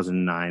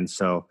 2009,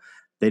 so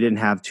they didn't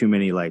have too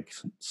many like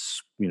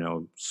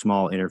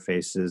small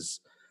interfaces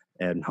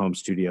and home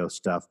studio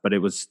stuff, but it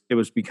was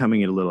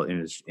becoming a little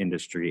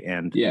industry.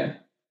 And yeah,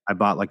 I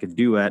bought like a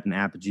Duet, an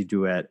Apogee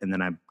Duet, and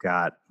then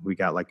we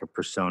got like a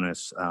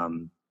Presonus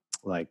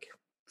like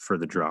for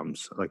the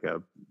drums, like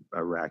a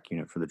rack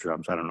unit for the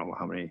drums. I don't know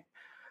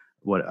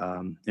what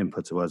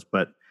inputs it was,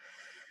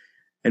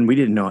 and we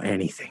didn't know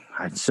anything.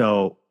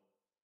 So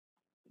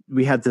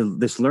we had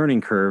this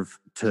learning curve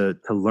to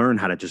learn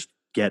how to just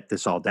get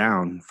this all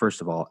down,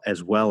 first of all,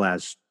 as well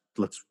as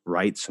let's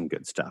write some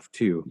good stuff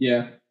too.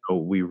 Yeah. So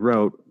we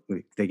wrote,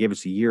 they gave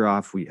us a year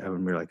off. We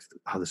were like,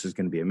 oh, this is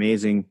going to be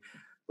amazing.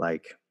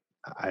 Like,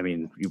 I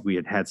mean, we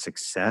had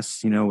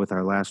success, with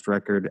our last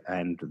record,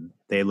 and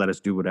they let us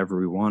do whatever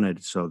we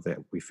wanted. So that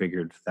we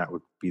figured that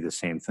would be the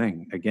same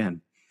thing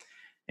again.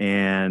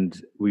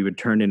 And we would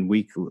turn in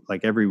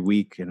every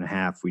week and a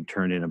half, we'd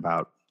turn in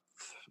about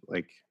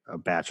like a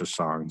batch of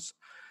songs,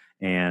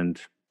 and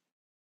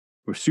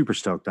we're super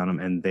stoked on them.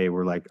 And they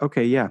were like,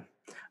 okay, yeah,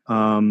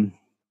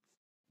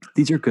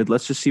 these are good.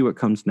 Let's just see what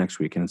comes next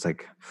week. And it's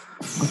like,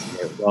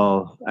 okay,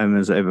 well, I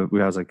was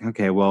like,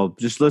 okay, well,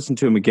 just listen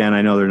to them again.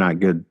 I know they're not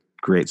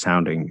great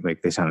sounding,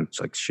 like they sounded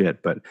like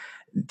shit, but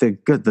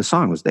the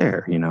song was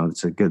there,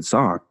 it's a good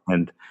song.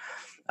 And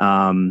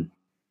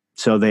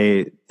so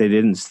they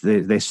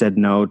said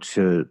no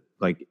to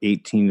like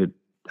 18 to,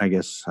 I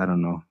guess, I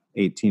don't know,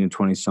 18 to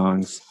 20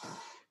 songs.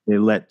 They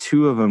let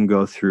 2 of them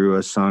go through,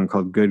 a song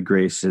called Good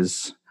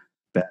Graces,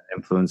 Bad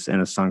Influence,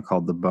 and a song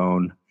called The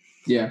Bone.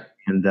 Yeah.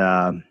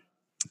 And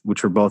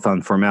which were both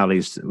on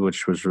Formalities,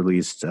 which was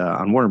released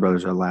on Warner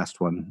Brothers, our last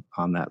one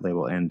on that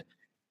label. And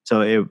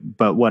so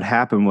but what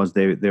happened was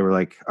they were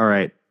like, all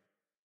right,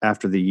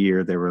 after the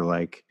year, they were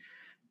like,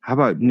 how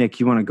about, Nick,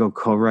 you want to go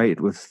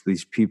co-write with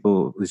these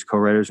people, these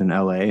co-writers in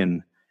LA,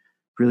 and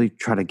really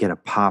try to get a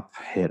pop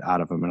hit out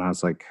of them? And I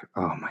was like,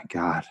 oh my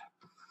God,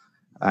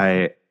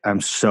 I'm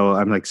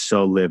like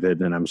so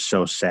livid, and I'm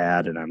so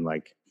sad. And I'm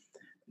like,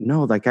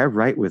 no, like I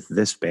write with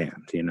this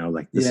band,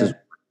 like this is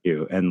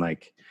you. And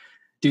like,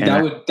 dude,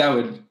 that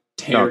would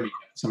tear me.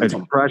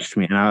 It crushed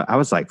me. And I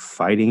was like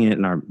fighting it.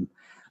 And I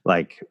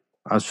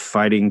was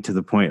fighting to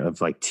the point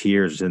of like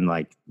tears. And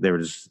like,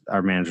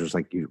 our manager was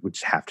like, we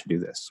just have to do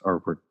this,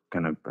 or they're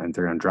going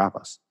to drop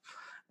us.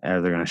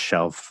 Or they're going to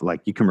shelve,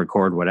 like, you can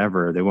record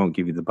whatever. They won't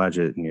give you the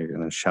budget, and you're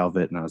going to shelve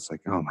it. And I was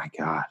like, oh my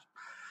God,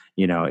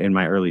 in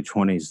my early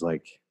 20s,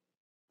 like,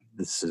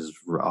 this is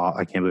raw.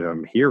 I can't believe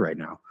I'm here right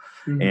now.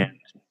 Mm-hmm. And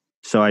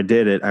so I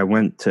did it. I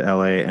went to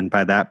LA, and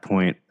by that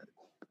point,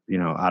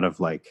 out of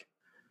like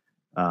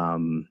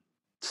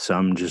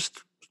some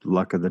just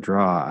luck of the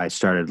draw, I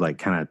started like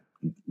kind of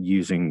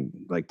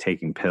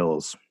taking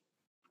pills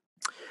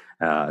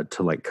to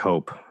like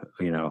cope,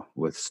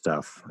 with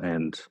stuff,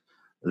 and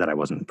that I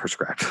wasn't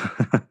prescribed.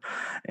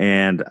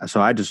 And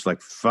so I just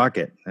like, fuck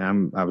it.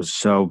 I was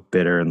so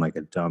bitter and like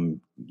a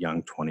dumb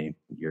young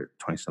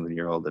 20-something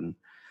year old. And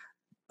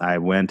I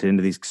went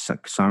into these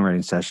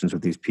songwriting sessions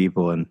with these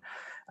people, and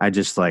I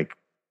just like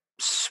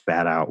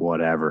spat out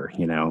whatever,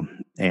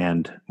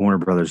 and Warner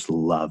Brothers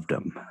loved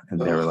them. And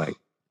they were like,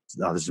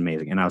 oh, this is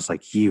amazing. And I was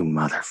like, you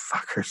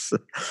motherfuckers.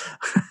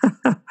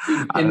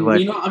 And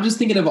I'm just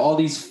thinking of all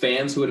these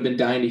fans who would have been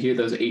dying to hear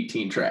those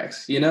 18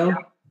 tracks,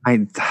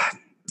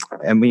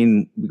 I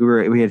mean,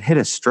 we had hit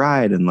a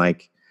stride, and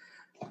like,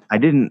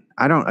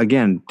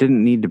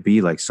 didn't need to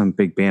be like some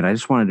big band. I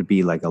just wanted to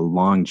be like a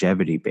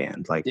longevity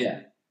band,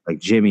 Yeah. like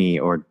Jimmy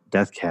or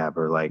Death Cab,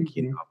 or like,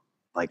 Mhm.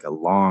 like a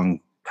long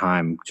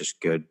time, just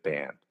good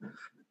band.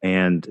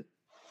 And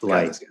God,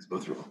 like, those guys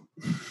both rule.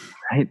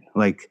 right,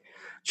 like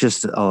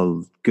just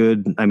a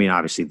good, I mean,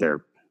 obviously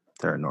they're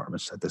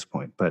enormous at this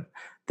point, but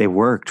they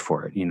worked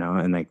for it,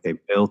 and like they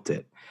built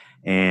it.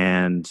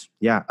 And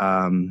yeah,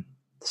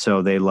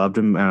 so they loved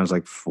him, and I was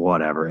like,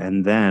 whatever.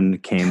 And then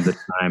came the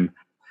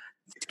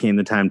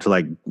time to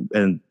like,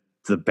 and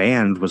the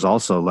band was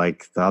also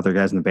like, the other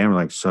guys in the band were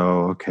like,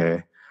 so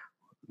okay,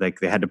 like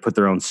they had to put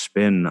their own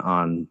spin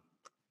on,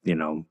 you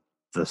know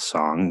the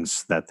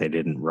songs that they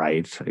didn't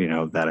write,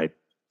 that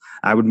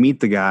I would meet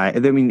the guy. I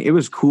mean, it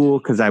was cool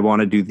because I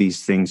want to do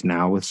these things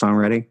now with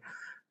songwriting,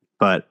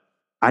 but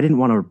I didn't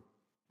want to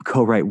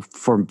co-write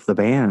for the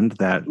band.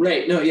 That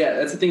Right. No, yeah,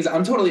 that's the thing.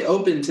 I'm totally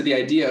open to the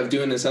idea of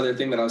doing this other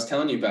thing that I was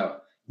telling you about.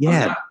 I'm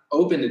Yeah, not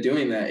open to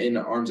doing that in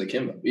Arms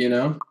Akimbo, you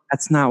know?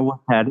 that's not what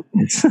that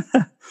is.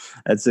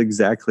 That's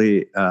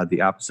exactly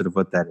the opposite of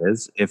what that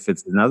is. If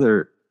it's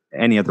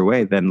any other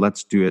way, then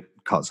let's do it,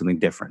 call it something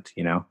different,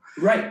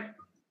 Right.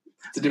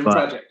 It's a different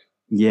But project.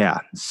 yeah,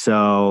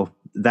 so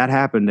that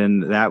happened,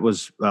 and that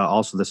was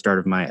also the start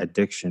of my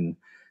addiction.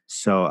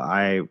 So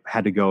I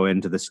had to go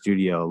into the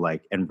studio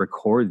like and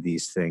record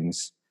these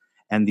things,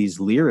 and these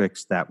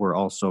lyrics that were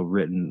also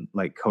written,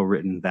 like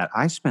co-written, that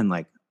I'll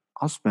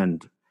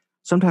spend,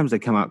 sometimes they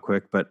come out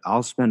quick, but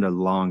I'll spend a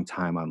long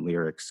time on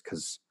lyrics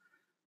because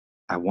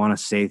I want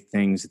to say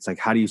things. It's like,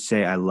 how do you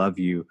say I love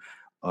you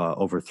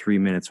over 3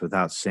 minutes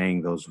without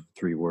saying those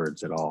three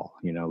words at all?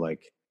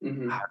 Like, how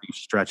Hmm. do you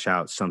stretch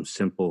out some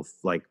simple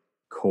like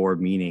core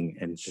meaning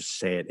and just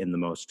say it in the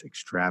most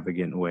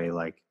extravagant way,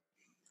 like,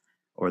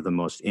 or the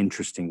most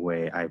interesting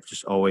way? I've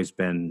just always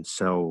been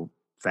so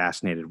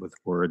fascinated with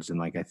words, and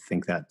like I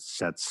think that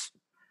sets.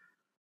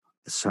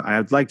 So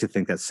I'd like to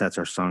think that sets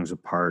our songs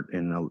apart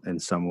in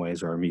some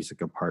ways, or our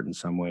music apart in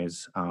some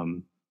ways,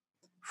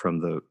 from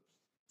the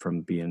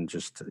from being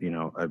just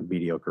a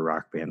mediocre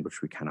rock band,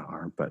 which we kind of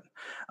are. But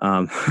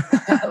um,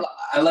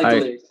 I like the I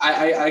lyrics.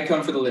 I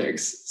come for the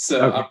lyrics.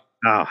 So okay.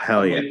 Oh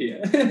hell I'm yeah!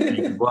 with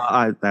you.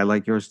 Well, I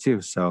like yours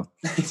too. So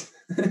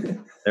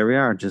there we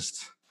are,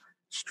 just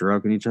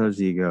stroking each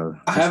other's ego.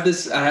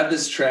 Just I have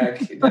this track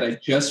that I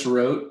just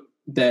wrote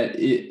that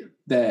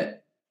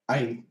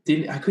I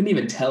couldn't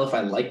even tell if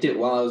I liked it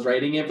while I was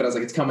writing it, but I was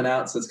like, it's coming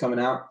out, so it's coming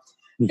out.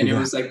 And it yeah.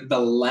 was like the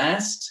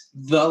last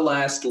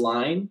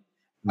line.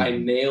 I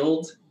Mhm.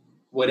 nailed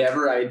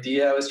whatever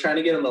idea I was trying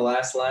to get on the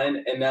last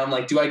line. And now I'm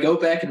like, do I go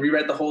back and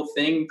rewrite the whole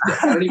thing?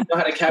 I don't even know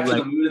how to capture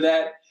Like, the mood of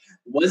that.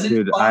 Was it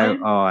dude,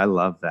 fine? I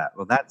love that.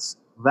 Well, that's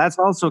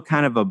also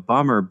kind of a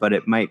bummer, but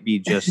it might be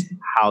just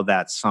how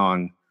that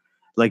song.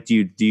 Like,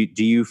 do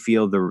you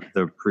feel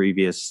the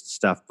previous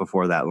stuff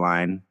before that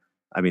line?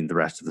 I mean, the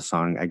rest of the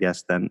song, I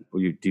guess. Then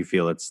do you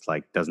feel it's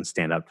like doesn't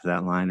stand up to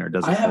that line, or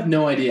does I it hold? have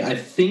no idea. I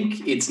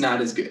think it's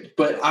not as good,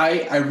 but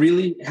I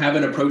really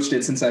haven't approached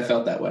it since I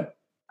felt that way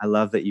I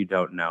love that you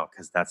don't know,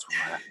 because that's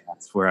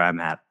where I'm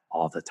at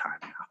all the time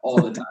all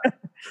the time. now.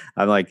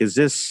 I'm like, is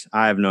this?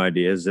 I have no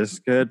idea. Is this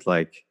good?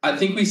 Like, I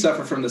think we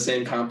suffer from the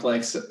same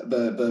complex,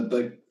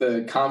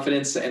 the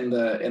confidence and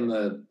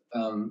the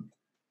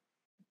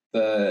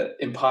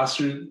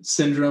imposter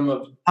syndrome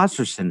of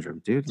imposter syndrome,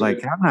 dude. Like,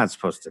 dude. I'm not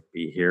supposed to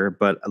be here,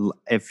 but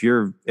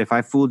if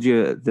I fooled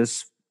you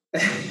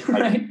like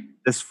Right?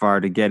 this far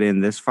to get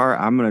in this far,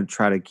 I'm gonna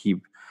try to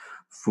keep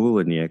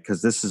fooling you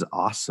because this is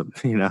awesome.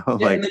 Yeah,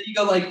 and Like, then you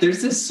go like,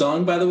 "There's this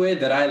song, by the way,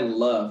 that I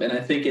love, and I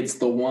think it's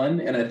the one,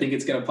 and I think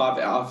it's gonna pop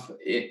off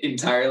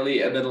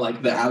entirely." And then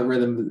like the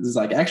algorithm is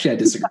like, "Actually, I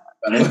disagree."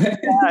 By the way,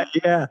 yeah,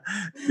 yeah,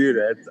 dude,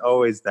 it's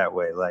always that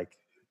way. Like,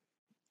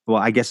 well,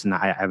 I guess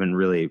not, I haven't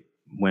really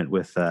went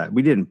with.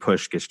 We didn't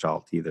push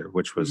Gestalt either,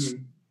 which was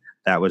Mhm.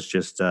 that was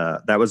just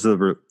that was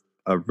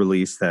a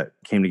release that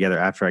came together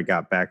after I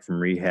got back from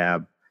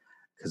rehab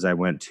because I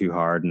went too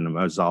hard and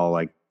I was all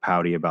like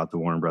pouty about the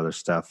Warner Brothers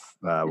stuff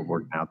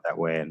working Mhm. out that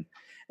way. And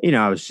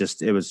I was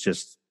just it was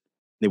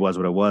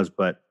what it was.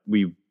 But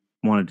we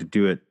wanted to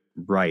do it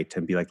right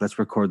and be like, let's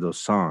record those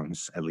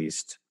songs at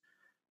least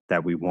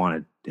that we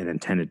wanted and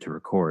intended to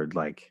record.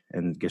 Like,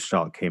 and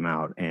Gestalt came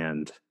out,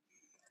 and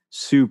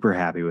super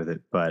happy with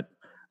it. But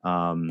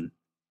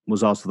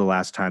was also the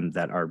last time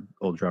that our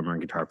old drummer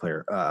and guitar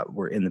player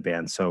were in the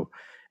band. So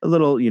a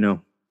little,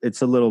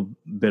 it's a little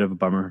bit of a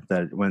bummer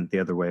that it went the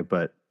other way,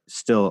 but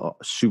still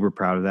super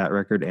proud of that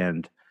record.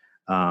 And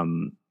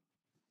um,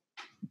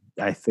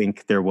 I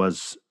think there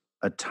was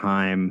a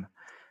time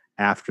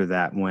after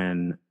that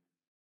when,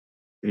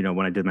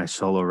 when I did my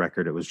solo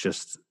record, it was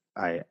just,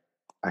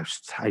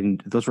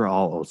 those were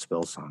all Old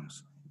Spill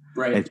songs.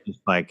 Right. It's just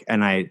like,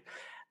 and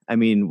I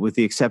mean, with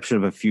the exception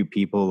of a few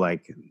people,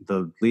 like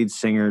the lead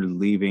singer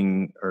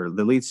leaving, or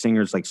the lead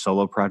singer's like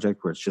solo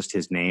project where it's just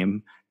his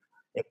name.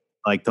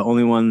 Like the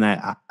only one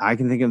that I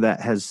can think of that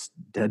has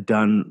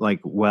done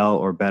like well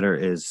or better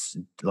is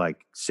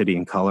like City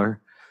and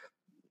Color.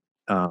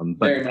 But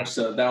Very much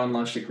so. That one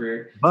launched a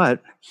career.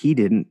 he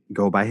didn't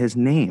go by his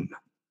name.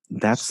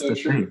 That's So the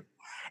true. thing.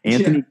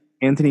 Yeah.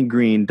 Anthony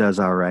Green does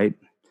all right,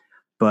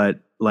 but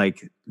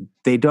like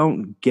they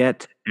don't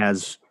get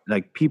as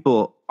like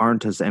people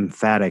aren't as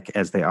emphatic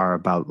as they are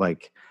about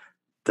like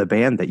the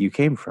band that you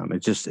came from. It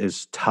just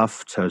is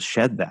tough to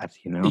shed that,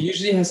 you It know.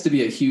 usually has to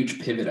be a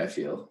huge pivot, I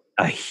feel.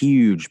 A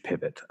huge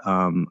pivot.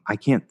 I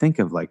can't think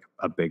of like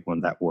a big one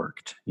that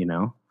worked, you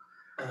know.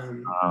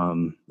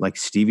 Um, Like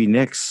Stevie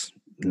Nicks,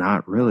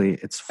 not really.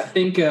 It's I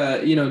think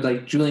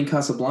like Julian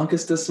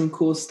Casablancas does some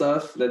cool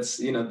stuff.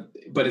 That's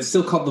but it's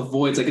still called the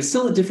Voids. Like it's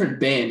still a different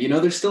band.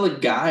 There's still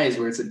like guys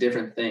where it's a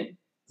different thing.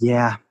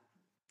 yeah,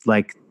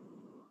 like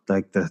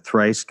the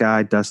Thrice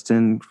guy,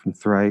 Dustin from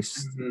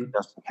Thrice, Mhm.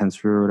 Dustin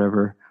Kensrue or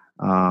whatever.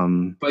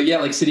 But yeah,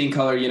 like City and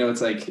Color,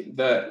 it's like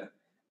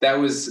that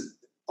was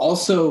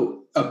also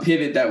a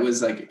pivot that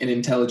was like an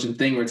intelligent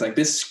thing where it's like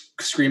this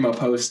screamo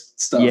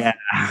post stuff. Yeah,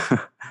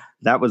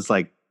 that was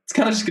like It's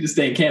kind of just going to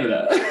stay in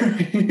Canada.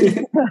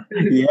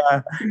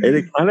 yeah.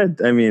 It kind of.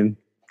 I mean,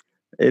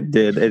 it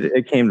did.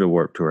 It came to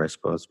Warped Tour, I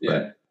suppose. But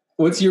Yeah.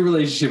 What's your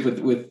relationship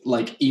with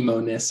like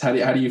emo-ness? How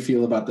do you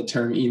feel about the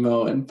term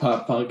emo and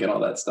pop punk and all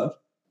that stuff?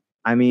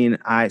 I mean,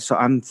 I'm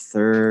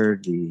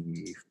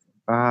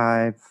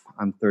 35.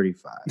 I'm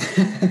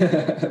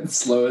 35.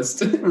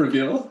 Slowest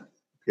reveal.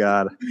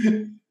 God,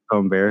 so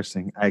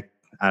embarrassing. I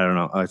don't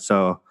know.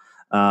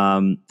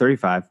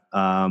 35.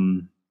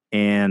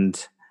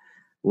 And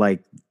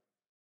like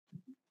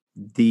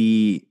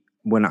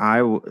when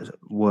I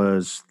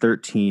was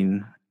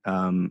 13,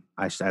 I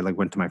like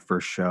went to my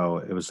first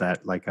show. It was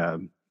at like I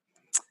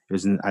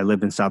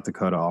lived in South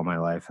Dakota all my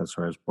life. That's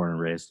where I was born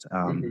and raised.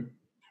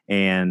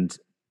 And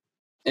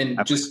And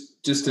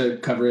just to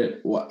cover it,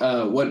 what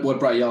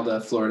brought y'all to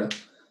Florida?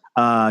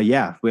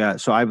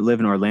 So I live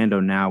in Orlando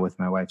now with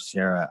my wife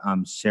Sarah.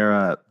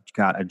 Sarah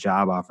got a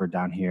job offer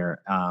down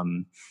here,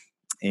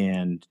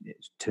 and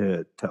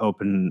to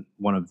open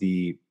one of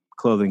the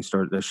clothing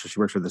stores. She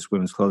works for this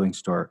women's clothing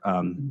store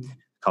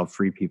called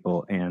Free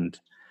People, and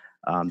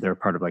they're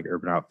part of like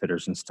Urban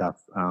Outfitters and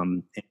stuff.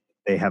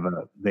 They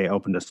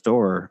opened a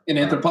store in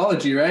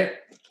Anthropologie, right?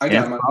 I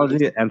got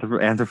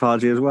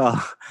Anthropologie as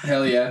well.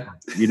 Hell yeah!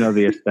 You know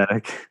the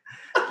aesthetic.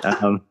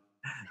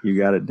 You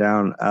got it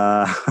down.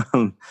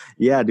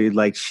 Yeah, dude.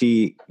 Like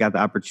she got the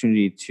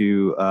opportunity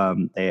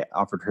to. They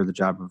offered her the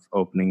job of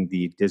opening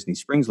the Disney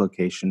Springs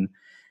location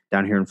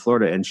down here in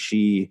Florida, and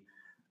she.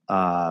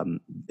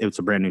 It was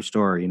a brand new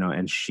store,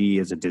 and she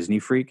is a Disney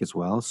freak as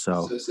well.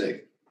 So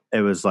sick.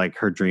 It was like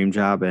her dream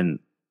job, and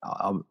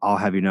I'll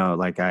have you know,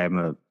 like I am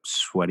a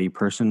sweaty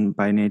person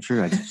by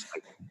nature.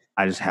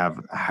 I just have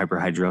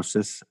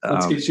hyperhidrosis.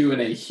 Let's get you in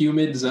a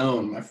humid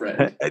zone, my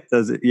friend. It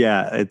does.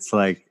 Yeah, it's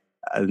like,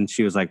 and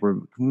she was like,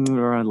 "We're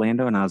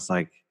Orlando," and I was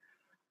like,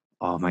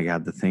 "Oh my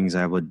god, the things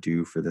I would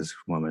do for this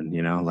woman,"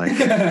 like.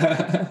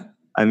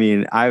 I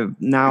mean, I've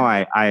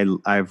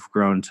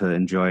grown to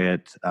enjoy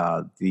it.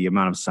 The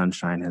amount of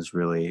sunshine has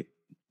really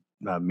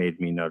made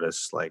me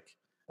notice, like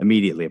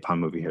immediately upon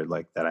moving here,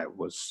 like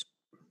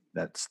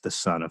that's the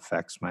sun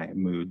affects my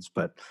moods.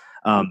 But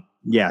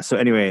yeah. So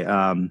anyway,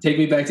 take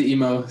me back to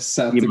emo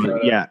South Dakota.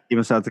 Yeah,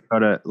 emo South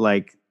Dakota.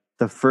 Like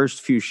the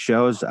first few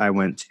shows I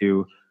went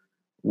to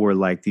were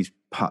like these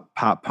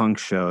pop punk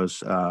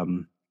shows.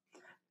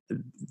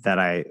 That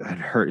I had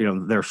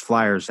heard, there's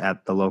flyers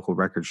at the local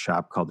record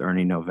shop called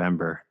Ernie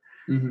November.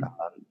 Mm-hmm.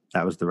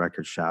 That was the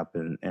record shop.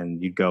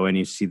 And you go and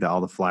you see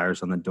all the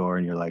flyers on the door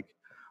and you're like,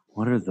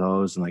 what are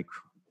those? And like,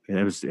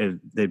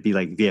 they'd be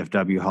like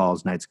VFW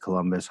halls, Knights of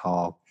Columbus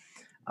Hall,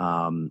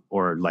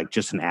 or like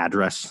just an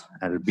address.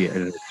 And it'd be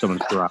in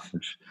someone's garage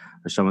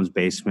or someone's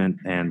basement.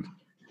 And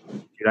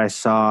dude,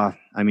 I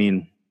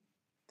mean,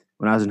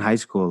 when I was in high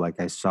school,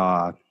 like I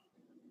saw,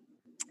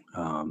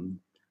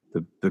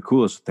 the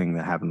coolest thing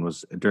that happened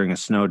was during a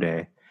snow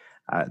day.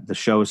 The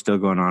show was still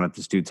going on at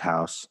this dude's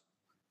house.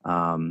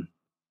 There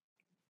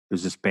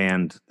was this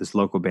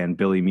local band,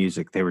 Billy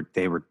Music. They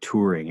were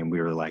touring, and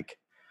we were like,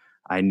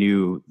 I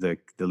knew the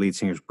lead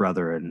singer's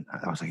brother, and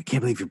I was like, I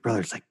can't believe your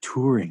brother's like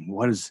touring.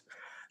 What is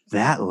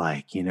that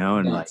like? And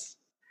Nuts.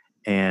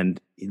 and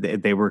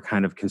they were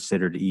kind of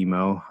considered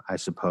emo, I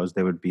suppose.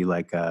 They would be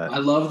like I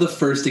love the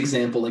first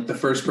example, like the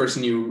first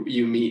person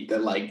you meet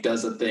that like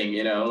does a thing,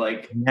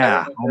 like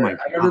yeah.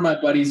 I remember my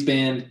buddy's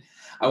band.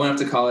 I went up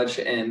to college,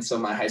 and so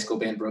my high school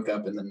band broke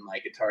up, and then my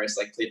guitarist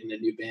like played in a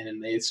new band,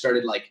 and they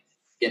started like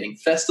getting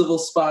festival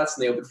spots,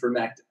 and they opened for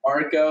Mac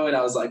DeMarco, and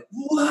I was like,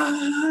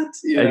 what?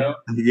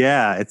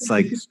 Yeah, it's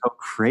like so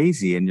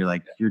crazy, and you're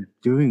like, you're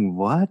doing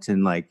what?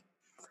 And like,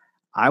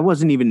 I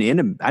wasn't even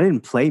I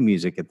didn't play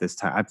music at this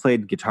time. I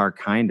played guitar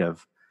kind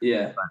of.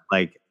 Yeah. But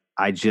like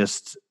I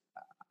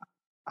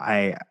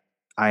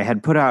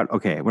had put out,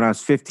 when I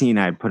was 15,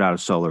 I had put out a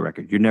solo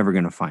record. You're never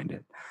going to find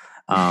it.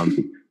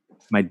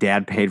 My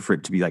dad paid for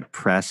it to be like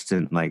pressed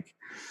and like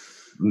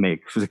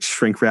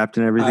shrink wrapped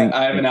and everything.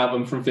 I have an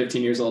album from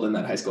 15 years old in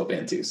that high school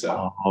band too.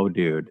 So,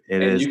 dude,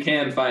 it is. You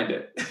can find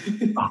it.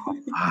 Oh,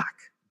 fuck,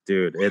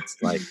 dude. It's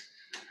like,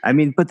 I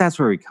mean, but that's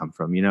where we come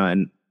from,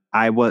 and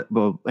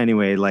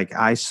anyway, like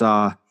I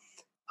saw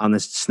on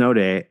this snow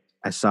day,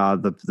 I saw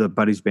the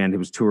Buddies band who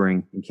was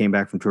touring and came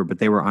back from tour, but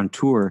they were on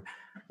tour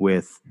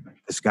with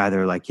this guy.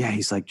 They're like, yeah,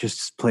 he's like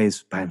just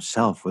plays by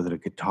himself with a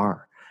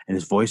guitar, and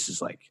his voice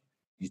is like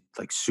he's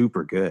like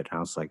super good. And I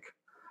was like,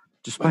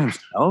 just by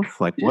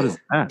himself, like what is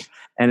that?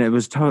 And it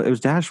was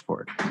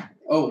Dashboard,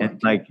 Oh my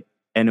and God.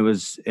 and it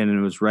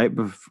was right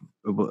before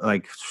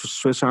like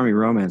Swiss Army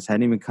Romance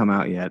hadn't even come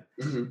out yet.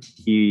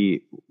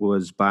 He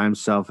was by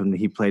himself and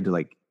he played to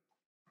like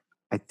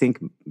I think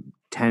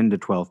 10 to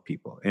 12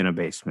 people in a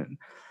basement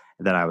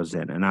that I was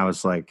in. And I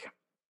was like,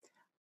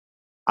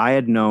 I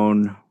had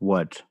known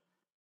what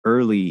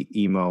early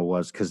emo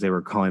was because they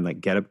were calling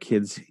like Get Up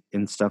Kids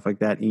and stuff like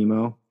that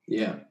emo.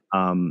 Yeah.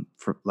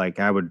 For like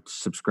I would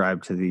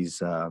subscribe to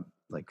these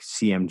like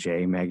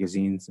CMJ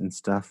magazines and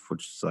stuff,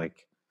 which is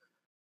like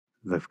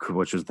the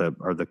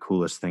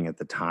coolest thing at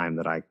the time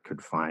that I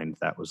could find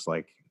that was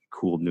like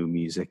cool new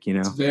music, you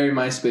know? It's very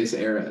MySpace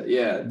era.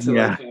 Yeah.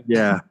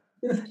 Yeah.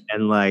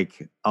 And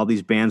like all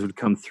these bands would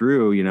come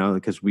through, you know,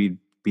 because we'd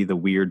be the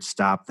weird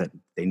stop that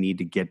they need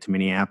to get to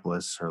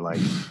Minneapolis or like,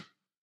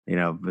 you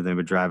know, but they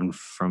were driving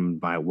from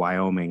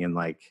Wyoming and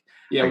like,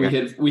 yeah,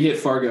 we hit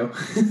Fargo.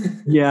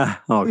 yeah.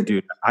 Oh,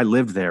 dude, I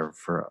lived there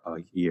for a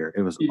year.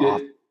 It was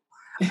awful.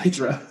 It's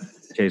rough.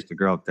 Chased a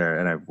girl up there,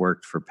 and I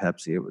worked for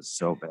Pepsi. It was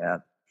so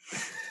bad.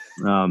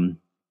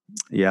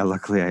 Yeah.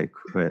 Luckily, I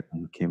quit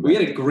and came back. We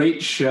had a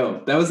great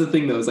show. That was the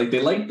thing, though. It's like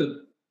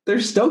they're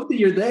stoked that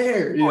you're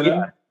there. You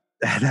know?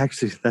 Yeah.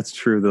 That's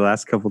true. The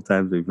last couple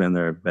times we've been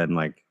there have been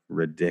like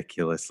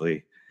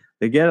ridiculously.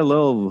 They get a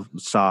little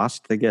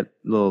sauced. They get a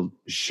little.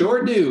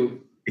 Sure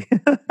do.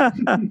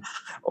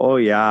 Oh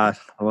yeah.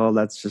 Well,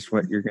 that's just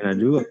what you're gonna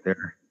do up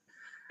there.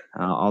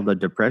 All the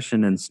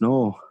depression and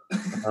snow.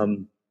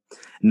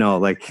 No,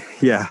 like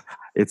yeah,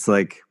 it's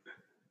like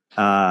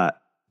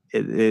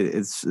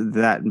it's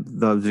that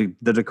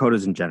the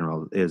Dakotas in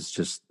general is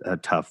just a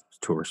tough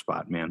tour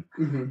spot, man.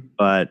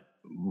 But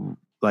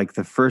like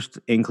the first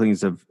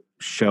inklings of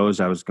shows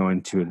I was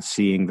going to and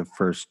seeing the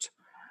first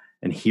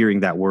and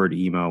hearing that word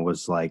emo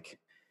was like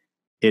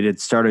it had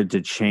started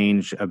to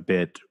change a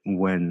bit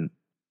when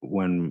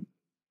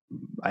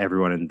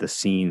everyone in the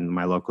scene,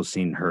 my local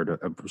scene,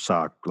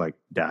 saw like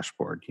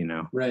Dashboard, you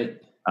know, right?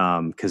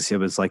 Because it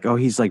was like, oh,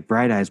 he's like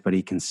Bright Eyes, but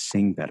he can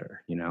sing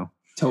better, you know.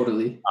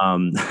 Totally.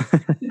 No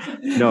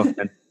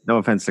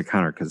offense to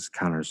Connor, because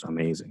Connor's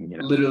amazing, you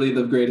know. Literally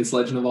the greatest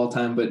legend of all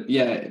time, but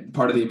yeah,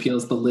 part of the appeal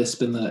is the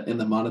lisp in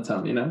the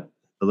monotone, you know.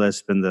 The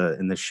lisp and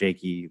the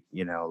shaky,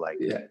 you know, like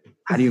yeah.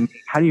 How do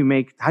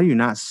you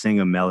not sing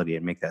a melody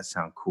and make that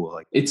sound cool?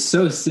 Like it's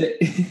so sick.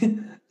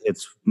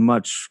 It's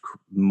much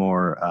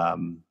more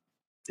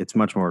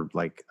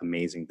like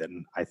amazing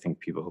than I think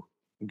people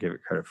give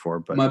it credit for.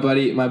 But my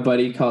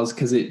buddy calls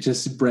because it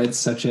just bred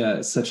such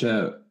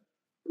a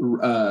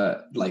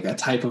like a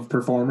type of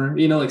performer,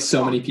 you know, like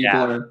so many people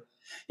are.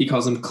 He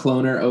calls them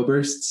cloner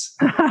obersts.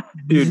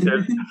 Dude,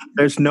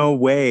 there's no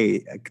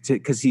way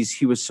because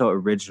he was so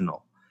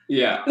original.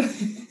 Yeah.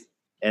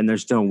 And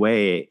there's no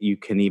way you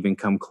can even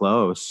come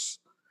close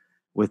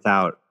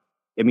without.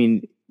 I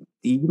mean,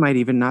 you might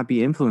even not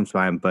be influenced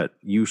by him, but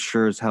you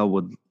sure as hell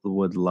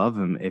would love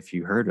him if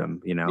you heard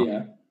him, you know.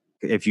 Yeah.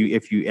 If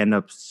you end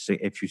up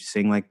if you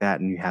sing like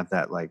that and you have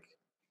that like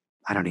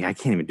I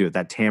can't even do it.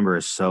 That timbre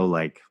is so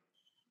like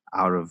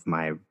out of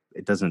my.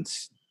 It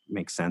doesn't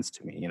make sense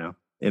to me, you know.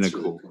 In a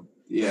cool.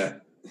 Yeah.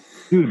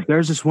 Dude,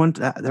 there's this one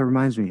that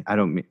reminds me. I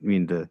don't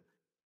mean to.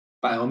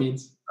 By all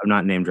means. I'm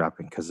not name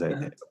dropping because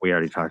we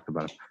already talked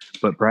about it.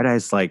 But Bright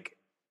Eyes like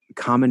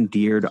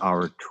commandeered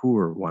our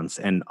tour once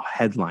and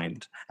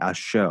headlined a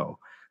show.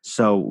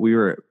 So we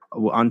were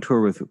on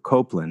tour with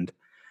Copeland.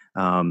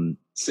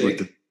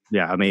 Sick.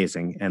 Yeah,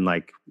 amazing. And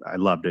like I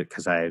loved it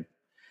because I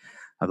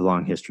have a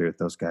long history with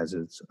those guys.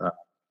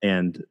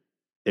 And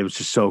it was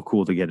just so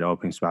cool to get an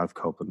opening spot with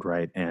Copeland,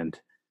 right? And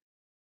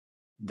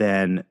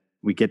then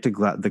we get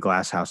to the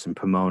Glass House in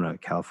Pomona,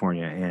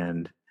 California,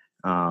 and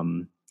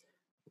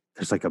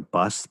there's like a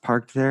bus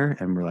parked there,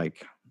 and we're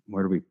like,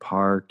 where do we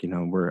park? You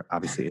know, we're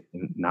obviously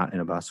not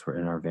in a bus, we're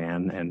in our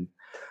van,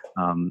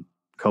 and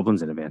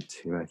Copeland's in a van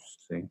too, I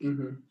think.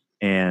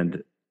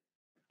 And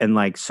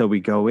like, so we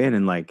go in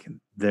and like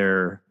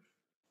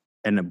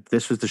and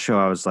this was the show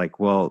I was like,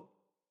 well,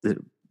 there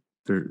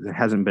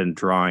hasn't been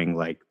drawing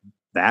like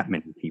that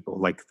many people.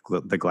 Like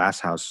the Glass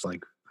House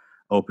like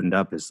opened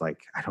up is like,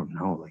 I don't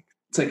know, like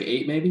it's like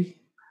 8 maybe.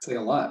 It's like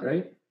a lot,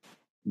 right?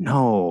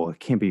 No, it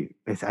can't be.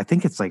 I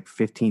think it's like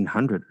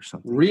 1,500 or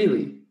something.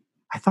 Really?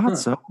 I thought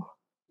so.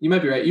 You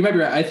might be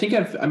right. I think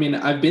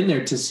I've been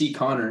there to see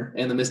Connor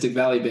and the Mystic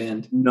Valley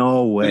Band.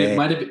 No way.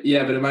 But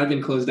it might have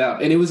been closed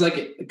out. And it was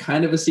like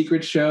kind of a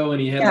secret show,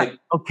 and he had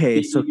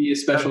so be a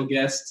special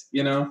guest,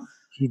 you know?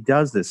 He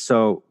does this.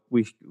 So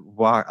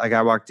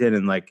I walked in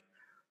and like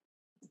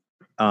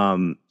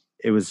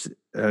it was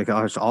like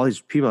all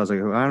these people. I was like,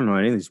 I don't know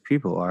any of these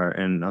people are,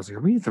 and I was like,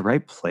 are we at the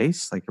right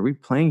place? Like, are we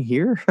playing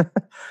here?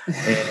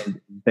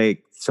 And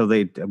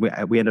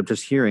we end up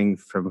just hearing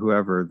from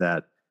whoever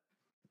that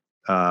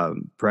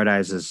Bright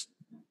Eyes is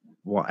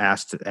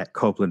asked at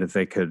Copeland if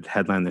they could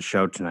headline the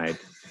show tonight,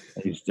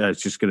 He's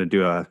just going to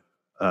do a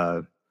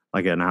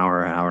like an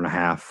hour and a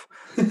half.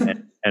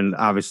 And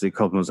obviously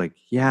Copeland was like,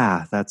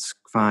 yeah, that's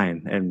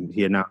fine. And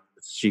he announced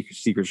the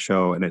secret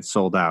show and it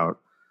sold out.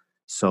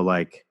 So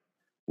like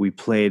we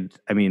played,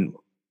 I mean,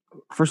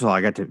 first of all,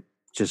 I got to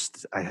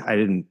just, I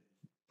didn't,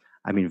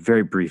 I mean,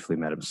 very briefly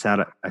met him.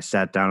 I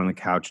sat down on the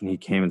couch and he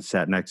came and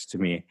sat next to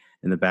me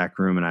in the back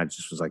room. And I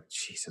just was like,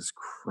 Jesus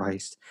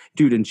Christ,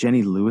 dude. And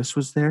Jenny Lewis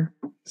was there.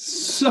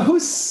 So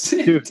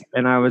sick. Dude,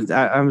 and I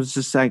was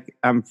just like,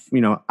 I'm,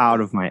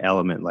 out of my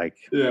element. Like,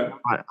 Yeah.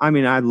 I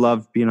mean, I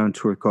love being on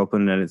tour with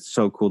Copeland and it's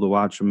so cool to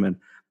watch him.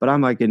 But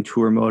I'm like in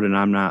tour mode and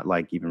I'm not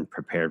like even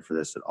prepared for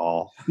this at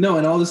all. No.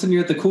 And all of a sudden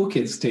you're at the cool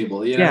kids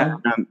table, you know?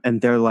 And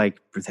they're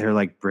like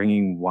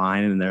bringing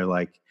wine and they're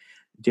like,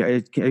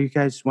 do you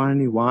guys want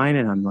any wine?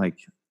 And I'm like,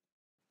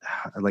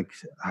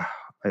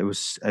 it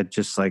was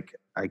just like,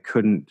 I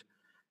couldn't,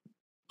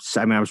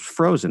 I mean, I was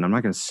frozen. I'm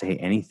not going to say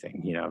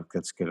anything,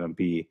 that's going to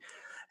be,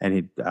 and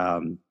he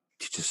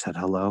just said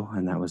hello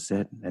and that was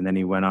it. And then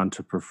he went on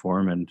to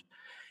perform and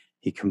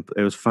it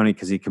was funny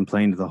because he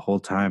complained the whole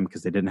time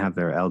because they didn't have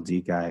their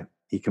LD guy.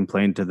 He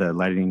complained to the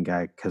lighting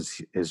guy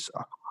because his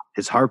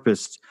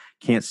harpist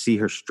can't see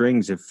her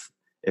strings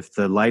if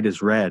the light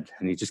is red,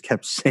 and he just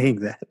kept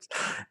saying that,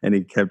 and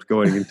he kept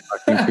going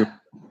and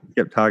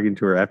talking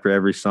to her after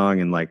every song,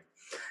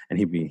 and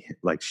he'd be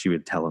like, she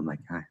would tell him like,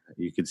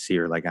 you could see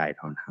her like, I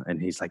don't know, and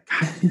he's like,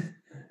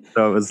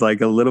 so it was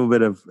like a little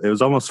bit of, it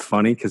was almost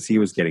funny because he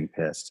was getting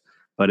pissed,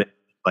 but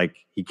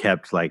he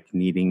kept like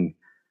needing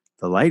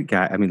the light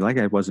guy. I mean, the light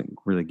guy wasn't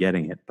really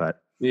getting it,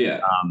 but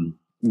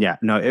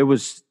no, it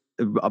was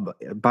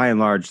by and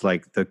large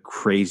like the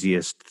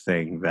craziest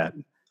thing that,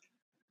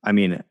 I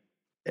mean,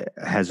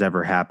 has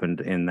ever happened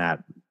in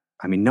that.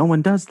 I mean, no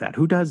one does that.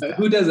 Who does that?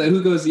 Who does that?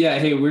 Who goes, yeah,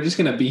 hey, we're just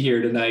going to be here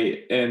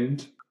tonight.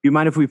 And you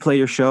mind if we play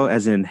your show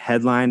as in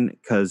headline?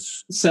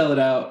 Because sell it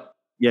out.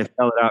 Yeah,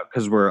 sell it out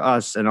because we're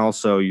us. And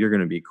also you're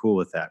going to be cool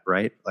with that,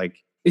 right?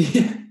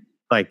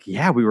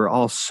 Yeah, we were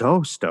all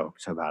so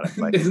stoked about it.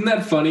 Like, isn't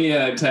that funny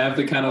to have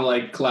the kind of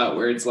like clout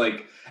where it's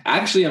like,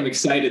 actually, I'm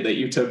excited that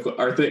you took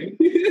our thing.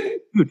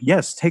 Dude,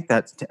 yes, take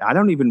that.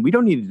 We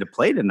don't need to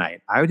play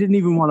tonight. I didn't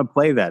even want to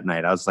play that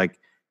night. I was like,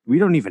 we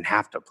don't even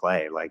have to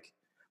play. Like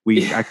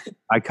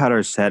I cut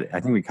our set. I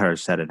think we cut our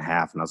set in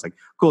half, and I was like,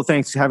 "Cool,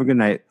 thanks. Have a good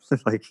night."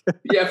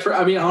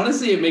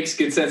 Honestly, it makes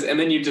good sense. And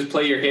then you just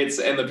play your hits,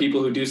 and the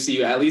people who do see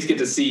you at least get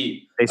to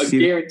see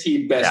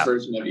guaranteed best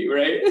version of you,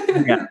 right?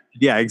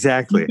 yeah,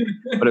 exactly.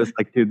 But it was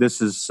like, dude,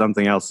 this is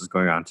something else is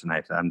going on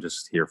tonight. I'm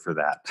just here for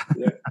that.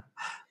 Yeah.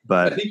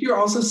 But I think you're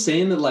also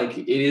saying that like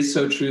it is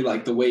so true.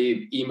 Like the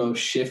way emo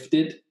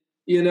shifted.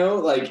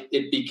 Like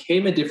it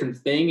became a different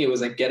thing. It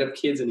was like Get Up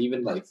Kids and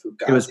even like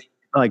Fugazi. It was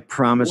like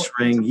Promise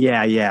Ring.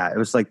 Yeah. It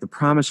was like the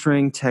Promise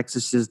Ring.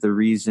 Texas Is the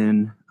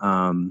Reason.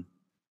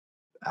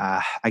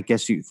 I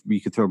guess you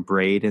could throw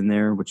Braid in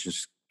there, which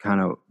is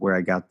kind of where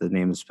I got the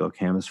name of Spill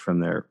Canvas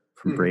from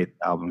Braid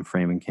album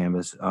Frame and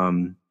Canvas.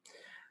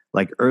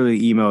 Like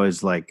early emo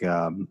is like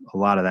a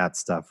lot of that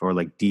stuff, or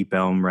like Deep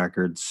Elm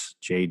Records,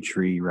 Jade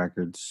Tree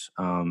Records,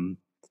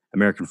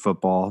 American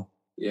Football.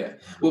 Yeah.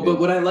 Well, but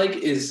what I like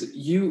is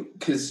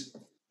because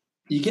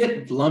you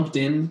get lumped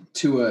in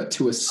to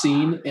a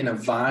scene and a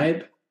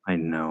vibe. I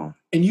know.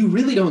 And you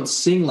really don't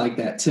sing like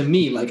that to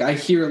me. Like I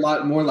hear a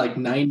lot more like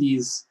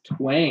 90s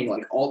twang,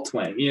 like alt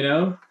twang,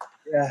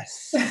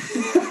 Yes.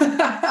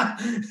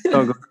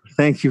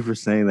 Thank you for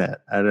saying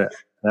that.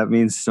 That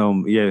means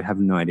so. Yeah, I have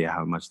no idea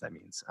how much that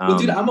means. Well,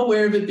 dude, I'm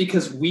aware of it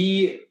because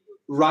we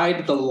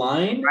ride the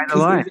line.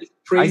 There's this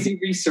crazy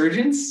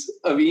resurgence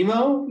of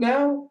emo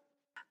now.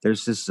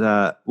 There's this,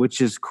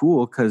 which is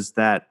cool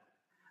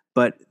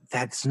but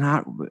that's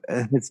not.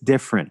 It's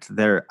different.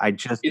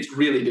 It's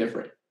really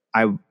different.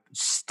 I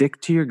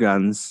stick to your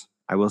guns.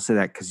 I will say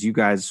that because you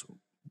guys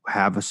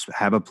have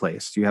a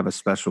place. You have a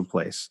special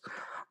place,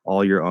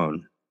 all your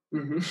own.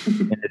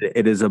 Mm-hmm. And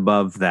it is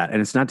above that, and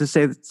it's not to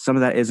say that some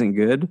of that isn't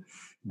good,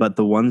 but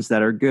the ones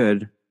that are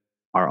good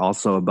are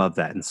also above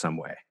that in some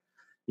way.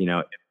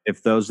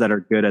 If those that are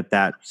good at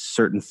that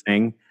certain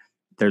thing,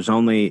 there's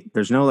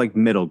no like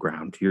middle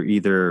ground. You're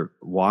either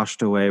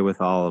washed away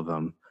with all of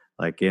them,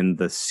 like in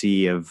the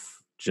sea of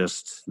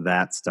just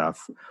that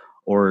stuff,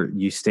 or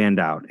you stand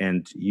out,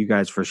 and you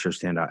guys for sure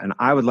stand out. And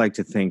I would like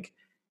to think,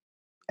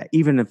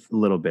 even if a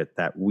little bit,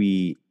 that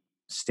we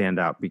stand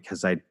out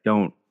because I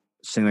don't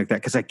sing like that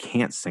because I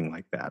can't sing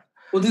like that.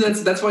 Well, dude,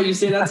 that's why you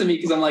say that to me,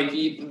 because I'm like,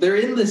 they're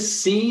in the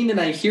scene, and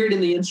I hear it in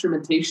the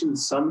instrumentation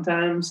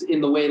sometimes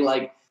in the way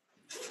like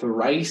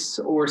Thrice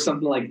or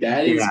something like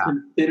that is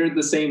considered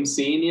the same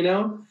scene,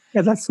 Yeah,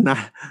 that's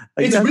not.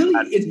 It's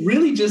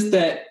really just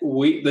that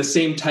the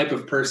same type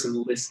of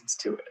person listens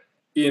to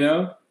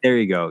it, There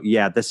you go.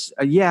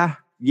 Yeah,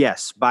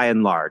 yes, by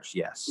and large,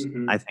 yes,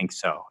 mm-hmm. I think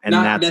so. And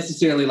not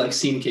necessarily like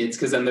scene kids,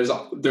 because then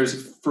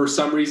there's for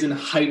some reason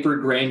hyper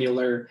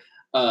granular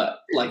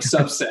like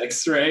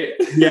subsects, right?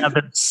 Yeah,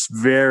 that's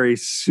very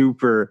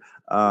super,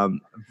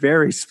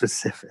 very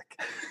specific.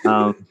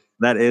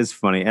 That is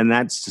funny, and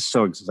that's just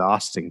so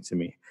exhausting to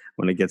me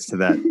when it gets to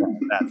that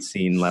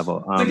scene level.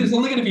 It's like there's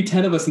only going to be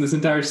 10 of us in this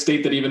entire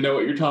state that even know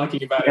what you're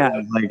talking about.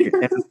 Yeah, like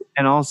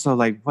and also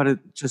like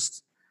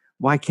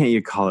why can't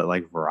you call it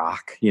like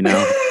rock? You know,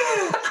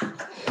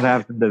 what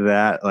happened to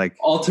that? Like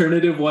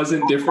alternative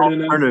wasn't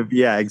different enough.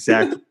 Yeah,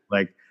 exactly.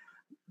 Like,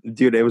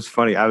 dude, it was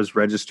funny. I was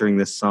registering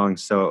this song,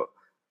 so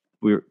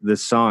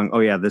this song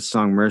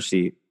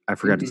Mercy. I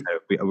forgot to say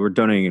we're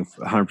donating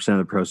 100% of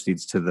the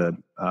proceeds to the.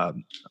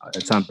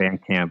 It's on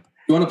Bandcamp.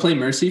 You want to play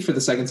Mercy for the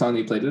second song that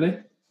you played today?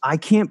 I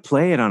can't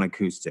play it on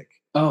acoustic.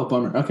 Oh,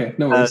 bummer. Okay,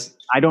 no worries.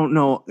 I don't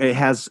know.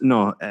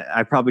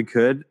 I probably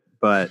could,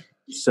 but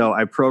so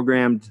I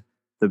programmed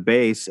the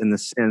bass and the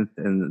synth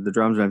and the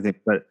drums and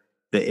everything, but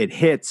it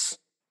hits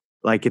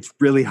like it's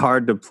really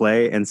hard to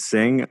play and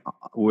sing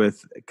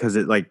with because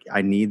it like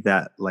I need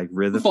that like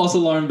rhythm. False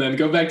alarm. Then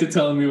go back to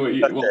telling me what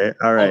you. Okay,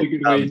 all right. All the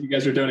good ways you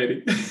guys are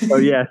donating. Oh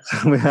yeah,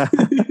 we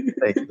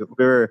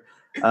were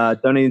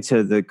donating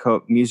to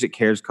the Music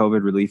Cares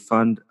COVID Relief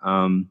Fund.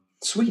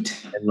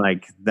 Sweet. And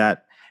like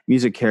that,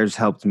 Music Cares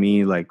helped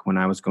me like when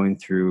I was going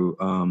through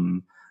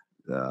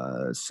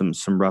some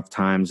rough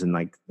times, and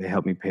like they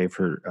helped me pay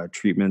for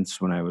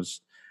treatments when I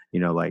was,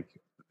 like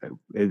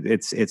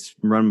it's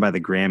run by the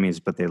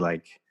Grammys, but they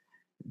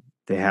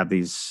have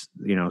these,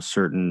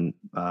 certain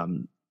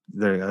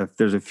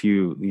there's a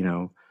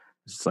few,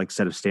 it's like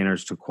set of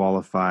standards to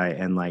qualify,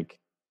 and like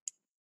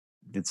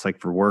it's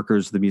like for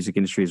workers of the music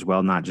industry as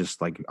well, not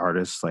just like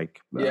artists, like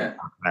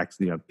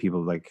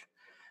people like.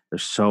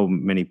 There's so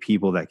many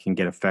people that can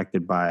get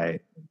affected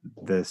by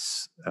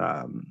this,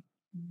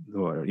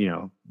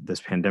 this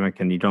pandemic,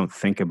 and you don't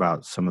think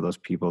about some of those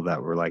people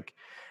that were like,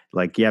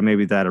 yeah,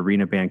 maybe that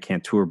arena band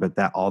can't tour, but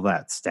all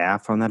that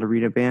staff on that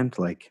arena band,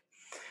 like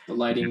the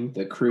lighting,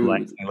 the crew,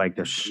 like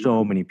there's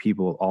so many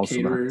people also.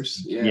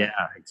 Caterers, yeah,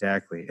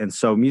 exactly. And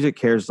so Music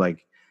Cares,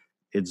 like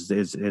it's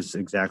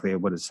exactly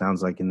what it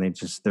sounds like, and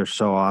they're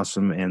so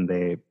awesome, and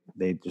they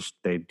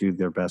do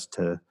their best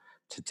to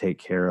take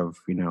care of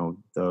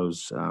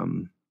those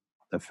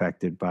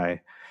affected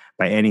by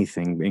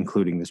anything,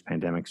 including this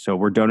pandemic. So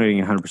we're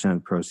donating 100% of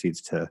the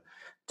proceeds to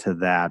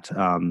that.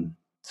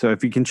 So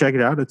if you can check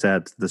it out, it's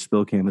at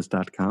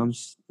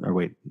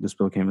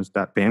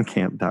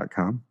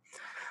thespillcanvas.bandcamp.com.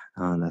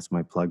 That's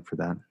my plug for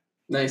that.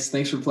 Nice.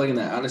 Thanks for plugging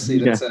that. Honestly,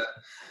 that's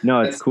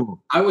it's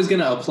cool. I was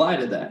gonna apply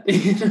to that.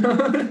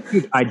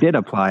 I did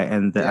apply,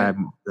 and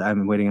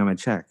I'm waiting on my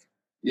check.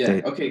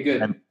 Yeah. Okay.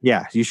 Good.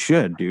 Yeah, you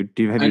should, dude.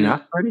 Have you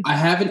not already? I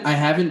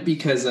haven't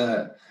because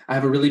I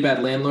have a really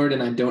bad landlord,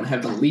 and I don't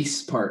have the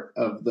lease part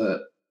of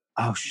the.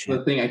 Oh shit!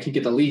 The thing I can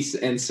get the lease,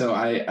 and so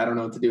I don't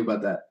know what to do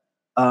about that.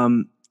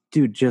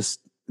 Dude, I'm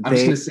just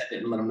gonna send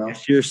it and let them know.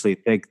 Seriously,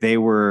 like they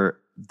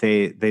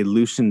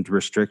loosened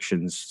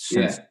restrictions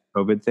since the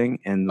COVID thing,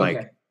 and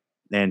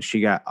and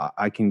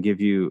I can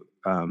give you.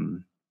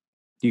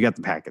 You got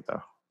the packet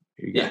though.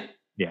 Yeah.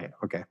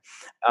 Okay.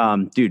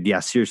 Dude.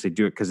 Yeah. Seriously,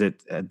 do it because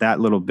that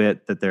little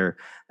bit that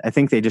I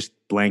think they just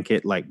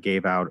blanket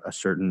gave out a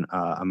certain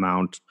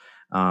amount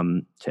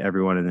to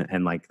everyone,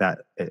 and like that.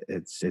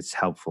 It's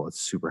helpful. It's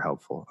super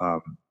helpful.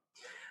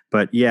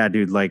 But yeah,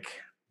 dude, like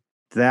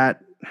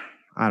that.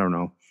 I don't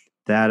know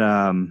that.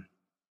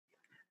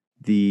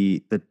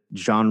 The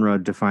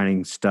genre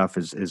defining stuff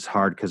is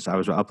hard because I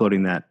was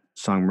uploading that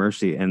song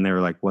Mercy, and they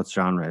were like, "What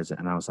genre is it?"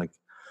 And I was like,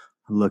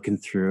 looking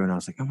through, and I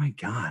was like, "Oh my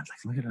god!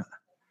 Like, look at it."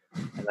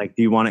 And like,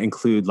 do you want to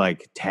include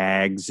like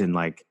tags and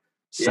like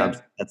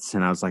subsets?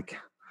 And I was like,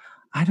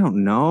 I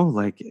don't know.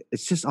 Like,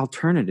 it's just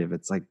alternative.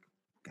 It's like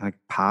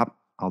pop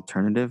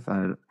alternative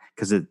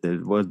because it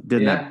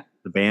didn't have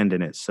the band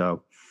in it.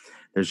 So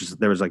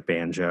there was like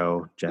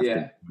banjo, Jeff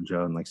did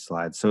banjo, and like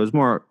slides. So it was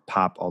more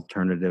pop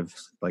alternative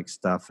like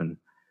stuff, and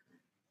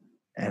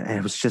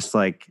it was just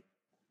like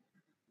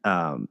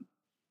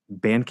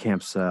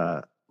Bandcamp's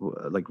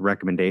like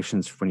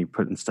recommendations when you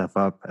putting stuff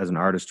up as an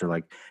artist are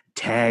like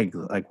tag,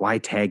 like why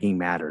tagging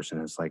matters,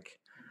 and it's like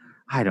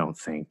I don't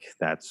think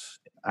that's.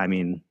 I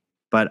mean,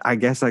 but I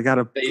guess I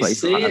gotta. They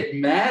say it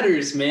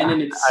matters, man,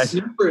 and it's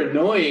super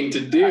annoying to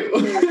do.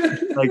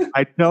 Like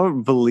I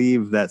don't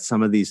believe that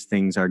some of these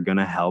things are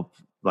gonna help.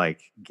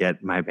 Like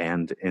get my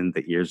band in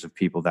the ears of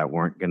people that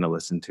weren't going to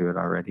listen to it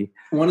already.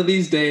 One of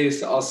these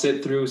days I'll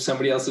sit through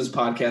somebody else's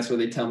podcast where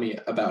they tell me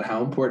about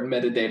how important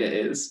metadata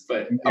is,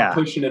 but I'm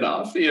pushing it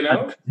off,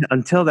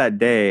 Until that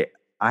day,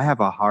 I have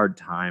a hard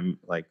time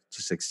like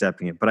just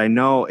accepting it, but I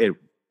know it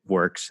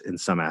works in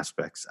some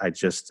aspects. I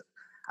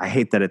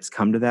hate that it's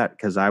come to that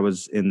because I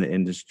was in the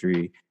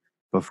industry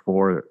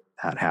before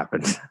that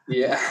happened.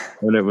 Yeah.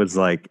 And it was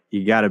like,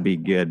 you got to be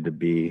good to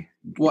be.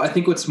 Well, I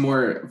think what's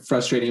more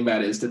frustrating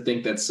about it is to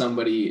think that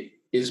somebody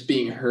is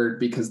being heard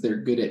because they're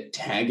good at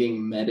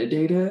tagging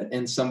metadata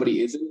and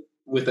somebody isn't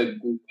with a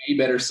way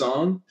better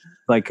song.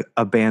 Like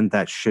a band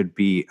that should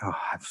be,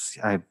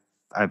 I've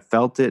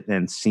felt it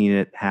and seen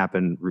it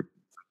happen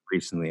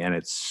recently. And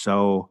it's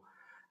so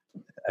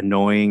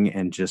annoying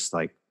and just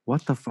like,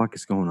 what the fuck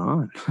is going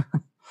on?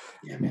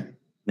 Yeah, man.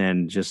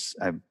 And just,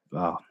 I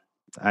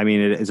mean,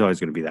 it is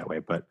always going to be that way,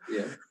 but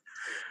yeah.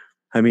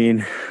 I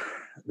mean,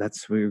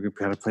 we've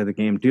got to play the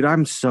game, dude.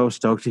 I'm so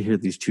stoked to hear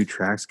these 2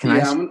 tracks. Can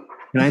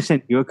I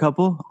send you a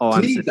couple? Oh,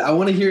 please, I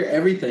want to hear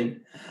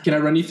everything. Can I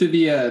run you through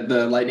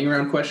the lightning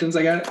round questions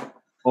I got?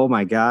 Oh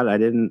my God,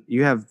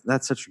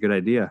 that's such a good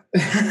idea.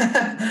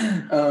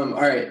 All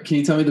right, can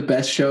you tell me the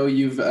best show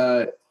you've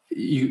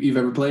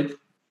ever played?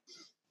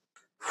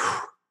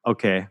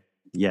 Okay,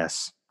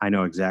 yes, I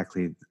know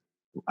exactly.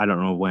 I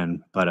don't know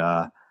when,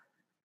 but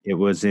it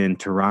was in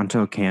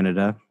Toronto,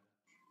 Canada.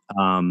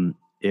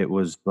 It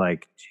was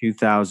like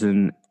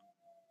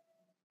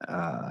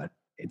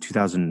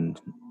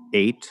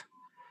 2008,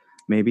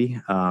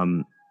 maybe.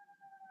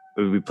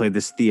 We played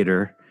this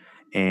theater,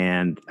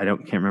 and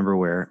can't remember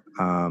where.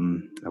 I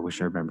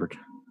wish I remembered.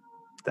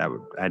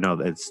 I know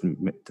that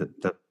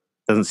that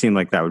doesn't seem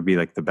like that would be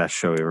like the best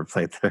show we ever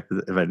played there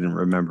if I didn't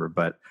remember,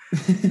 but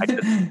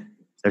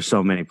there's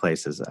so many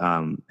places.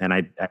 And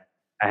I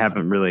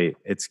haven't really.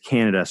 It's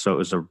Canada, so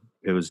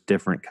it was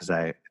different because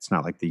it's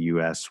not like the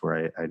U.S.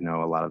 where I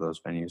know a lot of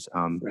those venues.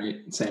 Right,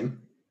 same.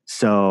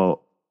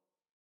 So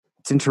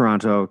it's in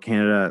Toronto,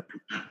 Canada,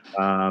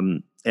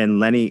 and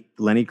Lenny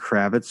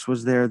Kravitz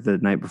was there the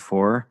night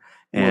before,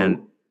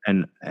 and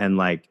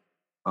like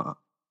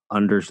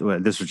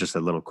this was just a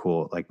little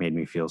cool, like made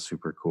me feel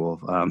super cool.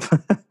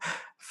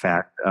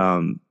 Fact,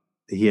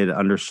 he had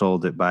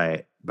undersold it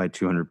by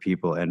 200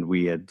 people, and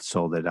we had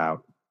sold it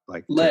out.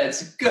 Like,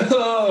 let's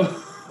go.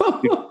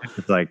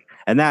 It's like,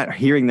 and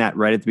hearing that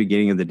right at the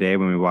beginning of the day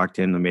when we walked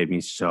in, it made me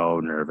so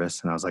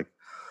nervous, and I was like,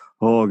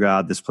 oh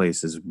God, this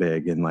place is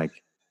big. And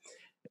like,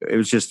 it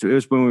was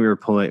when we were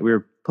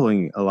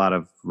pulling a lot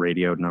of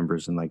radio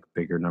numbers and like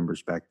bigger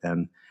numbers back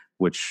then,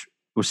 which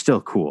was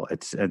still cool.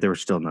 There were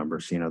still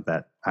numbers,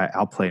 that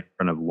I'll play in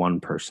front of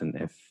one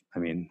person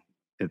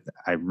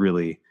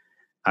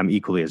I'm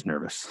equally as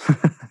nervous.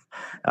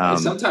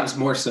 Sometimes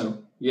more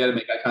so. You got to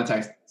make eye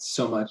contact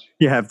so much.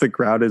 Yeah, if the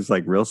crowd is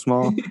like real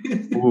small,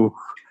 ooh,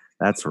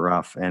 that's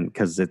rough. And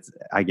because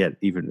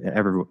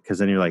because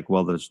then you're like,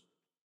 well, there's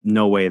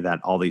no way that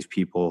all these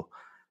people,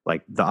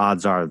 like the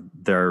odds are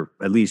they're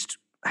at least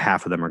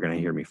half of them are going to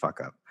hear me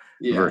fuck up.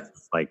 Yeah.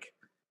 Versus, like,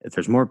 if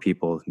there's more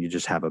people, you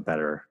just have a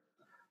better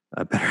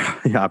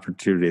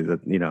opportunity that,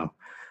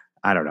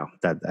 I don't know,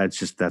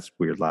 that's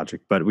weird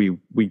logic, but we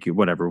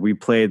whatever. We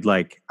played,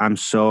 like, I'm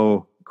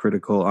so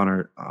critical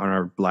on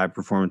our live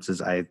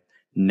performances. I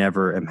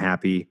never am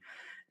happy,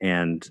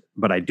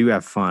 but I do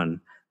have fun,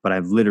 but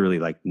I'm literally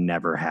like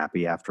never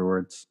happy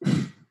afterwards.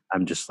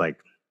 I'm just like,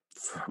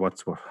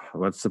 what am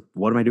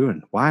I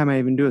doing? Why am I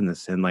even doing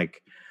this? And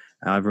like,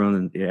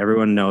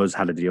 everyone knows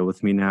how to deal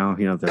with me now.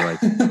 They're like,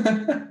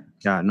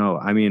 yeah, no,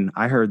 I mean,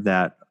 I heard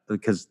that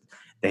because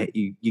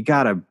you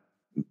gotta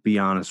be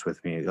honest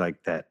with me,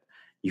 like that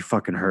you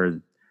fucking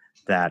heard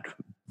that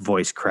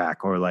voice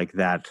crack or like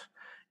that,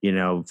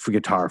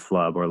 guitar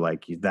flub or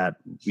like that,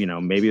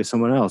 maybe if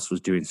someone else was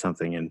doing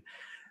something. And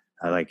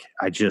I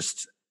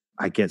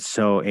get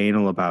so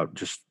anal about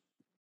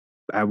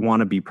I want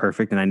to be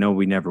perfect, and I know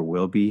we never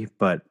will be,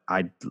 but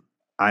I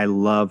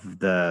love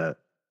the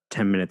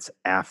 10 minutes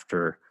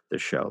after the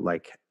show,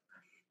 like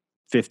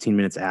 15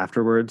 minutes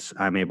afterwards,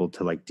 I'm able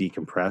to like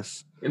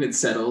decompress and it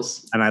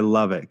settles. And I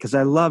love it because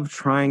I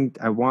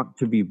want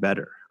to be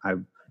better.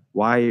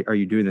 Why are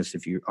you doing this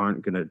if you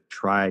aren't going to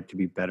try to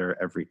be better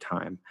every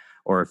time,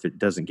 or if it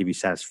doesn't give you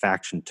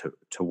satisfaction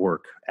to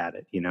work at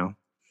it,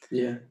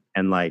 Yeah.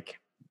 And like,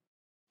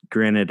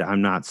 granted,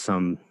 I'm not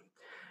some,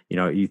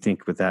 you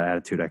think with that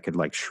attitude I could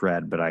like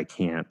shred, but I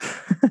can't.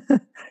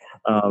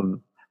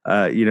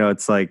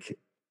 It's like,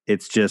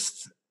 it's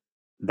just,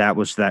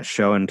 that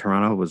show in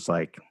Toronto was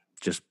like,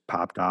 just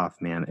popped off,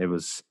 man.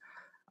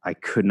 I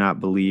could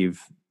not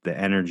believe the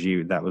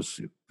energy that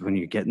was when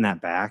you're getting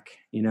that back,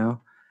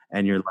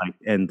 and you're like,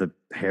 and the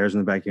hairs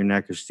in the back of your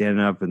neck are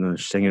standing up, and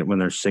when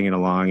they're singing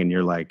along, and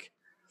you're like,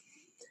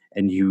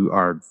 and you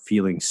are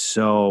feeling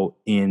so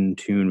in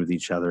tune with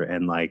each other,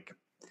 and like,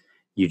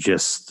 you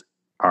just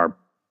are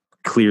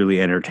clearly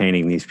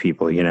entertaining these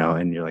people,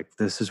 and you're like,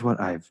 this is what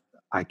I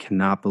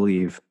cannot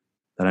believe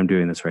that I'm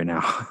doing this right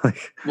now.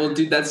 Well,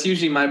 dude, that's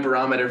usually my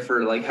barometer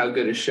for like how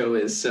good a show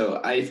is.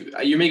 So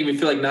you're making me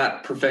feel like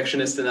not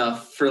perfectionist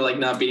enough for like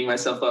not beating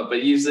myself up.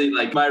 But usually,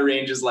 like, my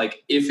range is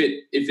like, if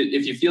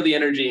you feel the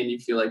energy and you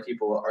feel like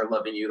people are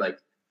loving you, like,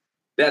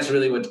 that's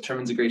really what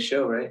determines a great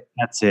show, right?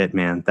 That's it,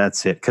 man.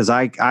 That's it. Because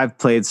I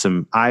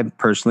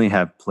personally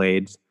have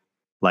played,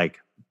 like,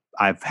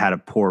 I've had a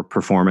poor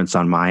performance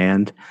on my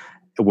end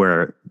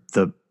where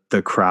the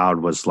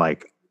crowd was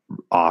like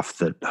off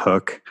the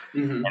hook,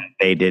 mm-hmm. and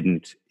they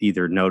didn't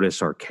either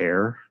notice or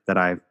care that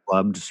I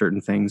loved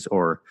certain things,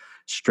 or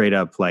straight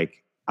up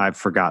like I've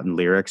forgotten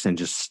lyrics and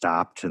just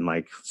stopped and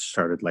like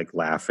started like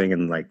laughing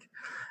and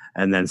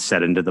then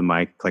said into the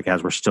mic, like,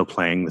 as we're still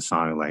playing the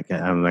song, like,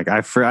 I'm like, I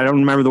don't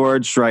remember the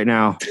words right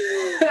now.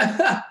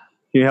 Can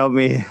you help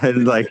me?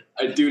 And like,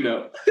 I do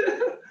know.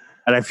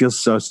 And I feel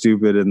so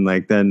stupid. And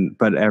like,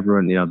 but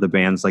everyone, the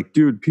band's like,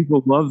 dude,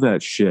 people love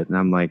that shit. And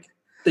I'm like,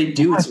 they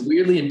do. It's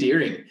weirdly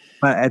endearing.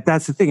 But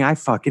that's the thing. I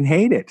fucking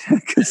hate it.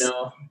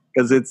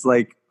 Because it's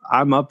like,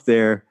 I'm up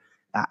there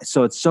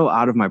so it's so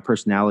out of my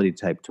personality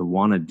type to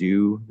want to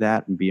do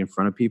that and be in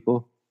front of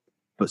people.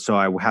 But so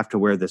I have to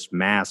wear this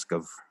mask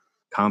of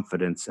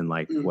confidence and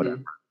like whatever.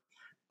 Mhm.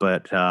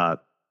 But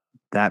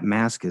that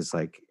mask is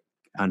like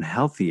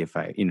unhealthy if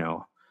I,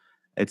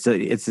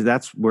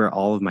 that's where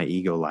all of my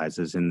ego lies,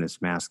 is in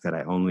this mask that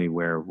I only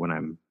wear when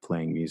I'm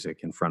playing music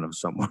in front of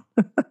someone.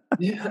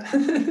 Yeah.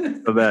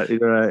 So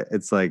that,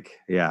 it's like,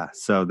 yeah.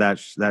 So that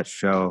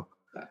show,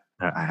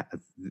 I,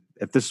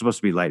 if this is supposed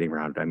to be lightning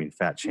round, I mean,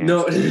 fat chance.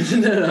 No,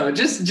 no.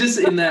 Just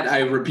in that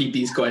I repeat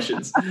these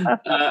questions.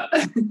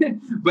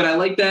 But I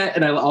like that,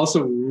 and I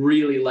also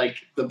really like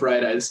the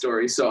Bright Eyes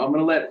story. So I'm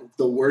gonna let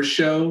the worst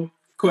show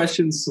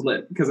question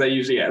slip because I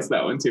usually ask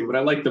that one too. But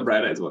I like the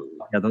Bright Eyes one.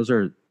 Yeah, those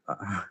are.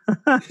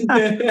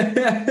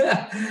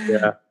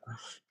 Yeah.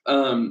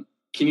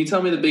 Can you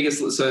tell me the biggest?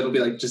 So it'll be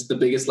like just the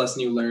biggest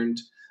lesson you learned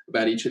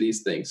about each of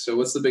these things. So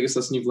what's the biggest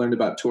lesson you've learned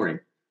about touring?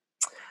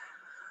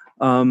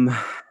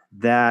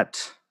 That,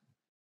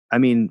 I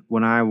mean,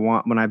 when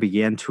I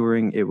began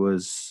touring, it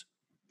was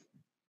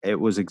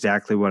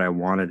exactly what I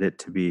wanted it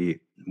to be,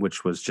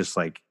 which was just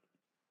like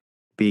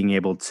being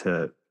able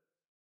to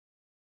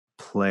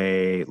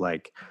play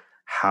like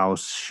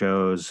house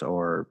shows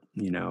or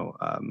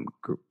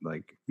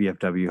like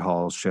VFW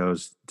hall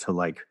shows to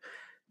like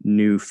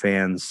new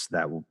fans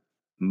that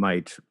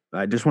might.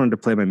 I just wanted to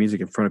play my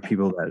music in front of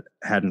people that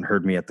hadn't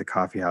heard me at the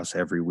coffee house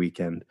every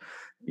weekend,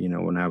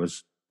 when I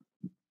was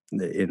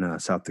in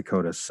South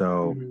Dakota.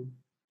 So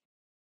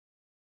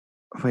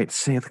wait,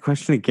 say the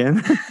question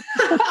again.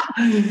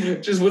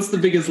 Just what's the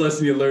biggest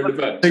lesson you learned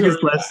about biggest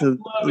touring? lesson?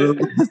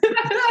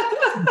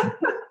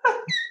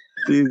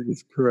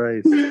 Jesus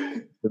Christ.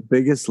 The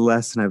biggest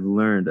lesson I've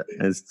learned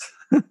is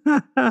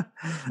I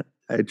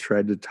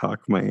tried to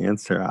talk my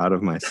answer out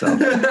of myself.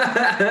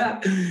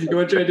 You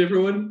want to try a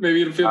different one?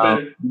 Maybe it'll feel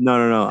better.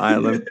 No. I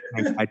don't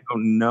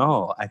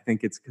know. I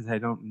think it's because I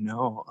don't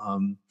know.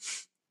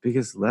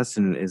 Biggest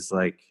lesson is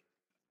like,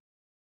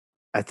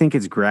 I think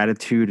it's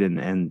gratitude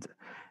and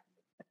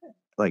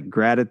like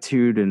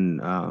gratitude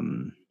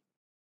and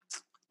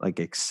like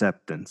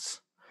acceptance.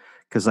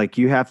 Because like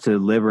you have to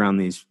live around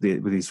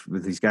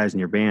with these guys in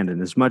your band, and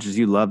as much as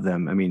you love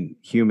them, I mean,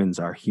 humans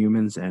are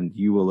humans, and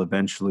you will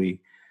eventually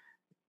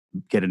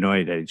get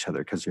annoyed at each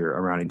other because you're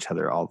around each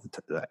other all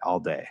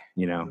day,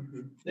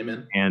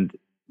 Amen. And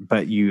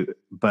but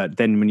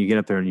then when you get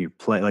up there and you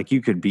play, like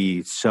you could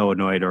be so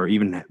annoyed, or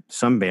even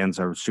some bands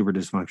are super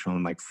dysfunctional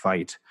and like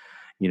fight,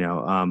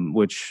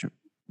 which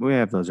we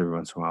have those every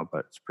once in a while,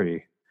 but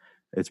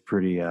it's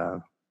pretty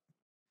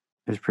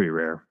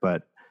rare.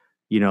 But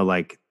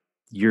like,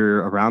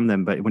 you're around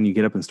them, but when you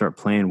get up and start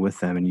playing with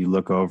them and you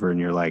look over and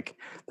you're like,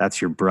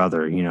 that's your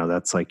brother,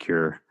 that's like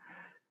you're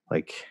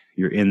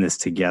in this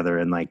together.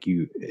 And like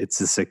it's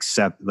this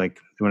like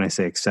when I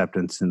say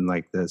acceptance, in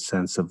like the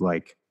sense of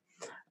like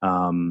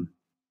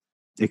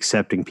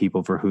accepting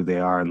people for who they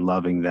are and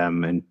loving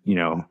them, and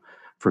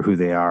for who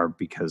they are,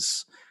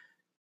 because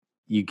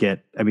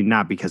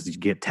not because you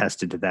get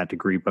tested to that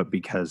degree, but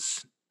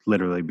because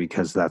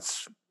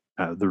that's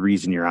the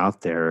reason you're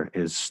out there,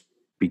 is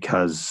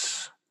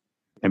because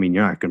you're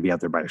not going to be out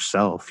there by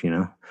yourself,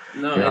 No,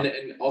 and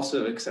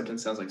also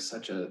acceptance sounds like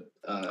such a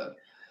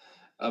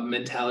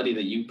mentality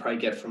that you probably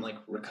get from like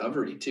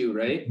recovery too,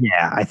 right?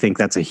 Yeah, I think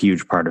that's a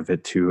huge part of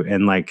it too.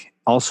 And like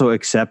also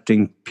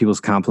accepting people's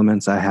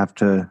compliments. I have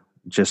to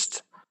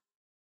just.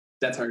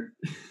 That's hard.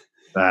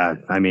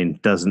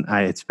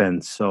 It's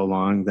been so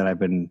long that I've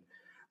been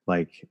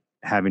like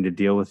having to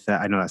deal with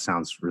that. I know that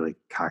sounds really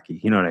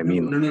cocky. You know what I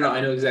mean? No. I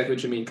know exactly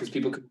what you mean, because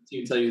people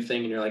continue to tell you a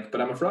thing and you're like,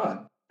 but I'm a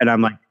fraud. And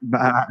I'm like,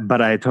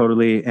 but I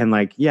totally, and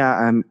like,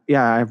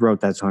 I wrote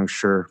that song,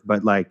 sure.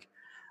 But like,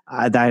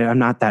 I'm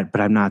not that,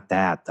 but I'm not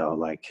that though.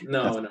 Like,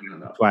 no.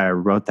 That's why I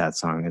wrote that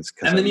song. It's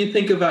because. And then you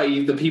think about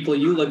the people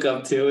you look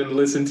up to and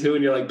listen to,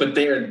 and you're like, but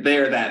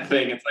they're that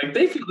thing. It's like,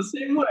 they feel the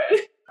same way.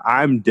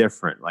 I'm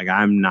different. Like,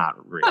 I'm not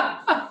real.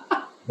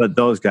 But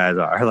those guys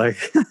are like,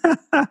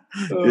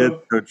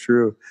 it's so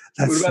true.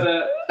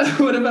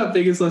 What about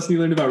biggest lesson you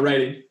learned about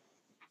writing?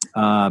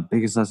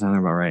 Biggest lesson I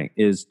learned about writing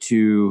is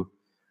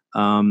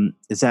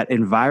that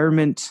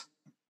environment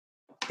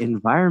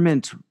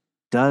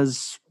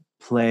does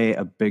play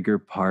a bigger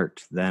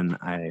part than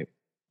I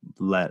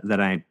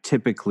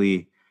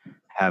typically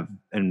have,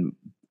 and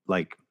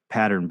like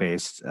pattern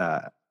based,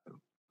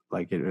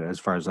 like as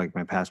far as like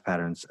my past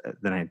patterns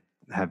than I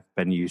have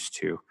been used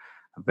to.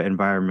 But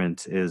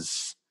environment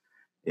is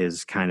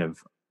kind of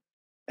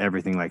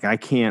everything. Like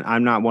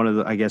I'm not one of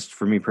the, I guess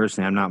for me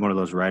personally, I'm not one of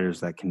those writers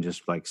that can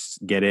just like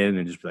get in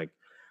and just be like,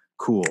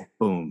 cool,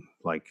 boom,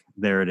 like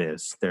there it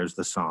is, there's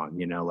the song,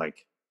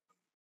 like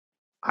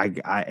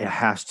it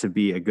has to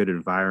be a good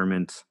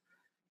environment,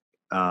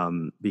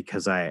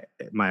 because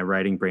my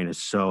writing brain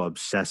is so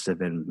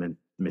obsessive and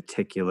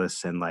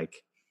meticulous, and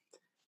like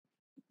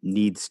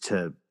needs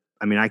to,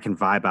 I can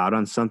vibe out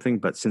on something,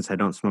 but since I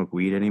don't smoke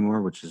weed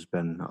anymore, which has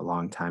been a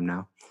long time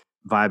now,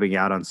 vibing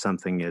out on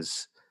something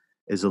is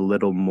a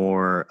little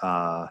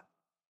more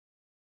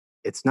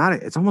it's not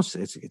it's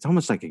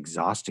almost like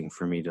exhausting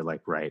for me to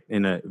like write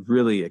in a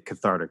really a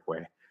cathartic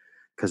way,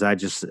 because I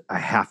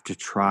have to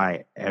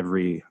try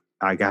every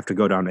I have to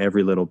go down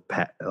every little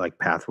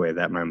pathway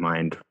that my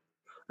mind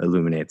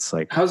illuminates.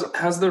 Like,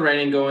 How's the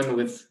writing going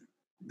with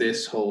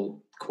this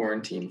whole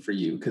quarantine for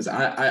you? Because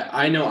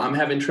I know I'm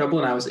having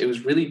trouble, and it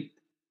was really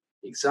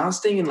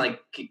exhausting, and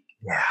like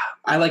yeah,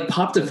 I like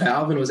popped a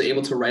valve and was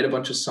able to write a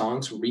bunch of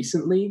songs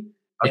recently.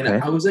 And okay,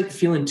 I was like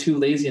feeling too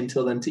lazy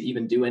until then to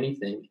even do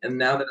anything. And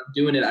now that I'm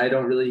doing it, I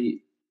don't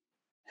really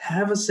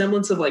have a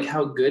semblance of like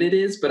how good it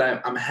is, but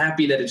I'm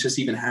happy that it's just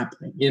even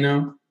happening, you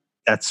know?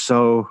 that's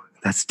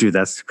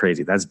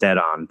crazy. That's dead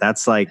on.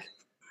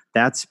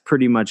 That's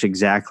pretty much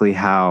exactly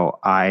how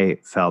I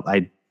felt.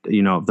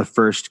 The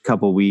first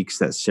couple weeks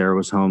that Sarah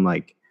was home,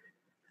 like,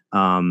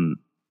 um,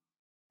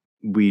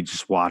 we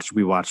watched,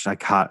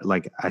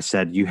 like I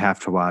said, you have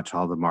to watch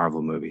all the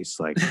Marvel movies.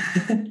 Like,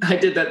 I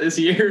did that this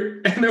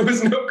year and there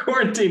was no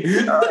quarantine.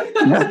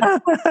 I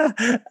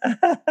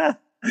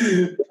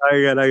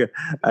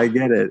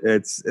get it.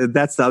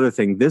 That's the other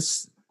thing.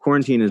 This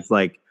quarantine is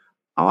like,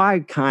 oh, I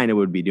kind of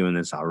would be doing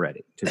this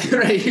already.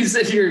 Right. You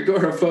said you're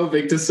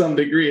agoraphobic to some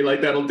degree.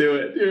 Like that'll do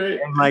it. Right.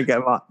 And like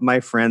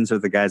my friends are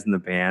the guys in the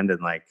band,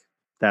 and like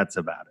that's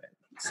about it.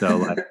 So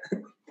like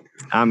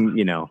I'm,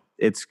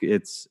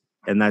 it's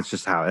and that's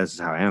just how this is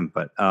how I am.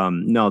 But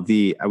no,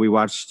 the we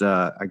watched.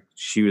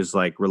 She was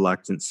like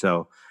reluctant,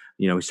 so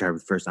we started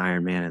with first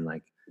Iron Man and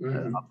like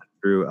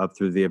Mm-hmm. up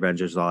through the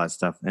Avengers, all that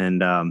stuff,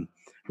 and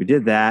we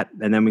did that,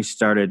 and then we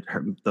started.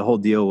 The whole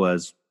deal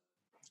was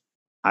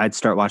I'd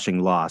start watching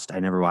Lost. I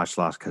never watched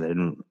Lost because I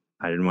didn't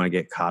want to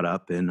get caught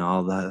up in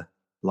all the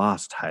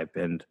Lost hype,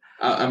 and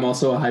I'm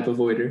also a hype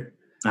avoider.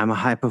 I'm a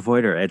hype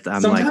avoider.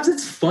 Sometimes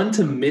it's fun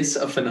to miss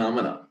a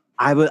phenomenon.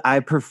 I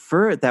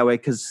prefer it that way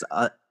because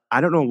I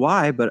don't know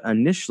why, but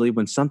initially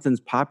when something's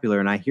popular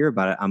and I hear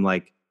about it, I'm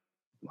like,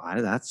 I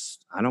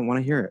don't want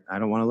to hear it. I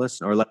don't want to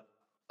listen. Or like,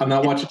 I'm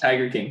not watching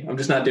Tiger King. I'm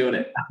just not doing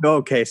it.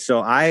 okay,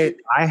 so I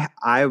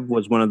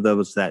was one of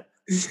those that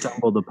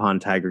stumbled upon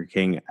Tiger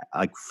King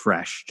like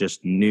fresh,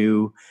 just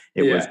knew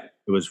it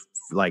was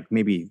like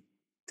maybe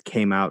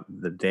came out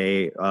the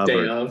day of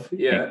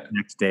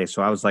next day.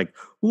 So I was like,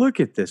 look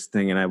at this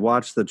thing, and I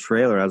watched the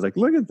trailer. I was like,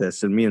 look at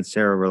this, and me and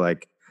Sarah were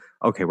like,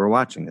 okay, we're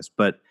watching this.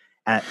 But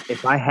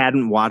if I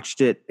hadn't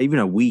watched it even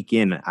a week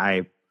in,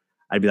 I'd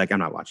be like, I'm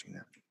not watching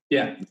that.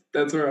 Yeah,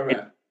 that's where I'm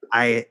at.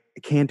 I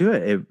can't do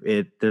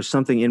it. There's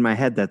something in my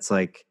head that's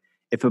like,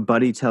 if a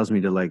buddy tells me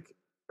to like,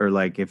 or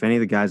like if any of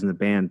the guys in the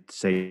band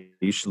say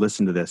you should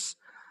listen to this,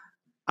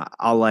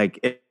 I'll like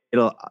it.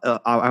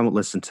 I won't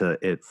listen to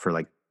it for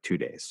like 2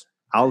 days.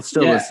 I'll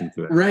still listen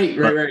to it. Right.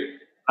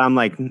 I'm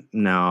like,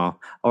 no.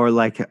 Or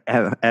like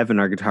Evan,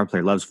 our guitar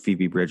player, loves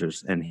Phoebe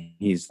Bridgers, and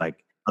he's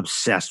like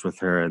obsessed with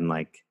her and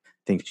like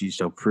thinks she's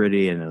so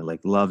pretty and like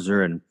loves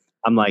her. And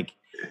I'm like,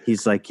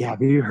 he's like, yeah,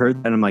 have you heard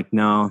that? And I'm like,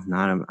 no,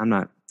 I'm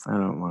not. I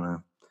don't want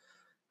to.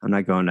 I'm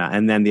not going now.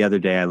 And then the other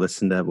day, I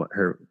listened to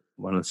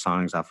one of the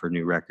songs off her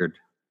new record.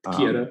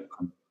 Kyoto.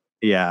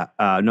 Yeah.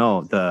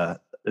 No,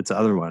 it's the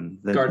other one.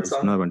 There's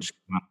another one just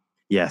came out.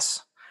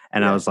 Yes.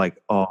 And I was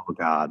like, oh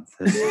God,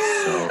 this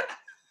is so.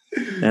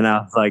 And I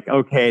was like,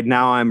 okay,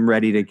 now I'm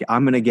ready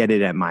I'm going to get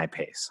it at my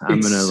pace.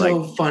 It's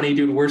so funny,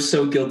 dude. We're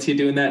so guilty of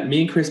doing that.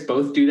 Me and Chris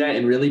both do that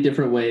in really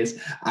different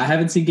ways. I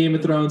haven't seen Game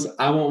of Thrones.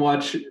 I won't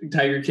watch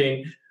Tiger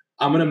King.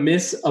 I'm going to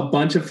miss a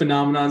bunch of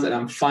phenomenons and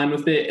I'm fine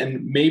with it.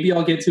 And maybe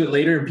I'll get to it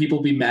later and people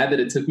will be mad that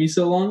it took me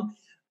so long.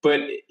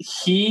 But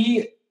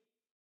he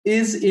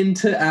is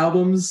into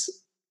albums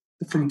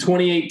from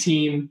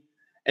 2018.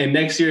 And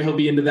next year he'll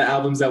be into the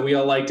albums that we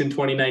all liked in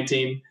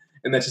 2019.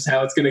 And that's just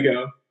how it's going to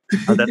go.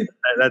 Oh,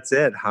 that's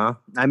it, huh?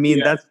 I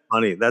mean, that's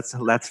funny. That's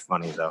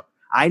funny though.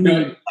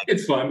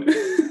 It's fun.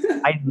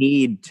 I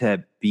need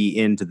to be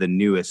into the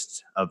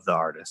newest of the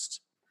artists.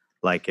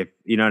 Like, if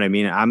you know what I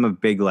mean, I'm a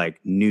big like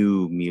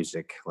new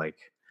music. Like,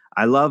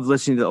 I love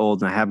listening to the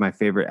old, and I have my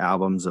favorite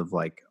albums of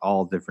like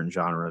all different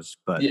genres.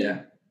 But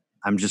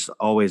I'm just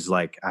always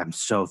like, I'm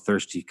so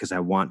thirsty because I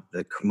want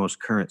the most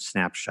current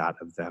snapshot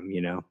of them.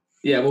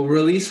 Yeah, well,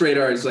 Release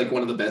Radar is like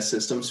one of the best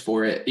systems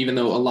for it, even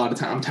though a lot of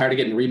time I'm tired of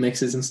getting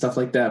remixes and stuff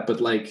like that.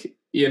 But like,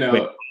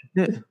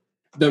 the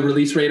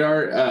Release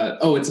Radar,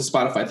 it's a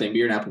Spotify thing, but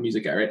you're an Apple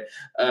Music guy,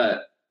 right?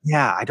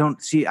 Yeah, I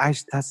don't see,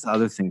 that's the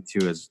other thing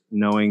too, is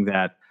knowing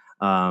that,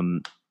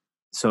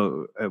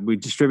 so we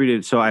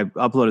distributed, so I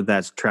uploaded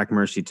that Track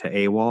Mercy to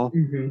AWOL,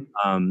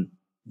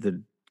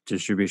 the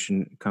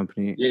distribution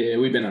company. Yeah,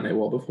 we've been on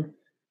AWOL before.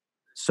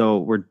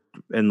 So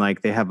and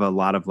like, they have a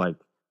lot of like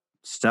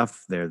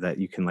stuff there that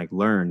you can like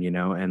learn,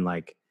 and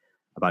like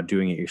about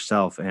doing it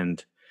yourself.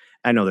 And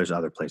I know there's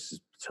other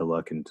places to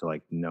look and to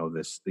like know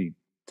this, to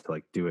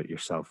like do it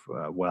yourself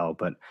well.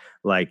 But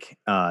like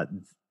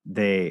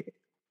they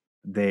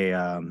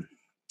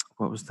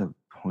what was the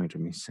point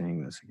of me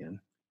saying this again?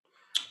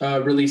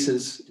 New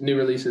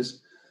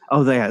releases.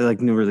 Oh, they had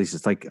like new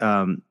releases. Like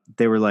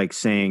they were like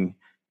saying,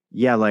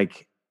 yeah,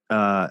 like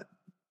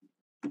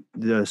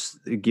just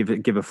give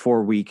a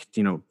 4 week,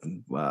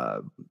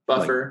 like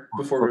Buffer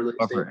before buffer.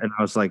 releasing. And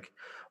I was like,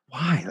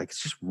 why? Like,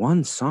 it's just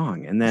one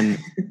song. And then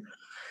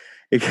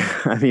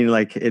I mean,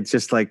 like, it's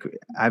just like,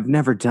 I've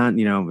never done,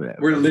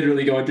 We're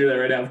literally going through that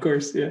right now, of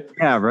course. Yeah.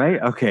 yeah,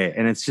 right. Okay.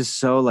 And it's just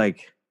so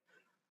like,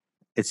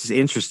 it's just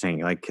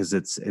interesting. Like, cause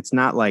it's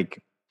not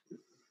like,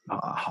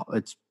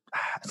 it's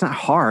not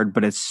hard,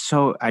 but it's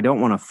so, I don't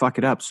want to fuck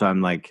it up. So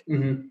I'm like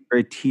Mm-hmm.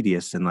 very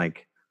tedious and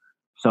like,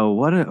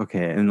 so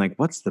okay. And like,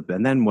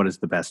 and then what is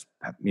the best,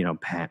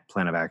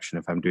 plan of action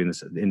if I'm doing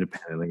this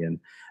independently?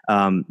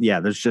 And yeah,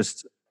 there's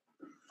just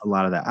a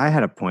lot of that. I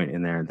had a point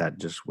in there that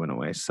just went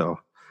away. So,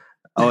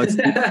 it's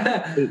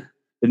the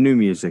new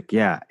music.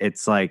 Yeah.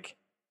 It's like,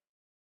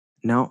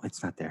 no,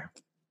 it's not there.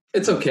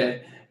 It's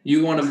okay.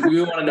 We want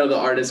to know the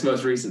artist's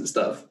most recent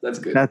stuff. That's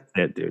good. That's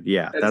it, dude.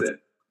 Yeah.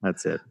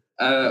 That's it.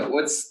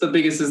 What's the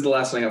biggest is the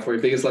last one I got for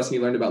you? Biggest lesson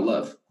you learned about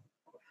love?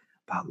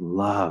 About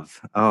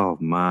love. Oh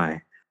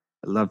my.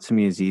 Love to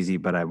me is easy,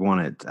 but I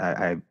want it.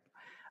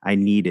 I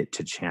need it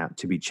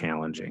to be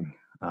challenging.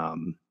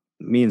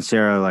 Me and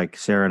Sarah, like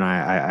Sarah and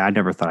I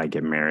never thought I'd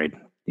get married,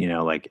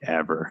 like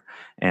ever.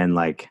 And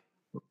like,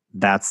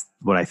 that's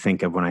what I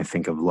think of when I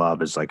think of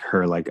love, is like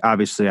her. Like,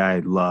 obviously I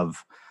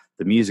love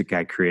the music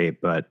I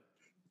create, but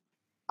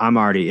I'm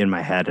already in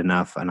my head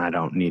enough, and I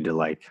don't need to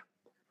like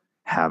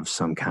have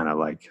some kind of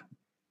like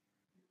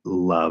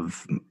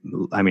love.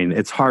 I mean,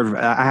 it's hard.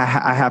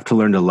 I have to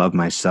learn to love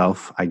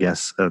myself. I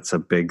guess that's a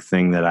big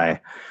thing that I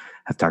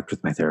have talked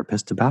with my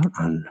therapist about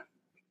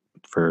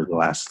for the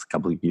last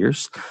couple of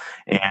years.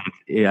 And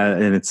yeah,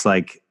 and it's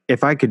like,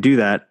 if I could do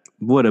that,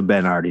 would have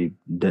been already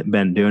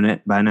been doing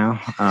it by now.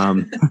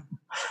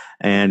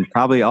 And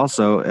probably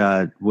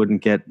also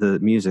wouldn't get the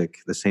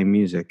same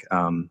music,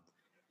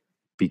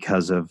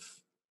 because of,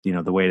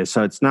 the way it is.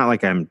 So it's not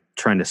like I'm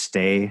trying to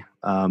stay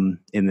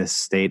in this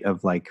state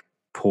of like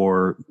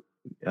poor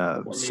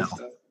self.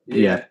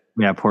 Yeah.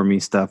 Poor me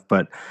stuff.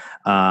 But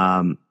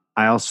I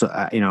also,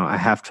 I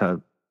have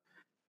to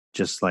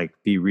just like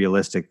be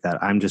realistic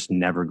that I'm just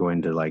never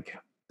going to like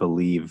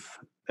believe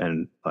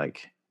and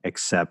like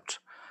accept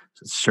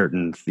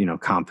certain,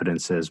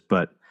 confidences.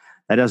 But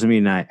that doesn't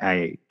mean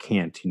I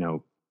can't,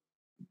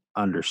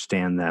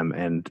 understand them.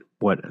 And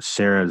what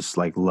Sarah's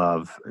like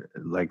love,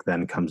 like,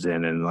 then comes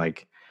in and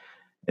like,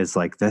 it's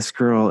like, this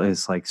girl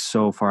is like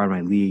so far out of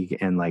my league.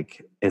 And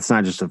like, it's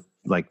not just a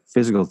like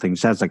physical thing.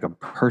 She's like a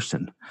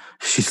person.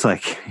 She's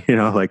like,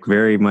 like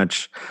very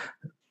much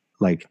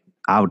like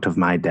out of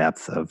my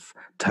depth of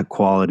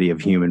quality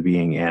of human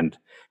being. And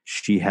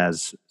she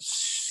has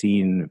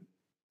seen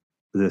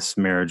this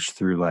marriage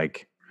through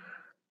like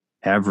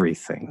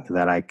everything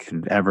that I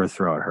could ever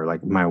throw at her.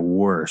 Like my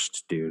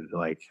worst, dude,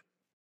 like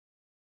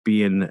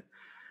being,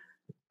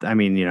 I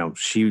mean,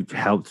 she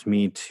helped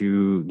me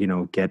to,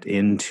 get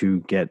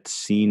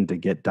seen, to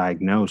get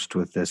diagnosed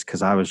with this.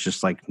 Cause I was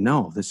just like,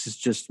 no, this is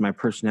just my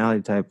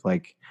personality type.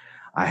 Like,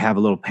 I have a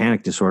little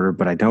panic disorder,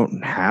 but I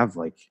don't have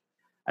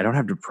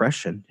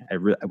depression,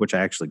 which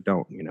I actually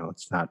don't,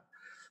 it's not,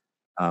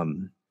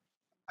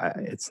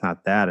 it's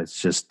not that.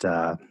 It's just,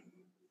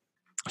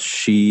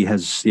 she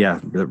has, yeah,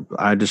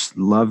 I just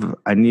love,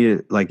 I need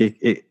it. Like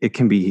it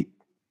can be,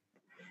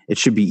 it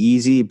should be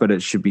easy, but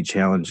it should be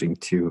challenging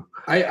too.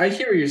 I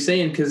hear what you're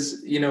saying,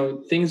 because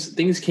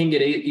things can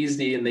get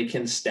easy and they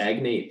can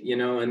stagnate,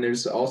 and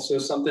there's also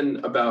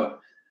something about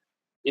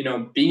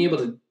being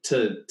able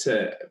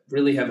to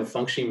really have a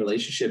functioning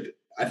relationship.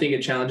 I think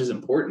a challenge is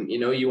important.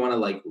 You want to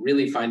like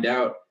really find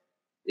out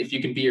if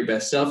you can be your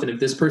best self, and if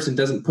this person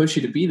doesn't push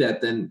you to be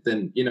that, then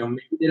maybe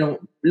they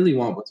don't really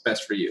want what's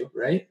best for you,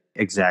 right?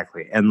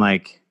 Exactly. And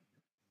like,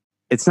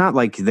 it's not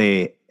like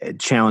they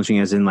challenging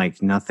as in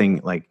like nothing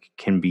like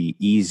can be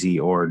easy,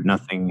 or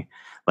nothing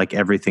like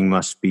everything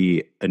must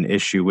be an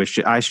issue, which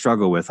I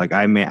struggle with. Like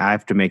I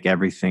have to make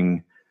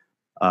everything,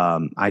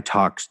 I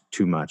talk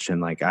too much, and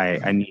like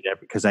I need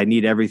because I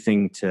need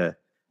everything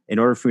in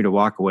order for me to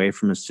walk away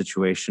from a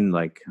situation,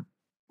 like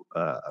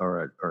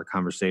or a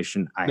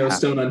conversation. No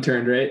stone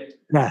unturned, right?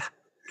 Yeah,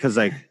 because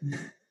like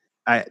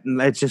I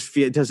just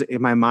feel it does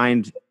in my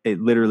mind.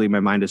 My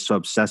mind is so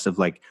obsessive.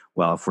 Like,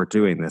 well, if we're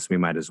doing this, we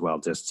might as well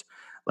just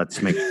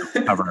let's make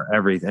cover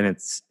everything. And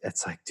it's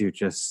like, dude,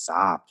 just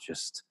stop,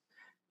 just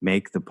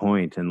make the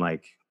point and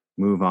like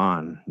move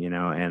on,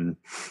 And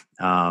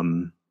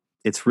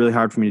it's really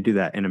hard for me to do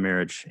that in a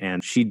marriage.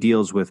 And she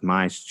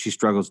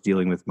struggles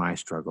dealing with my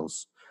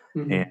struggles,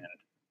 and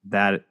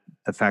that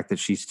the fact that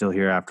she's still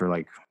here after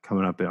like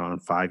coming up on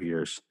 5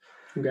 years.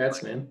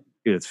 Congrats, man.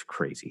 Dude, it's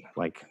crazy.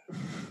 Like,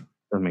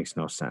 that makes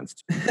no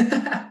sense.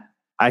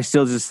 I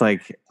still just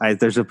like,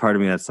 there's a part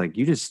of me that's like,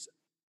 you just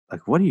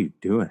like, what are you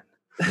doing?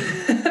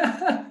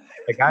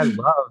 Like, I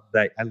love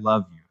that. I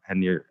love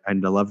you,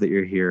 and I love that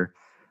you're here,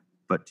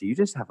 but do you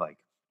just have like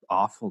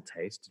awful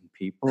taste in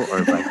people, or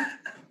like,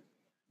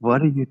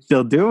 what are you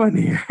still doing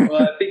here?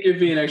 Well, I think you're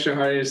being extra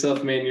hard on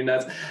yourself, man. You're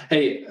nuts.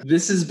 Hey,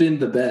 this has been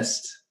the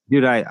best.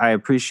 Dude, I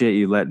appreciate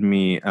you letting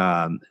me,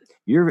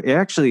 you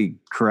actually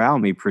corral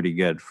me pretty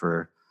good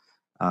for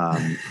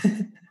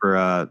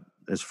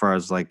as far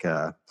as like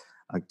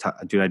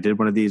dude, I did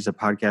one of these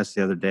podcasts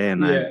the other day,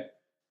 and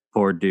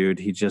poor dude,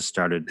 he just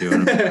started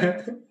doing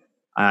it.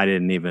 I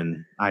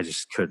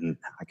couldn't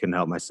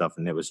help myself.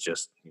 And it was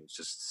just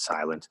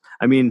silent.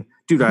 I mean,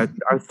 dude,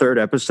 our third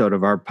episode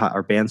of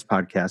our band's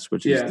podcast,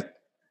 which is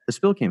the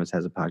Spill Canvas,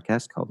 has a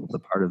podcast called The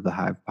Part of the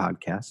Hive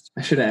Podcast.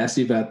 I should have asked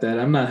you about that.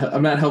 I'm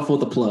not helpful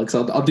with the plugs.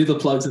 I'll do the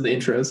plugs and the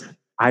intros.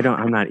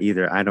 I'm not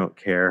either. I don't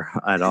care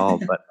at all.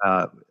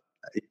 But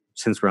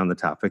since we're on the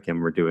topic and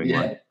we're doing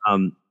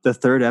one, the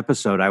third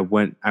episode, I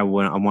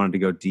wanted to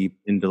go deep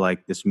into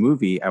like this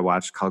movie I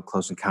watched called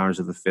Close Encounters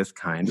of the Fifth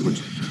Kind, which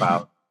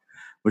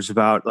is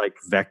about like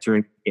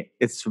vectoring.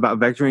 It's about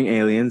vectoring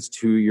aliens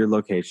to your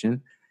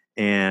location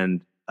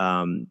and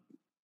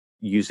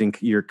using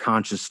your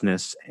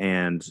consciousness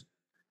and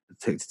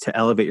to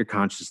elevate your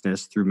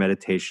consciousness through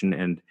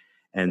meditation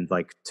and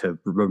like to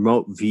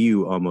remote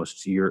view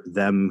almost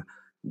them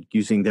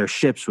using their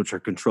ships, which are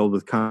controlled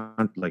with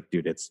like,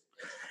 dude,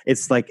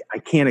 it's like, I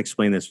can't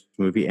explain this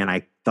movie. And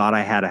I thought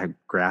I had a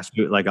grasp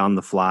of it like on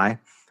the fly,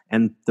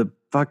 and the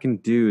fucking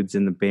dudes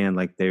in the band,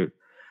 like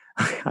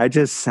I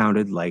just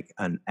sounded like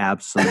an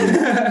absolute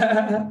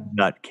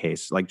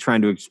nutcase, like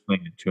trying to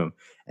explain it to them.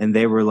 And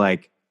they were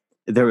like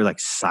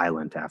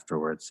silent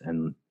afterwards.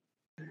 And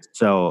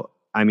so,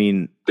 I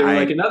mean, they were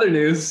like, in other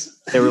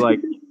news, they were like,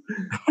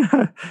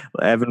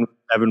 Evan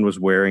was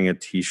wearing a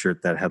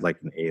t-shirt that had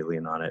like an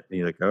alien on it. And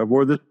he's like, I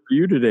wore this for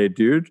you today,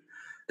 dude.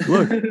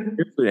 Look,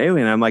 here's an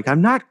alien. I'm like,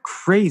 I'm not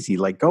crazy.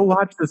 Like, go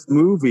watch this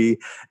movie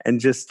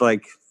and just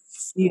like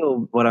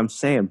feel what I'm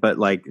saying. But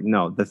like,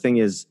 no, the thing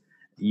is,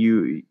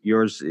 you're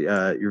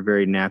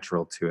very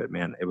natural to it,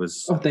 man. It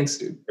was. Oh, thanks,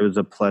 dude. It was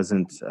a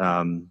pleasant,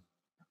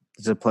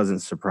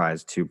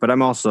 surprise too. But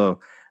I'm also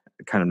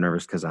kind of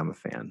nervous because I'm a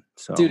fan.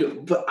 So,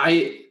 dude, but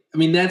I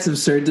mean, that's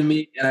absurd to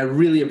me, and I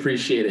really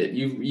appreciate it.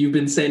 You've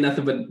been saying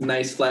nothing but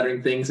nice,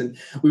 flattering things, and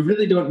we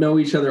really don't know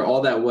each other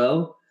all that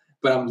well.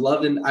 But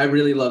I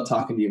really love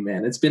talking to you,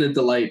 man. It's been a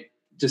delight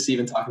just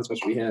even talking as much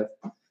as we have.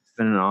 It's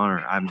been an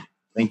honor.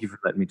 Thank you for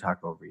letting me talk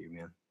over you,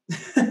 man.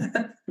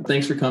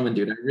 Thanks for coming,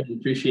 dude. I really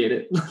appreciate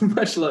it.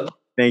 Much love.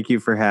 Thank you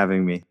for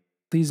having me.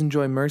 Please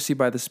enjoy Mercy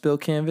by the Spill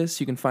Canvas.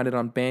 You can find it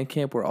on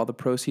Bandcamp, where all the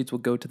proceeds will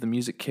go to the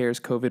Music Cares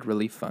COVID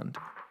Relief Fund.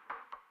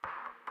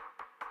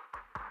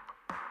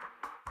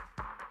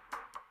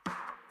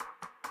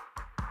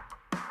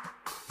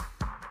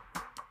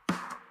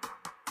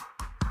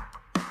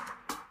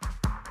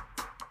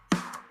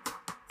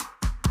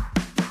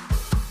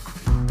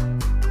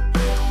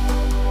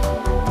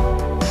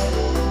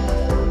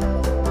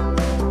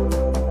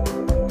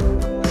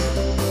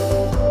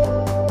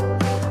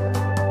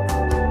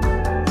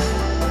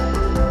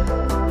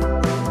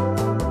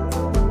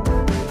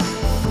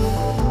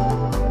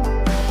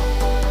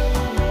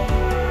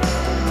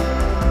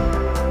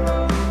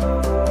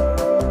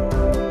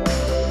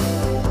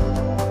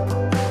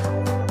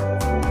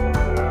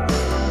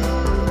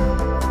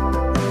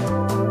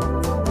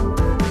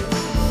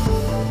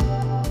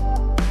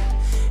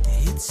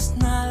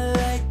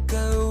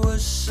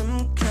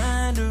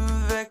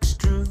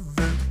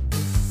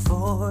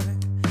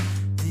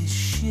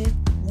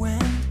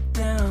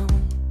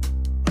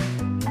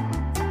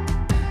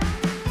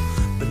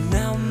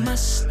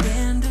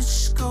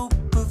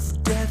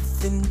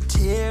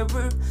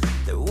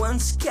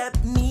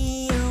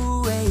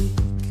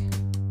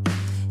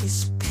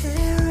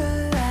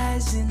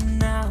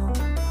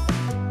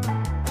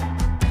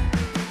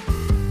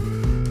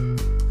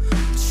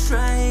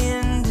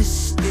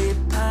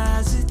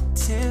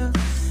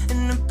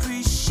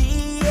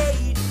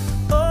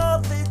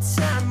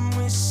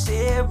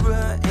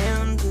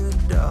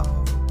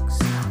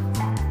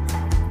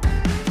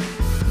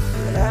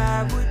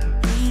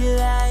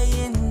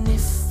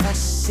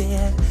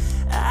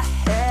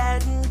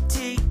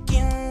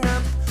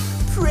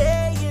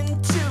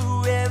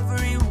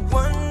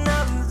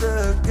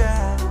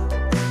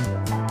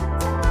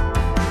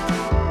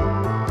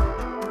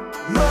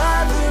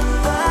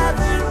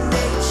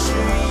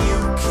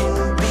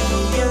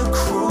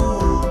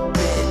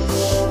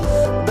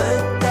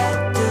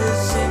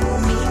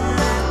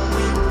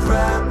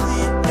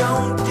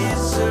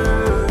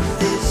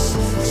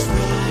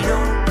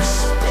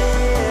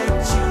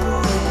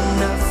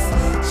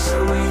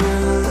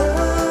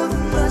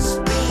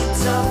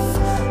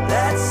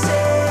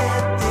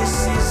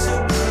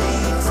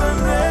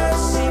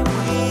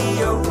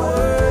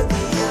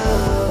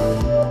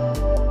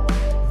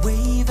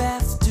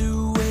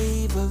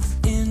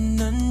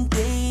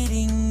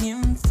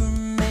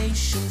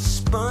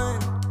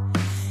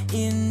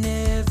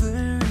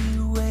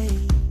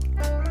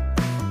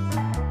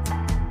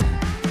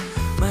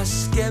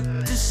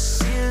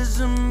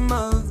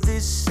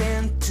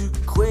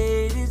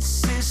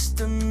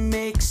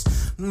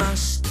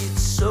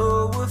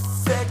 so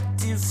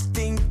effective,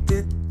 think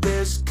that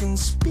there's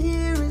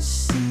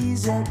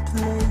conspiracies at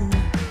play.